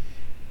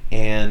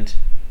 and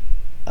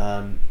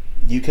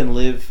you can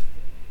live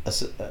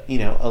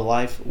a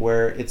life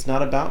where it's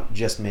not about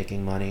just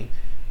making money,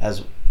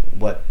 as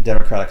what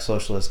democratic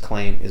socialists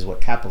claim is what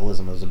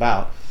capitalism is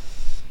about.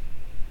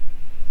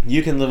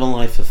 You can live a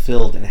life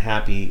fulfilled and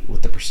happy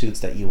with the pursuits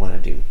that you want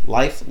to do.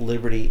 Life,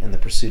 liberty, and the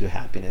pursuit of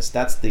happiness.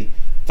 That's the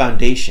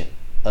foundation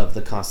of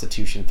the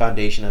Constitution,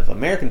 foundation of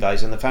American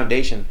values, and the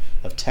foundation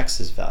of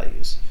Texas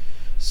values.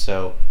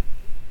 So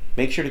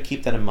make sure to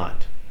keep that in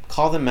mind.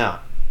 Call them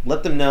out.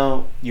 Let them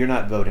know you're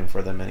not voting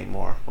for them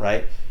anymore,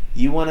 right?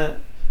 You want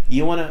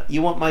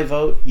my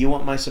vote, you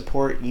want my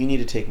support, you need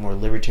to take more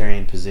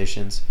libertarian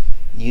positions.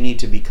 You need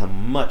to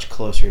become much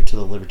closer to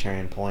the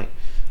libertarian point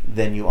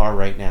than you are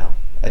right now.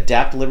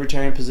 Adapt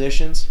libertarian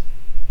positions,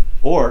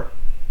 or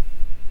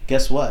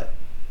guess what?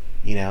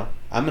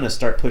 I'm going to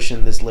start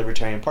pushing this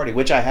libertarian party,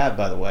 which I have,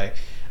 by the way.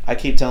 I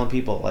keep telling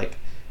people, like,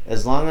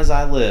 as long as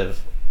I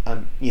live,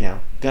 I'm,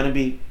 going to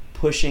be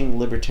pushing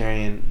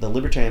the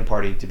libertarian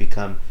party to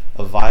become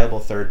a viable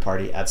third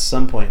party at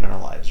some point in our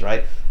lives,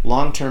 right?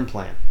 Long-term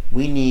plan.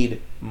 We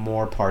need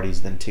more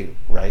parties than two,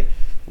 right?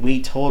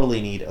 We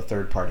totally need a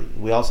third party.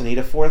 We also need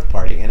a fourth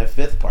party and a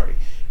fifth party.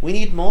 We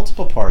need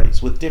multiple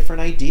parties with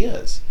different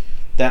ideas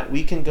that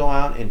we can go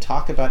out and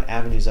talk about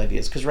avenues,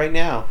 ideas. Because right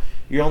now,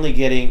 you're only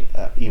getting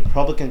a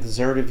Republican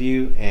conservative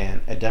view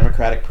and a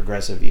Democratic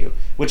progressive view,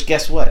 which,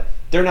 guess what?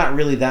 They're not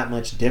really that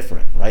much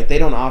different, right? They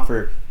don't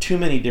offer too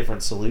many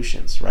different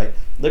solutions, right?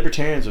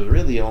 Libertarians are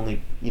really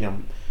only,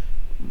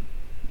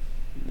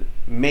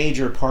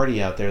 major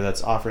party out there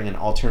that's offering an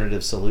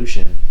alternative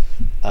solution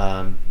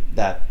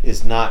that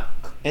is not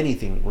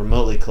anything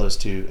remotely close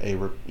to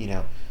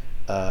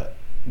a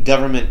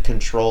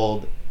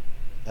government-controlled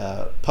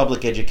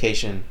public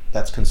education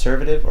that's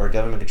conservative, or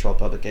government-controlled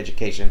public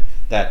education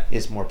that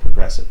is more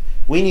progressive.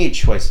 We need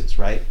choices,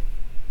 right?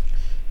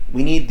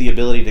 We need the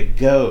ability to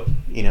go,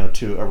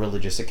 to a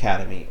religious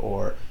academy,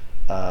 or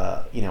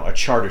a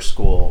charter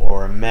school,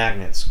 or a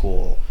magnet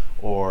school,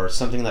 or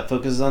something that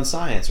focuses on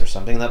science, or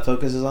something that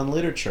focuses on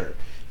literature.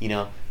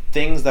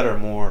 Things that are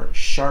more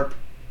sharp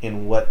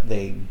in what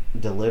they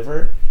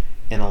deliver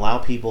and allow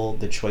people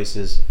the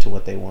choices to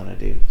what they want to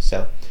do.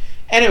 So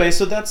anyway,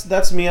 so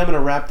that's me. I'm going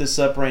to wrap this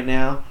up right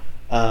now.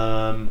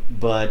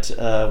 But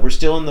we're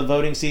still in the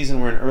voting season.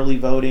 We're in early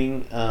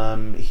voting.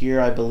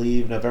 Here, I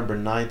believe November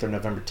 9th or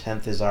November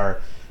 10th is our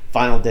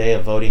final day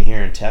of voting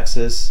here in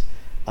Texas.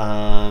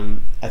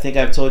 I think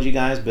I've told you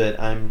guys, but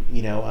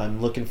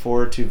I'm looking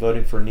forward to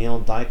voting for Neil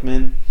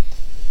Dyckman.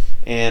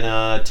 And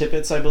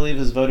Tippett, I believe,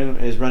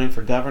 is running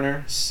for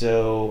governor.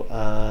 So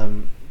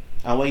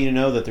I'll let you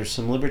know that there's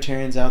some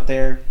libertarians out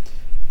there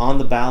on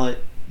the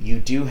ballot. You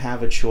do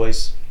have a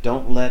choice.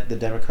 Don't let the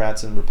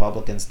Democrats and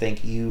Republicans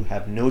think you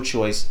have no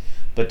choice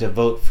but to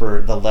vote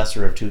for the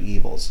lesser of two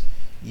evils.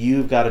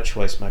 You've got a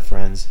choice, my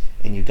friends,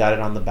 and you got it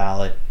on the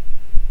ballot.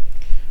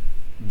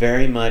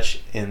 Very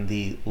much in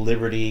the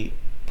liberty,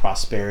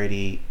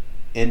 prosperity,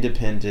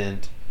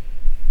 independent,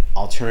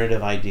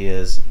 alternative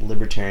ideas.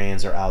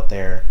 Libertarians are out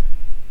there.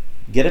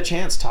 Get a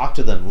chance, talk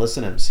to them,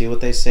 listen to them, see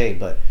what they say,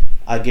 but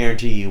I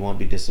guarantee you won't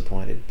be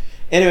disappointed.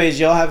 Anyways,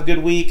 y'all have a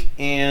good week,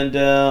 and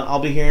I'll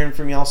be hearing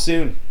from y'all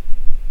soon.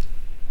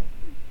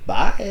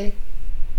 Bye.